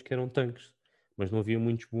bons que eram tanques, mas não havia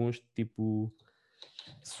muitos bons, tipo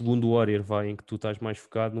segundo Warrior, em que tu estás mais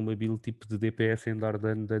focado numa build tipo de DPS em dar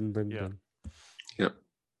dano.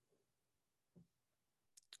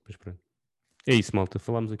 Mas pronto. É isso, malta.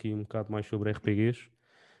 Falámos aqui um bocado mais sobre RPGs.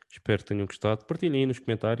 Espero que tenham gostado. Partilhem aí nos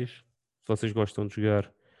comentários se vocês gostam de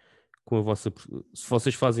jogar com a vossa... Se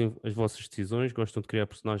vocês fazem as vossas decisões, gostam de criar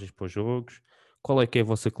personagens para os jogos, qual é que é a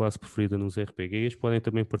vossa classe preferida nos RPGs. Podem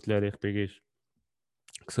também partilhar RPGs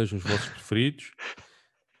que sejam os vossos preferidos.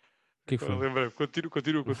 O que é que foi? Lembra,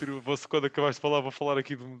 continuo. Você, quando acabaste de falar, vou falar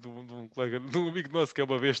aqui de um colega, de um amigo nosso que é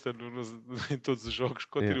uma besta em todos os jogos.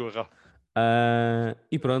 Continua, Rafa.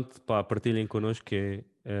 E pronto, pá, partilhem connosco, que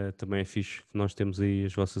também é fixe. Nós temos aí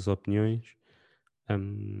as vossas opiniões.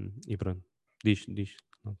 E pronto, diz.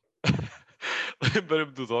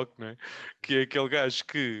 Lembrei-me do Doc, né? Que é aquele gajo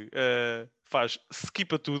que faz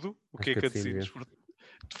skip a tudo, o que é que cutscenes.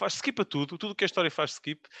 Faz skip a tudo que é história faz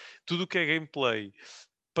skip, tudo o que é gameplay,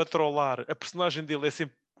 para trollar. A personagem dele é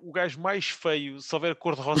sempre o gajo mais feio. Se houver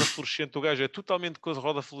cor-de-rosa fluorescente, o gajo é totalmente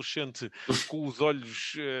cor-de-rosa fluorescente, com os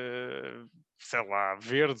olhos, sei lá,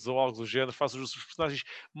 verdes ou algo do género. Faz os personagens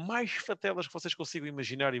mais fatelas que vocês consigam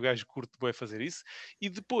imaginar e o gajo curte bem fazer isso. E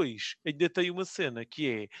depois ainda tem uma cena que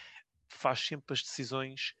é, faz sempre as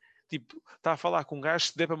decisões, tipo, está a falar com um gajo,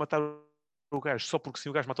 se der para matar o gajo só porque sim,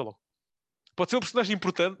 o gajo mata logo. Pode ser um personagem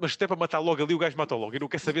importante, mas se der para matar logo ali, o gajo mata logo. E não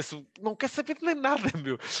quer saber não quer saber de nem nada,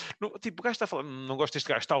 meu. Não, tipo, o gajo está a falar, não gosto deste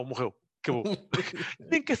gajo, morreu. Acabou.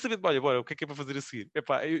 Nem quer saber de, olha, bora, o que é para fazer a seguir?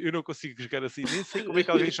 Epá, eu não consigo jogar assim, nem sei como é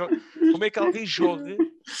que alguém joga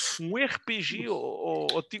um RPG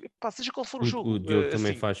ou tipo, pá, seja qual for o jogo. O Diogo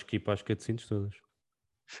também assim. faz skip às cutscenes todas.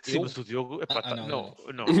 Sim, mas o Diogo, epá, não.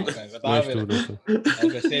 Não és tu, não sou.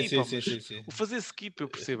 Sim. O fazer skip, eu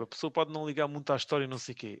percebo. A pessoa pode não ligar muito à história, não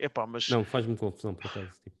sei o quê. Epá, mas... Não, faz-me confusão, por acaso.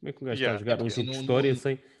 Tipo, como é que um gajo está a jogar um jogo de história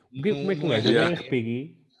sem... Como é que um gajo joga um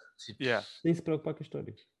RPG sem se preocupar com a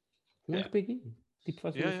história? Um RPG. Tipo,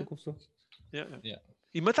 faz essa confusão.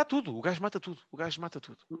 E mata tudo. O gajo mata tudo.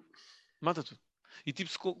 Mata tudo. E tipo,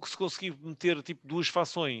 se conseguir meter tipo, duas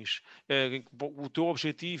fações, o teu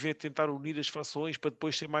objetivo é tentar unir as fações para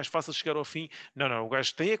depois ser mais fácil chegar ao fim. Não, o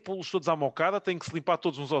gajo tem que pô-los todos à mocada, tem que se limpar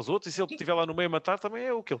todos uns aos outros, e se ele estiver lá no meio a matar, também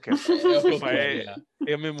é o que ele quer.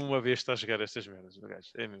 É mesmo uma vez a jogar estas merdas, o gajo.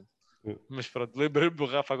 É mesmo. Mas pronto, lembrei-me do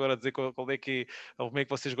Rafa agora a dizer como é que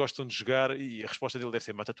vocês gostam de jogar, e a resposta dele deve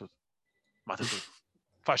ser: mata tudo.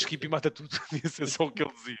 Faz skip e mata tudo. Isso é só o que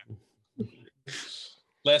ele dizia.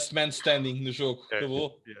 Last man standing no jogo.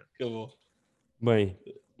 Acabou. Bem,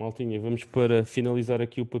 maltinha, vamos para finalizar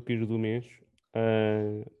aqui o papiro do mês.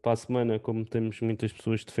 Para a semana, como temos muitas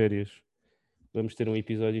pessoas de férias, vamos ter um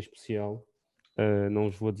episódio especial.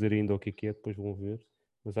 Não vos vou dizer ainda o que é, depois vão ver.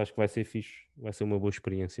 Mas acho que vai ser fixe. Vai ser uma boa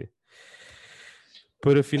experiência.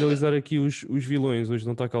 Para finalizar aqui os vilões, hoje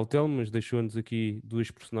não está cá o Telmo, mas deixou-nos aqui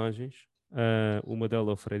duas personagens. Uma delas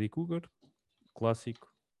é o Freddy Krueger, clássico.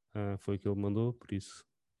 Foi o que ele mandou, por isso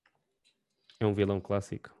é um vilão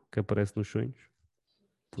clássico que aparece nos sonhos.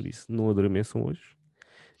 Por isso não adormeçam hoje.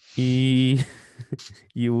 E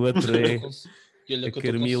o outro é a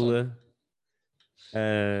Carmila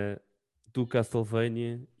do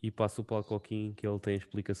Castlevania, e passo para o Coquinho, que ele tem a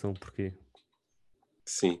explicação porquê.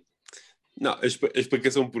 Sim. Não, a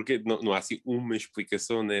explicação porquê, não há assim uma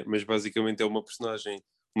explicação, né? Mas basicamente é uma personagem,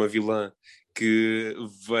 uma vilã que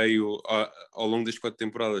veio ao longo das 4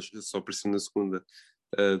 temporadas, só apareceu na segunda,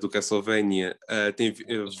 do Castlevania,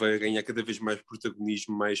 vai ganhar cada vez mais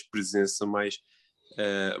protagonismo, mais presença,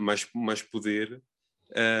 mais poder,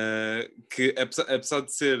 que apesar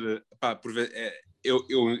de ser, pá,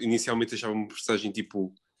 eu inicialmente achava uma personagem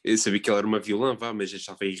tipo, eu sabia que ela era uma vilã, mas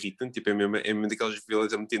achava irritante, tipo, é mesmo daquelas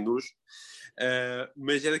vilãs a meter nojo,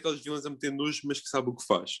 mas é daquelas vilãs a meter nojo, mas que sabe o que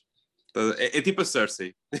faz. É tipo a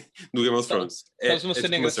Cersei do Game of Thrones. Faz uma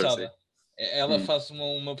cena engraçada. Ela faz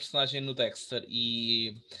uma personagem no Dexter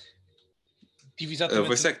e tive exatamente...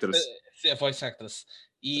 Voice actors. É voice actress.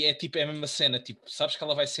 E é tipo, é a mesma cena, tipo, sabes que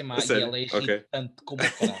ela vai ser má e Sério? ela é Ok. irritante como o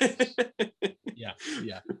caralho. Yeah.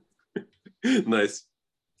 Nice.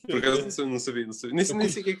 Por acaso não sabia. Nem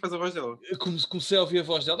sei quem é que faz a voz dela. Eu comecei a ouvir a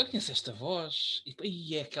voz dela, eu conheço esta voz.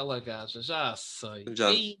 E é aquela gaja, já sei. Já.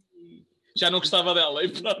 Já não gostava dela. E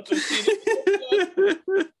pronto, assim.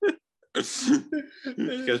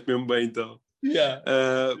 Ficaste mesmo bem, então. Yeah.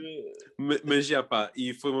 Mas já pá,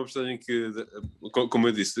 e foi uma personagem que, como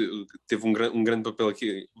eu disse, teve um grande papel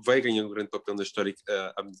aqui, vai ganhar um grande papel na história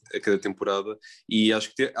a cada temporada, e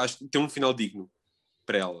acho que tem um final digno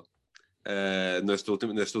para ela. Nesta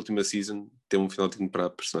última season, tem um final digno para a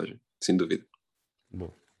personagem, sem dúvida.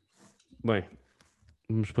 Bom. Bem,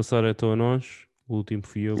 vamos passar então a nós. O último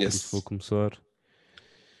fui eu, por Yes. isso vou começar.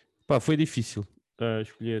 Pá, foi difícil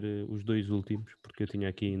escolher os dois últimos, porque eu tinha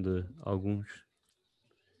aqui ainda alguns.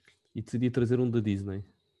 E decidi trazer um da Disney.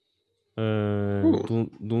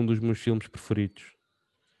 De um dos meus filmes preferidos.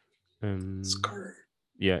 Scar.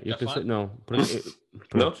 Yeah, eu Já pensei, faz? não, pronto,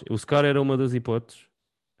 o Scar era uma das hipóteses.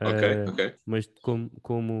 Ok. Mas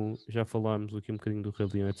como já falámos aqui um bocadinho do Rei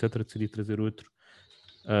Leão, etc., decidi trazer outro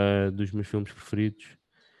dos meus filmes preferidos,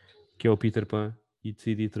 que é o Peter Pan, e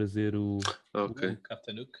decidi trazer o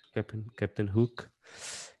Captain Hook,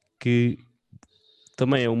 que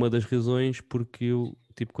também é uma das razões porque eu,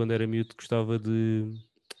 tipo, quando era miúdo, gostava de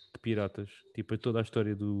piratas. Tipo, toda a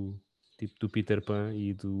história do Peter Pan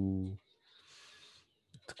e de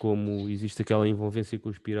como existe aquela envolvência com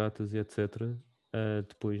os piratas e etc.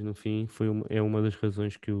 Depois, no fim, é uma das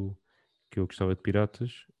razões que eu gostava de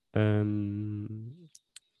piratas.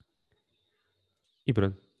 E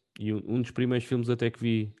pronto. E um dos primeiros filmes até que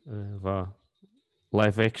vi,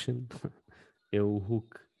 live action, é o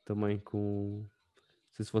Hook, também com...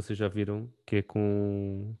 Não sei se vocês já viram, que é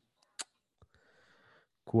com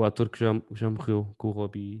o ator que já morreu, com o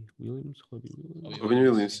Robbie Williams. Robin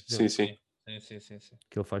Williams, sim. Sim.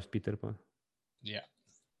 Que ele faz de Peter Pan. Yeah.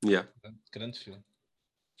 Grande filme.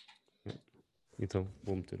 Então,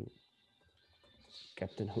 vou meter o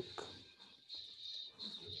Captain Hook.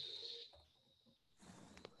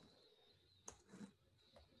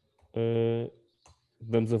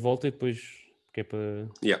 Damos a volta e depois, que é para...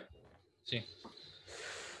 Sim.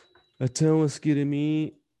 Então, a seguir a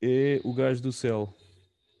mim é o Gajo do Céu.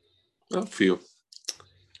 Fui eu.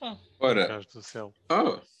 Ora. O Gajo do Céu.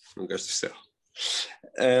 Um Gajo do Céu.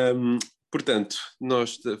 Portanto,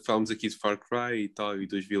 nós falamos aqui de Far Cry e tal, e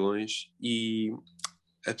dos vilões, e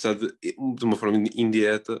apesar de uma forma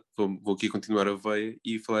indireta, vou aqui continuar a veia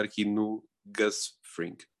e falar aqui no Gus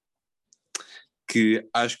Fring, que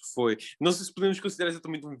acho que foi, não sei se podemos considerar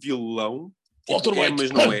exatamente um vilão, tipo, mas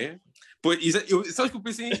não é. Pois, sabes que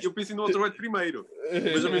eu pensei no Walter White primeiro,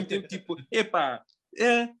 mas ao mesmo tempo, tipo,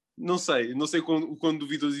 não sei quão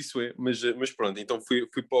duvidoso isso é, mas pronto, então fui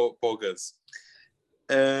para o Gus.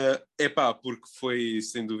 Porque foi,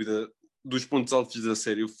 sem dúvida, dos pontos altos da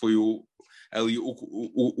série, foi o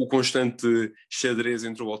constante xadrez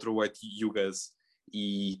entre o Walter White e o Gus,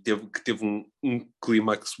 e teve um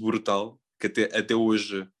clímax brutal, que até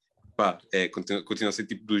hoje continua a ser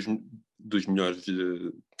tipo dos melhores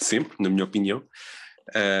de sempre, na minha opinião.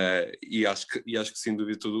 E acho que sem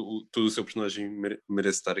dúvida todo o seu personagem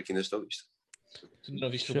merece estar aqui nesta lista. Tu não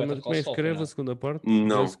viste o Chama, Better como é Call que Saul, escreve a segunda parte?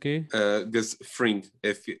 Não. Gus quê? Gus Fring.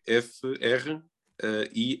 F-R-I-N-G.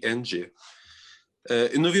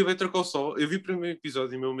 Eu não vi o Better Call Saul, eu vi o primeiro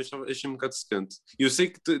episódio meu, mas achei um bocado secante. Eu sei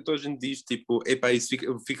que toda a gente diz, tipo, isso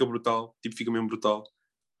fica brutal, tipo, fica mesmo brutal.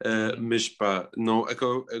 Mas não,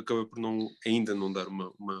 acaba por ainda não dar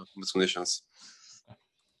uma segunda chance.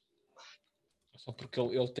 Só porque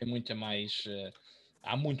ele tem muita mais...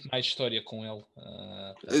 há muito mais história com ele.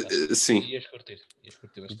 Sim. Ias curtir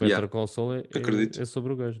O Better Call Saul acredito. É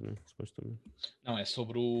sobre o gajo, não é? Supostamente. Não, é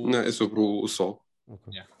sobre o... Não, é sobre o Sol.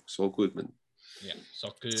 Okay. Yeah. Sol Goodman. Yeah. Só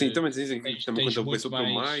que sim, também dizem que também conta bem sobre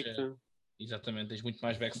o Mike. Exatamente, tens muito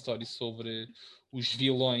mais backstory sobre os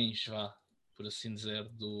vilões, por assim dizer,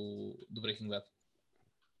 do Breaking Bad.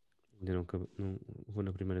 Ainda não vou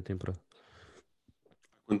na primeira temporada.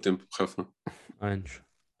 Quanto tempo, Rafa? Anos.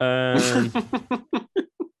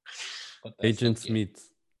 Agent Smith.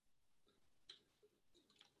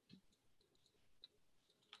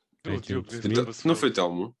 Não foi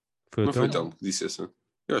Telmo? Não foi Telmo que disse essa?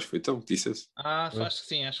 Eu acho que foi Telmo que disse essa. Acho que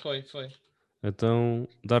sim, acho que foi. Então,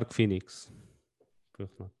 Dark Phoenix.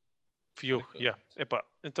 Fui eu,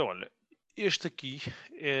 então, olha, este aqui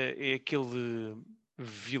é aquele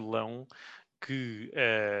vilão que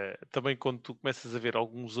também quando tu começas a ver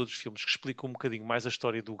alguns outros filmes que explicam um bocadinho mais a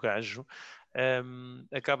história do gajo,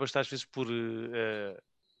 acabas às vezes por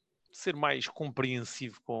ser mais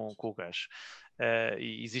compreensivo com o gajo.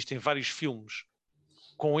 E existem vários filmes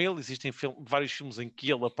com ele, existem vários filmes em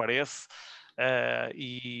que ele aparece,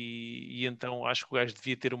 e então acho que o gajo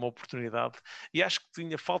devia ter uma oportunidade, e acho que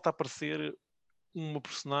tinha falta aparecer uma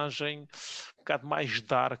personagem um bocado mais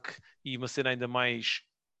dark e uma cena ainda mais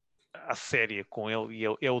à séria com ele,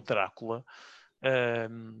 e é o Drácula.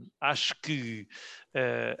 Acho que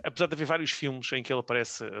apesar de haver vários filmes em que ele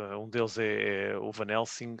aparece, um deles é o Van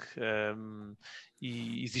Helsing,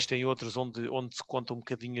 e existem outros onde se conta um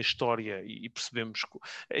bocadinho a história e percebemos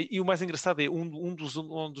e o mais engraçado é um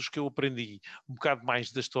dos que eu aprendi um bocado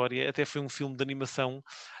mais da história até foi um filme de animação,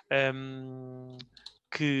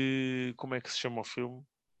 que como é que se chama o filme?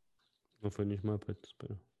 Não foi nos Muppets,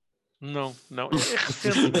 espera. Não, é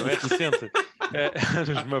recente, meu, é recente.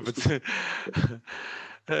 Nos Muppets.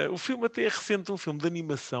 O filme até é recente, um filme de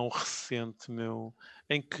animação recente, meu,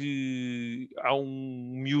 em que há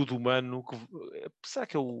um miúdo humano que... Será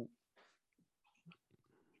que é o...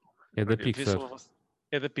 É da Olha, vê se Pixar.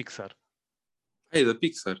 é da Pixar. É da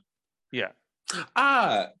Pixar. Yeah.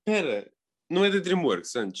 Pera. Não é da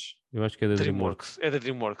DreamWorks antes? Eu acho que é da DreamWorks. É da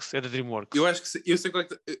DreamWorks. Eu acho que eu sei qual é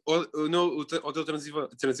que... o Hotel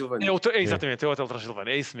Transilvânia. Exatamente, é o Hotel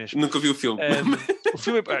Transilvânia, é isso mesmo. Nunca vi o filme. O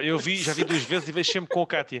filme, já vi 2 vezes e vejo sempre com a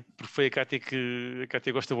Kátia, porque foi a Kátia que a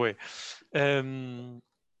Kátia gosta bué.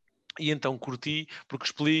 E então curti, porque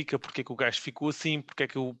explica porque é que o gajo ficou assim, porque é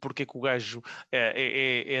que o gajo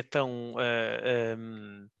é tão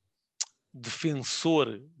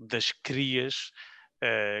defensor das crias,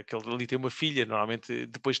 que ele ali tem uma filha. Normalmente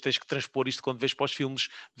depois tens que transpor isto quando vês para os filmes,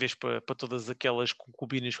 vês para todas aquelas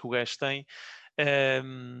concubinas que o gajo tem.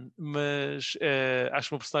 Mas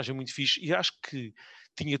acho uma personagem muito fixe e acho que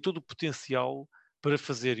tinha todo o potencial para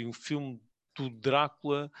fazerem um filme do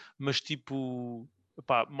Drácula, mas tipo,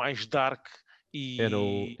 pá, mais dark.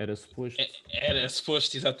 Era suposto. Era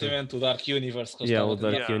suposto, exatamente, o Dark Universe que eles O estavam a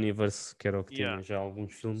tentar. Dark Universe, que era o que tinha já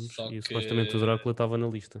alguns filmes, e supostamente o Drácula estava na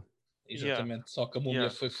lista. Exatamente, só que a múmia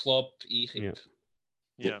foi flop e rip.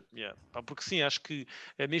 Pá, porque sim, acho que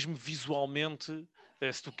mesmo visualmente,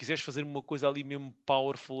 se tu quiseres fazer uma coisa ali mesmo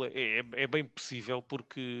powerful, é bem possível,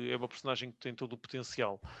 porque é uma personagem que tem todo o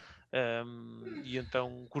potencial. E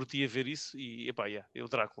então curtia ver isso e epá, o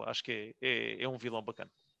Drácula acho que é um vilão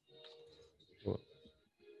bacana.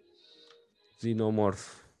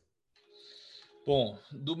 Xenomorph. Bom,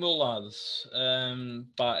 do meu lado,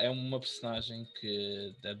 é uma personagem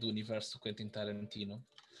que é do universo do Quentin Tarantino,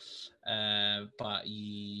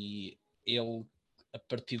 e ele, a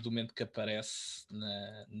partir do momento que aparece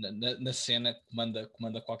na cena,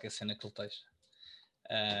 comanda qualquer cena que ele esteja,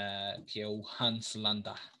 que é o Hans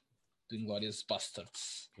Landa, do Inglourious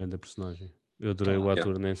Basterds. Grande personagem. Eu adorei o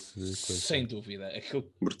ator nesse coisa. Sem dúvida.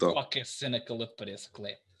 Brutal. Qualquer cena que ele apareça, que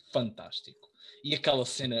ele é fantástico. E aquela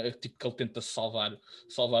cena tipo, que ele tenta salvar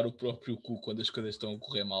o próprio cu quando as coisas estão a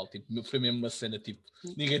correr mal. Tipo, foi mesmo uma cena tipo,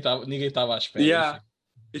 ninguém estava à espera.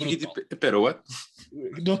 Eu fiquei tipo, espera, what?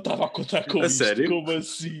 Não estava a contar com isto. Sério? Como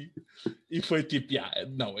assim? E foi tipo,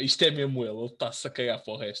 não, isto é mesmo ele está-se a cagar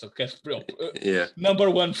para o resto. Eu quero number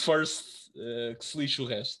one first, que se lixe o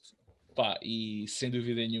resto. Pá, e sem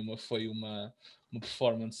dúvida nenhuma foi uma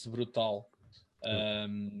performance brutal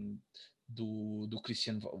do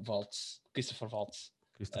Christopher Waltz.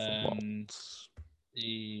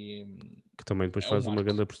 E que também depois faz uma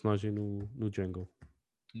grande personagem no Jungle.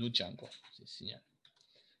 No Jungle, sim, senhor.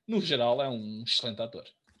 No geral é um excelente ator.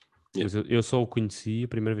 Mas eu só o conheci, a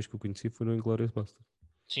primeira vez que o conheci foi no Inglourious Basterds.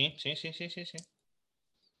 Sim.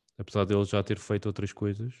 Apesar dele já ter feito outras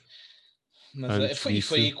coisas. Mas foi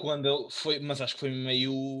aí quando ele foi, mas acho que foi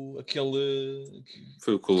meio aquele.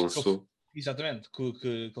 Foi o que lançou. Exatamente, que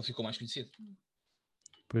ele ficou mais conhecido.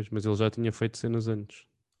 Pois, mas ele já tinha feito cenas antes.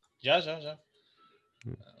 Já.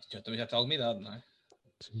 O senhor também já tem alguma idade, não é?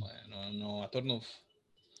 Sim. Não é um ator novo.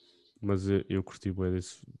 Mas eu curti bem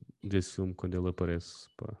desse filme quando ele aparece.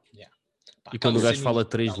 Pá. Pá, e quando o gajo fala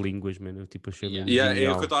 3 línguas, mano, eu tipo achei mesmo é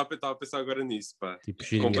genial. o que eu estava a pensar agora nisso, pá. Tipo,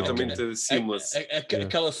 genial. Completamente seamless.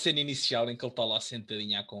 Aquela cena inicial em que ele está lá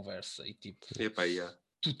sentadinho à conversa e tipo,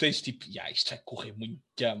 tu tens tipo, isto vai correr muito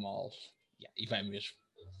mal. E vai mesmo.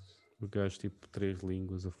 O gajo tipo 3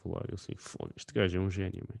 línguas a falar, eu assim, foda, este gajo é um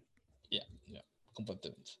gênio, mano.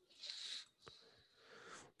 Completamente.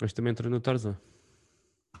 Mas também entra no Tarzan.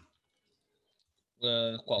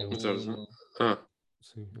 Qual? O Tarzan?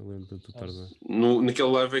 Sim, eu lembro do Tarzan. Naquele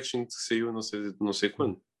live action que saiu, não sei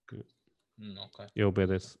quando. Não, okay. É o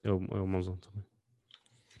BDS, é o mãozão também.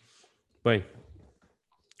 Bem,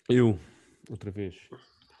 eu, outra vez,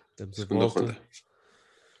 estamos a volta.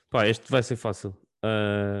 Pá, este vai ser fácil.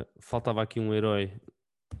 Faltava aqui um herói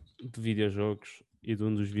de videojogos e de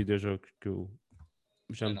um dos videojogos que eu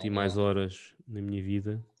já Não, meti não. mais horas na minha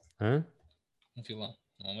vida. Hã? Um vilão,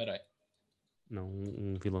 não um herói. Não,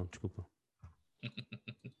 um vilão, desculpa.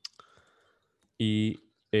 E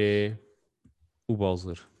é o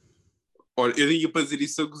Bowser. Olha, eu ia para dizer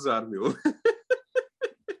isso a gozar, meu.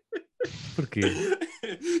 Porquê?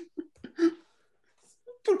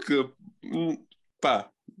 Porque,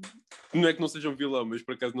 pá, não é que não seja um vilão, mas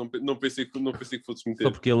por acaso não pensei que fosses meter.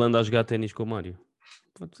 Só porque ele anda a jogar ténis com o Mario.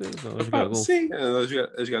 Pode ser, não, a jogar golfe. Sim,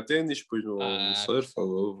 a jogar ténis, depois no surf,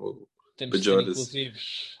 ou Temos de ter pajoras.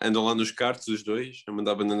 inclusivos. Andam lá nos karts os dois, a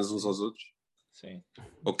mandar bananas uns aos outros. Sim.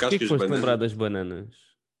 Ou Porquê que cascas de foste banana. lembrar das bananas?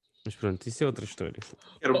 Mas pronto, isso é outra história.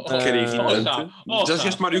 Era irritante. Já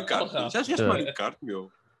jogaste Mario Kart? Rafa. Já jogaste Mario Kart,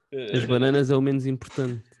 meu? As bananas é o menos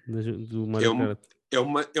importante do Mario Kart.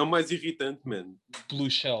 É o mais irritante, mano. Blue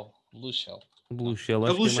Shell. Blue Shell. Blue Shell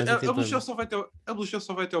A acho que é mais Blue irritante. Shell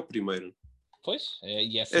só vai até ao primeiro. Pois,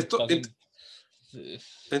 e é É sempre to- que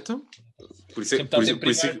Então? Por isso,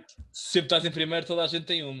 sempre estás em primeiro, toda a gente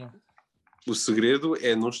tem uma. o segredo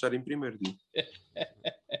é não estar em primeiro.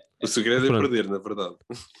 O segredo é Pronto. perder, na verdade.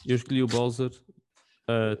 Eu escolhi o Bowser.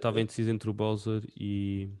 Estava indeciso entre o Bowser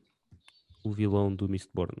e o vilão do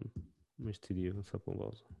Mistborn. Mas decidi avançar para o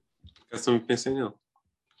Bowser. Eu também pensei nele.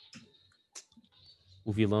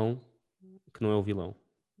 O vilão, que não é o vilão.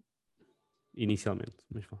 Inicialmente,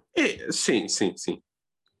 mas vá. Sim.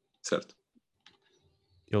 Certo.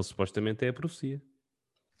 Ele supostamente é a profecia.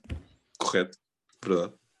 Correto.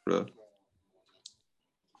 Verdade.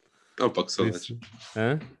 É um pouco de saudades.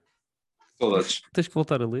 Hã? Saudades. Tens que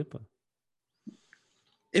voltar a ler, pá.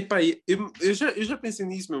 Epá, eu já pensei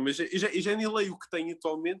nisso, meu, mas eu já nem leio o que tenho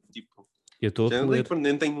atualmente. Tipo, Eu estou já a nem ler. leio,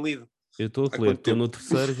 nem tenho lido. Eu estou a Há ler. quanto Estou tempo? no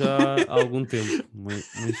terceiro já há algum tempo. Mas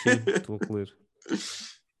sim, estou a ler.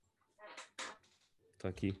 Está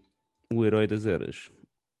aqui. O Herói das Eras.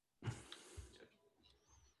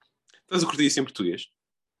 Estás a curtir isso em português?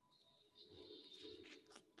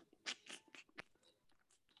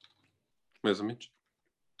 Mais ou menos.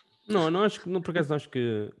 Não acho que, não, por acaso não acho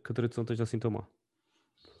que a tradução esteja assim tão má.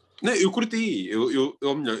 Não, eu curti.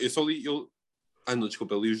 Ou melhor, eu só li. Não,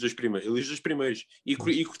 desculpa, eu li os dois primeiros. Eu li os dois primeiros. E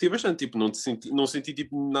curti bastante. Tipo, não senti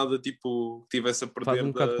tipo, nada tipo, que tivesse a perder Faz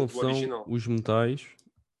um bocado de do confusão original. os metais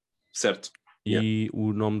Certo. e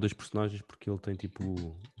o nome das personagens, porque ele tem tipo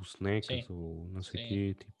o Snacks Sim. ou não sei o Sim.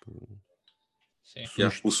 quê. Tipo, Sim.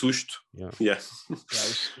 O susto. yeah. Yeah.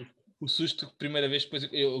 O susto, primeira vez, depois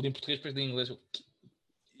eu li em português, depois li em inglês.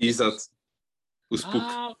 Exato. O spook.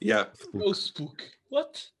 Yeah. O Spook.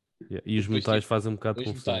 What? Yeah. E os Depois, metais tipo, fazem um bocado de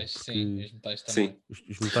Os confusão. metais, porque sim. Os metais também. Sim.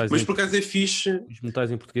 os metais Mas por acaso é fixe. os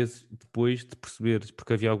metais em português, depois de perceberes,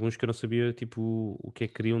 porque havia alguns que eu não sabia tipo, o que é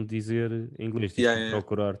que queriam dizer em inglês. Tive que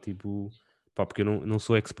procurar, tipo, pá, porque eu não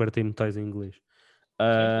sou expert em metais em inglês.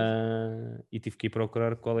 E tive que ir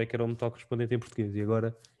procurar qual é que era o metal correspondente em português. E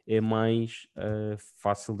agora é mais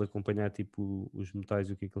fácil de acompanhar tipo, os metais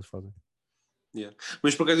e o que é que eles fazem. Yeah.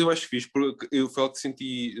 Mas por acaso eu acho fixe, porque eu foi algo que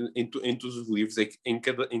senti em todos os livros, é que em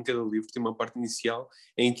cada livro tem uma parte inicial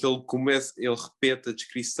em que ele repete a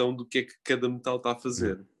descrição do que é que cada metal está a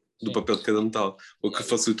fazer, do papel de cada metal, o que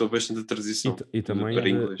facilitou bastante a transição E também para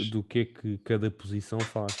inglês. do que é que cada posição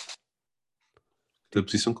faz. Da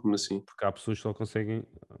posição, como assim? Porque há pessoas que só conseguem,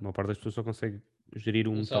 a maior parte das pessoas só consegue gerir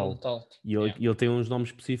um Usar metal. E ele tem uns nomes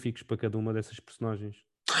específicos para cada uma dessas personagens.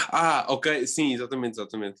 Ok, sim, exatamente.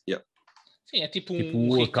 Yeah. Sim, é tipo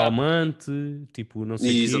o recap. acalmante, tipo não sei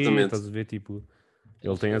o quê, estás a ver, tipo...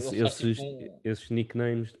 Ele tem esses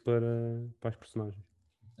nicknames para as personagens.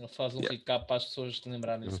 Ele faz um recap para as pessoas se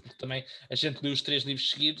lembrarem disso. Porque também a gente leu os 3 livros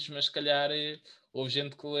seguidos, mas se calhar houve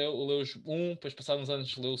gente que leu depois passados uns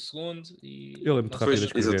anos leu o segundo e... Ele é muito rápido a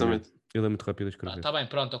escrever. Exatamente. Ele é muito rápido a escrever. Está bem,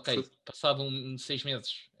 pronto, ok. Passado 6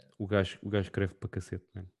 meses. O gajo escreve para cacete,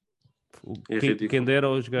 man. Quem dera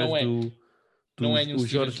aos gajos não é nenhum o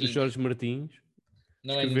Stephen Jorge Martins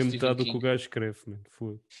não é escrever nenhum metade do Stephen que o King. gajo escreve, man.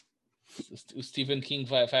 Foda. O Stephen King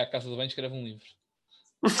vai à casa do banho e escreve um livro.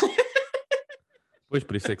 Pois,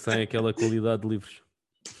 por isso é que sai aquela qualidade de livros.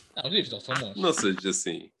 Não, os livros dele são bons. Não seja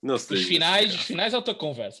assim. Os finais é outra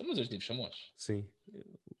conversa, mas os livros são bons. Sim.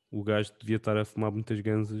 O gajo devia estar a fumar muitas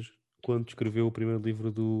ganzas quando escreveu o primeiro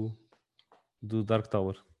livro do Dark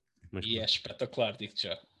Tower. Mas, é espetacular, digo-te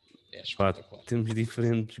já. É pá, espetacular. temos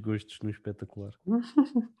diferentes gostos no espetacular.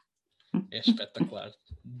 É espetacular.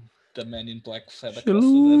 The Man in Black sai da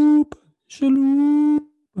Chalupa.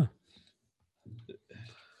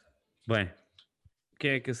 Bem,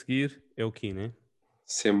 quem é que a seguir é o Ki, né?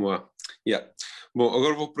 C'est moi. Yeah. Bom,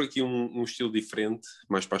 agora vou por aqui um estilo diferente,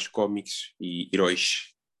 mais para os cómics e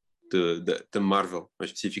heróis. da Marvel,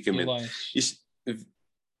 mais especificamente. Vilões. Isto,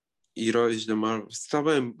 heróis da Marvel. Está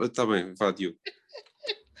bem, vá, Diogo.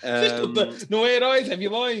 Não é heróis, é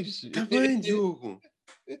vilões. Está bem, Diogo.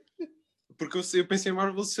 Porque eu pensei em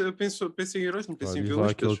Marvel, eu penso em heróis, não penso em Diz lá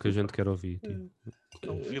vilões. aquilo peço que a desculpa. gente quer ouvir. Tipo.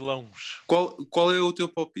 São vilões. Qual é o teu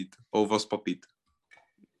palpite? Ou o vosso palpite?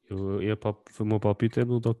 O meu palpite é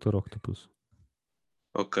no Dr. Octopus.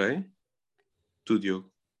 Ok. Tu,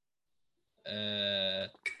 Diogo.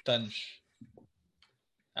 Thanos.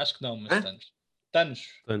 Acho que não, mas Hã? Thanos. Thanos.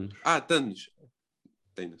 Thanos.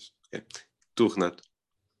 Thanos. É. Tu, Renato.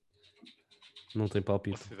 Não tem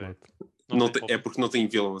palpite. Faço ideia. Renato. Não tem É porque não tem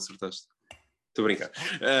vilão, acertaste. Estou a brincar.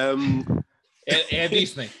 É a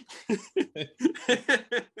Disney.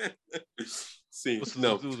 Sim, O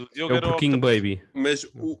não. do É Diogo o era Porquinho Octopus. Baby. Mas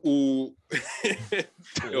o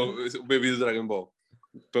Baby do Dragon Ball.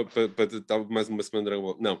 Para estar mais uma semana de Dragon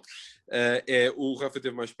Ball. Não. O Rafa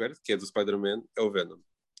esteve mais perto, que é do Spider-Man, é o Venom.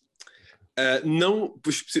 Não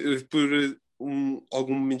por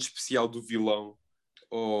algum momento especial do vilão,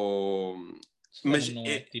 mas Não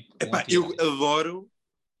é tipo eu adoro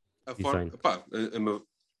a Design. forma.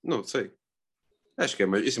 Não sei. Acho que é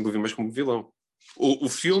mais. Eu sempre o vi mais como vilão. O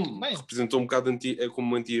filme Bem. representou um bocado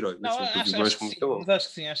como anti-herói. Não, Mas sempre o vi acho mais que como sim, vilão. mas acho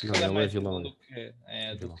que sim, acho que Não, ele é ele é mais vilão. vilão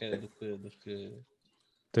do que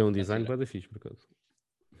Tem um design bem fixe, por acaso.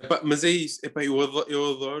 Mas é isso. Eu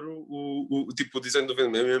adoro o design do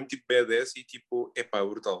Venom. É mesmo tipo BDS e tipo,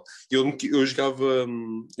 brutal. Eu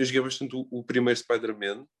joguei bastante o primeiro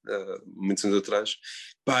Spider-Man, muitos anos atrás.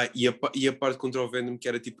 E a parte contra o Venom, que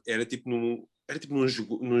era tipo num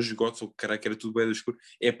esgoto, ou caralho, que era tudo bem escuro.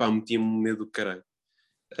 Metia-me medo do caralho.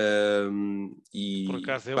 Por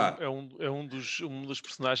acaso é um dos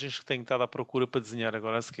personagens que tenho estado à procura para desenhar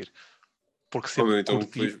agora a seguir. Porque sempre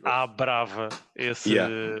curti à brava essa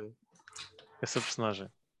personagem.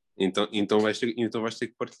 Então vais ter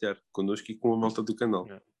que partilhar connosco e com a malta do canal.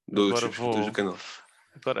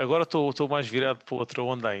 Agora estou mais virado para outra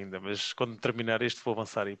onda ainda, mas quando terminar este vou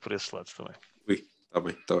avançar aí por esses lados também. Está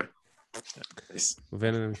bem. É isso. O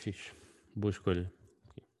Venom é fixe. Boa escolha.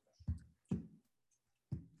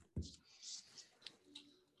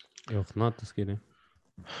 É o Renato a seguir, né?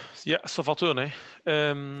 Só faltou eu, não é?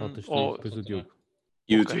 Faltas tu, depois o Diogo.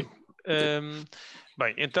 E o Okay.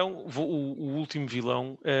 Bem, então o último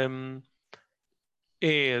vilão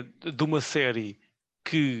é de uma série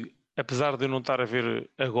que, apesar de eu não estar a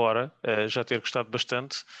ver agora, já ter gostado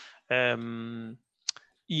bastante,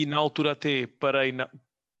 e na altura até parei,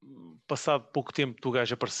 passado pouco tempo do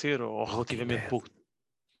gajo aparecer, ou relativamente pouco.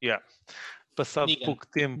 Passado Negan. pouco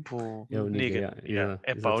tempo. É o Negan.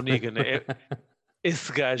 O Negan.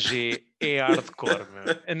 Esse gajo é hardcore, meu.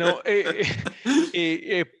 Não,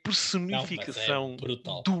 é personificação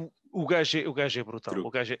brutal. O gajo é brutal. True.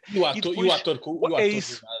 O gajo é... E o ator é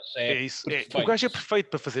isso. O gajo é perfeito. perfeito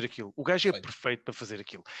para fazer aquilo. O gajo é perfeito para fazer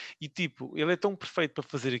aquilo. E tipo, ele é tão perfeito para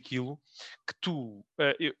fazer aquilo que tu...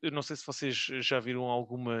 eu não sei se vocês já viram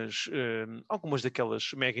algumas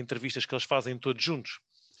daquelas mega entrevistas que eles fazem todos juntos.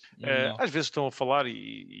 Às vezes estão a falar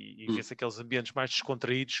e vê-se aqueles ambientes mais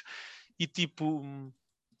descontraídos e tipo,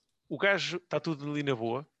 o gajo está tudo ali na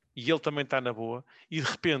boa e ele também está na boa e de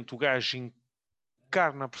repente o gajo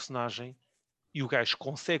encarna a personagem e o gajo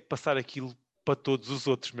consegue passar aquilo para todos os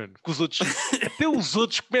outros, mano. Que os outros, até os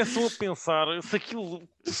outros começam a pensar se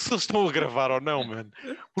eles estão a gravar ou não, mano.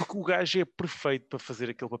 Porque o gajo é perfeito para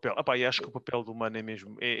fazer aquele papel. E acho que o papel do mano é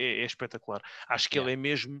mesmo, é espetacular. Acho que ele é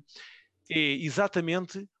mesmo, é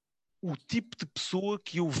exatamente o tipo de pessoa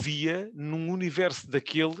que eu via num universo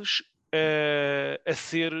daqueles a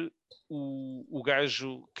ser o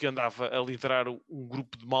gajo que andava a liderar um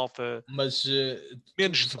grupo de malta mas,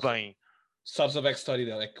 menos de bem. Sabes a backstory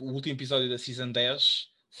dele? É que o último episódio da Season 10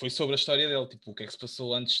 foi sobre a história dele, tipo, o que é que se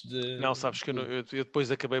passou antes de... Não, sabes que eu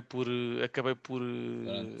depois acabei por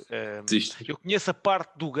eu conheço a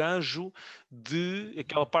parte do gajo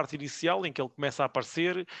aquela parte inicial em que ele começa a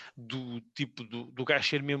aparecer do tipo do gajo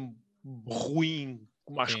ser mesmo ruim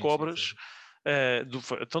como as cobras. Sim.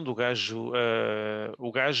 Então do gajo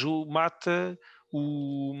o gajo mata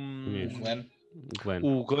o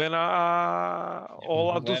Glenn ao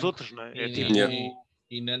lado dos outros, não é?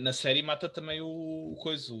 E na série mata também o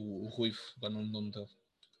Ruivo, agora não me deu.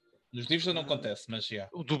 Nos livros não acontece, mas já.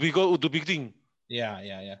 O do bigodinho.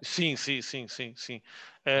 Sim.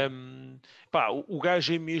 O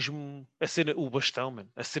gajo é mesmo a cena do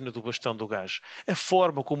bastão do gajo. A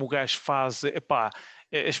forma como o gajo faz, é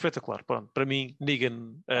espetacular. Pronto, para mim,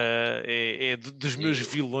 Negan é dos meus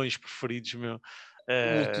vilões preferidos, meu.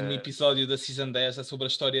 O último episódio da Season 10 é sobre a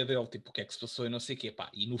história dele, tipo, o que é que se passou e não sei o quê.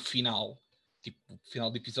 E no final, tipo, o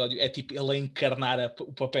final do episódio é tipo ele a encarnar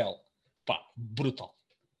o papel. Pá, brutal.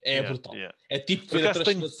 É brutal. É tipo ver a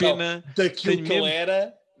transformação daquilo que ele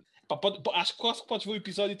era. Pá, acho que quase que podes ver o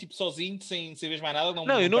episódio tipo sozinho, sem ver mais nada.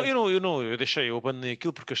 Eu deixei, eu abandonei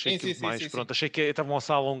aquilo porque achei que achei que estavam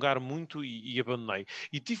a alongar muito e abandonei.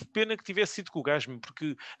 E tive pena que tivesse sido com o gajo,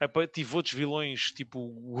 porque tive outros vilões, tipo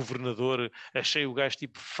o governador, achei o gajo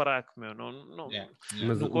tipo fraco, meu.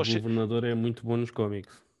 Mas o governador é muito bom nos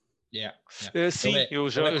cómics. Sim, eu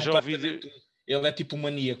já ouvi. Ele é tipo um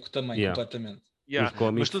maníaco também, completamente.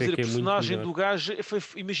 Mas estou a dizer, a personagem do gajo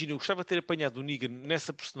imagina, eu gostava de ter apanhado o Negan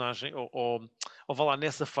nessa personagem, ou vá lá,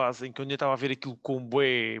 nessa fase em que eu ainda estava a ver aquilo com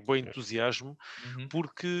bom entusiasmo,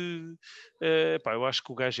 porque eu acho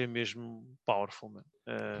que o gajo é mesmo powerful, man.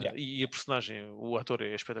 E a personagem, o ator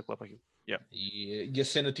é espetacular para aquilo. E a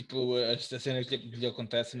cena, tipo, a cena que lhe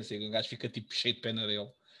acontece, não sei, o gajo fica tipo cheio de pena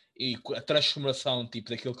dele. E a transformação tipo,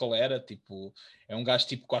 daquilo que ele era, tipo, é um gajo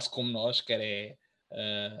tipo, quase como nós, que era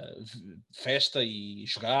festa e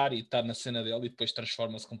jogar e estar na cena dele, e depois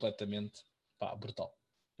transforma-se completamente. Pá, brutal.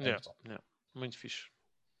 Brutal. Muito fixe.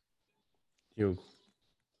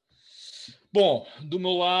 Bom, do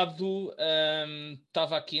meu lado,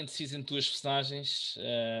 estava aqui indeciso entre duas personagens,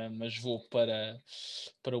 mas vou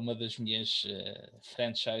para uma das minhas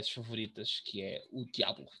franchises favoritas, que é o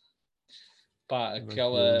Diablo. Pá,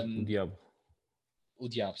 aquela... O Diabo. O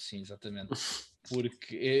Diabo, sim, exatamente.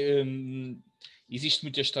 Porque existe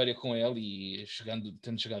muita história com ele, e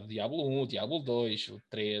tendo jogado o Diablo 1, o Diablo 2, o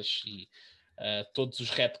 3, e todos os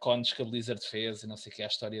retcons que a Blizzard fez, e não sei o que é a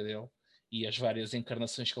história dele, e as várias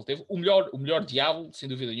encarnações que ele teve. O melhor Diablo, sem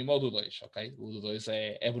dúvida nenhuma, é o do 2, ok? O do 2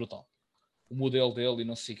 é brutal. O modelo dele e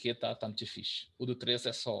não sei o que está muito fixe. O do 3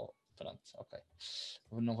 é só... Pronto, ok.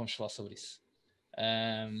 Não vamos falar sobre isso.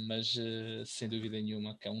 Mas sem dúvida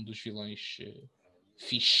nenhuma que é um dos vilões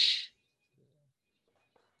fixe.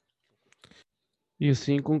 E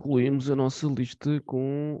assim concluímos a nossa lista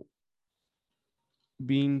com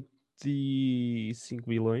 25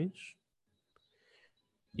 vilões.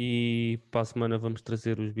 E para a semana vamos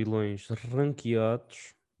trazer os vilões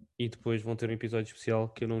ranqueados. E depois vão ter um episódio especial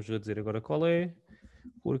que eu não vos vou dizer agora qual é,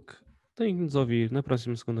 porque têm que nos ouvir na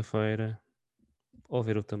próxima segunda-feira, ou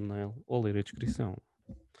ver o thumbnail, ou ler a descrição.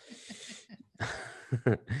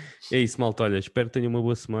 É isso, malta. Olha, espero que tenham uma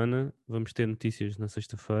boa semana. Vamos ter notícias na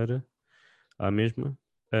sexta-feira, à mesma.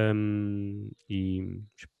 E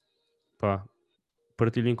pá,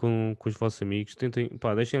 partilhem com os vossos amigos.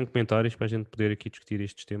 Deixem comentários para a gente poder aqui discutir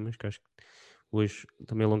estes temas, que acho que hoje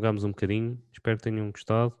também alongámos um bocadinho. Espero que tenham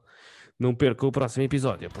gostado. Não percam o próximo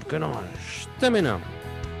episódio, porque nós também não.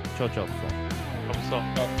 Tchau, pessoal. Tchau, pessoal.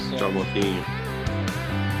 Tchau, Moquinho.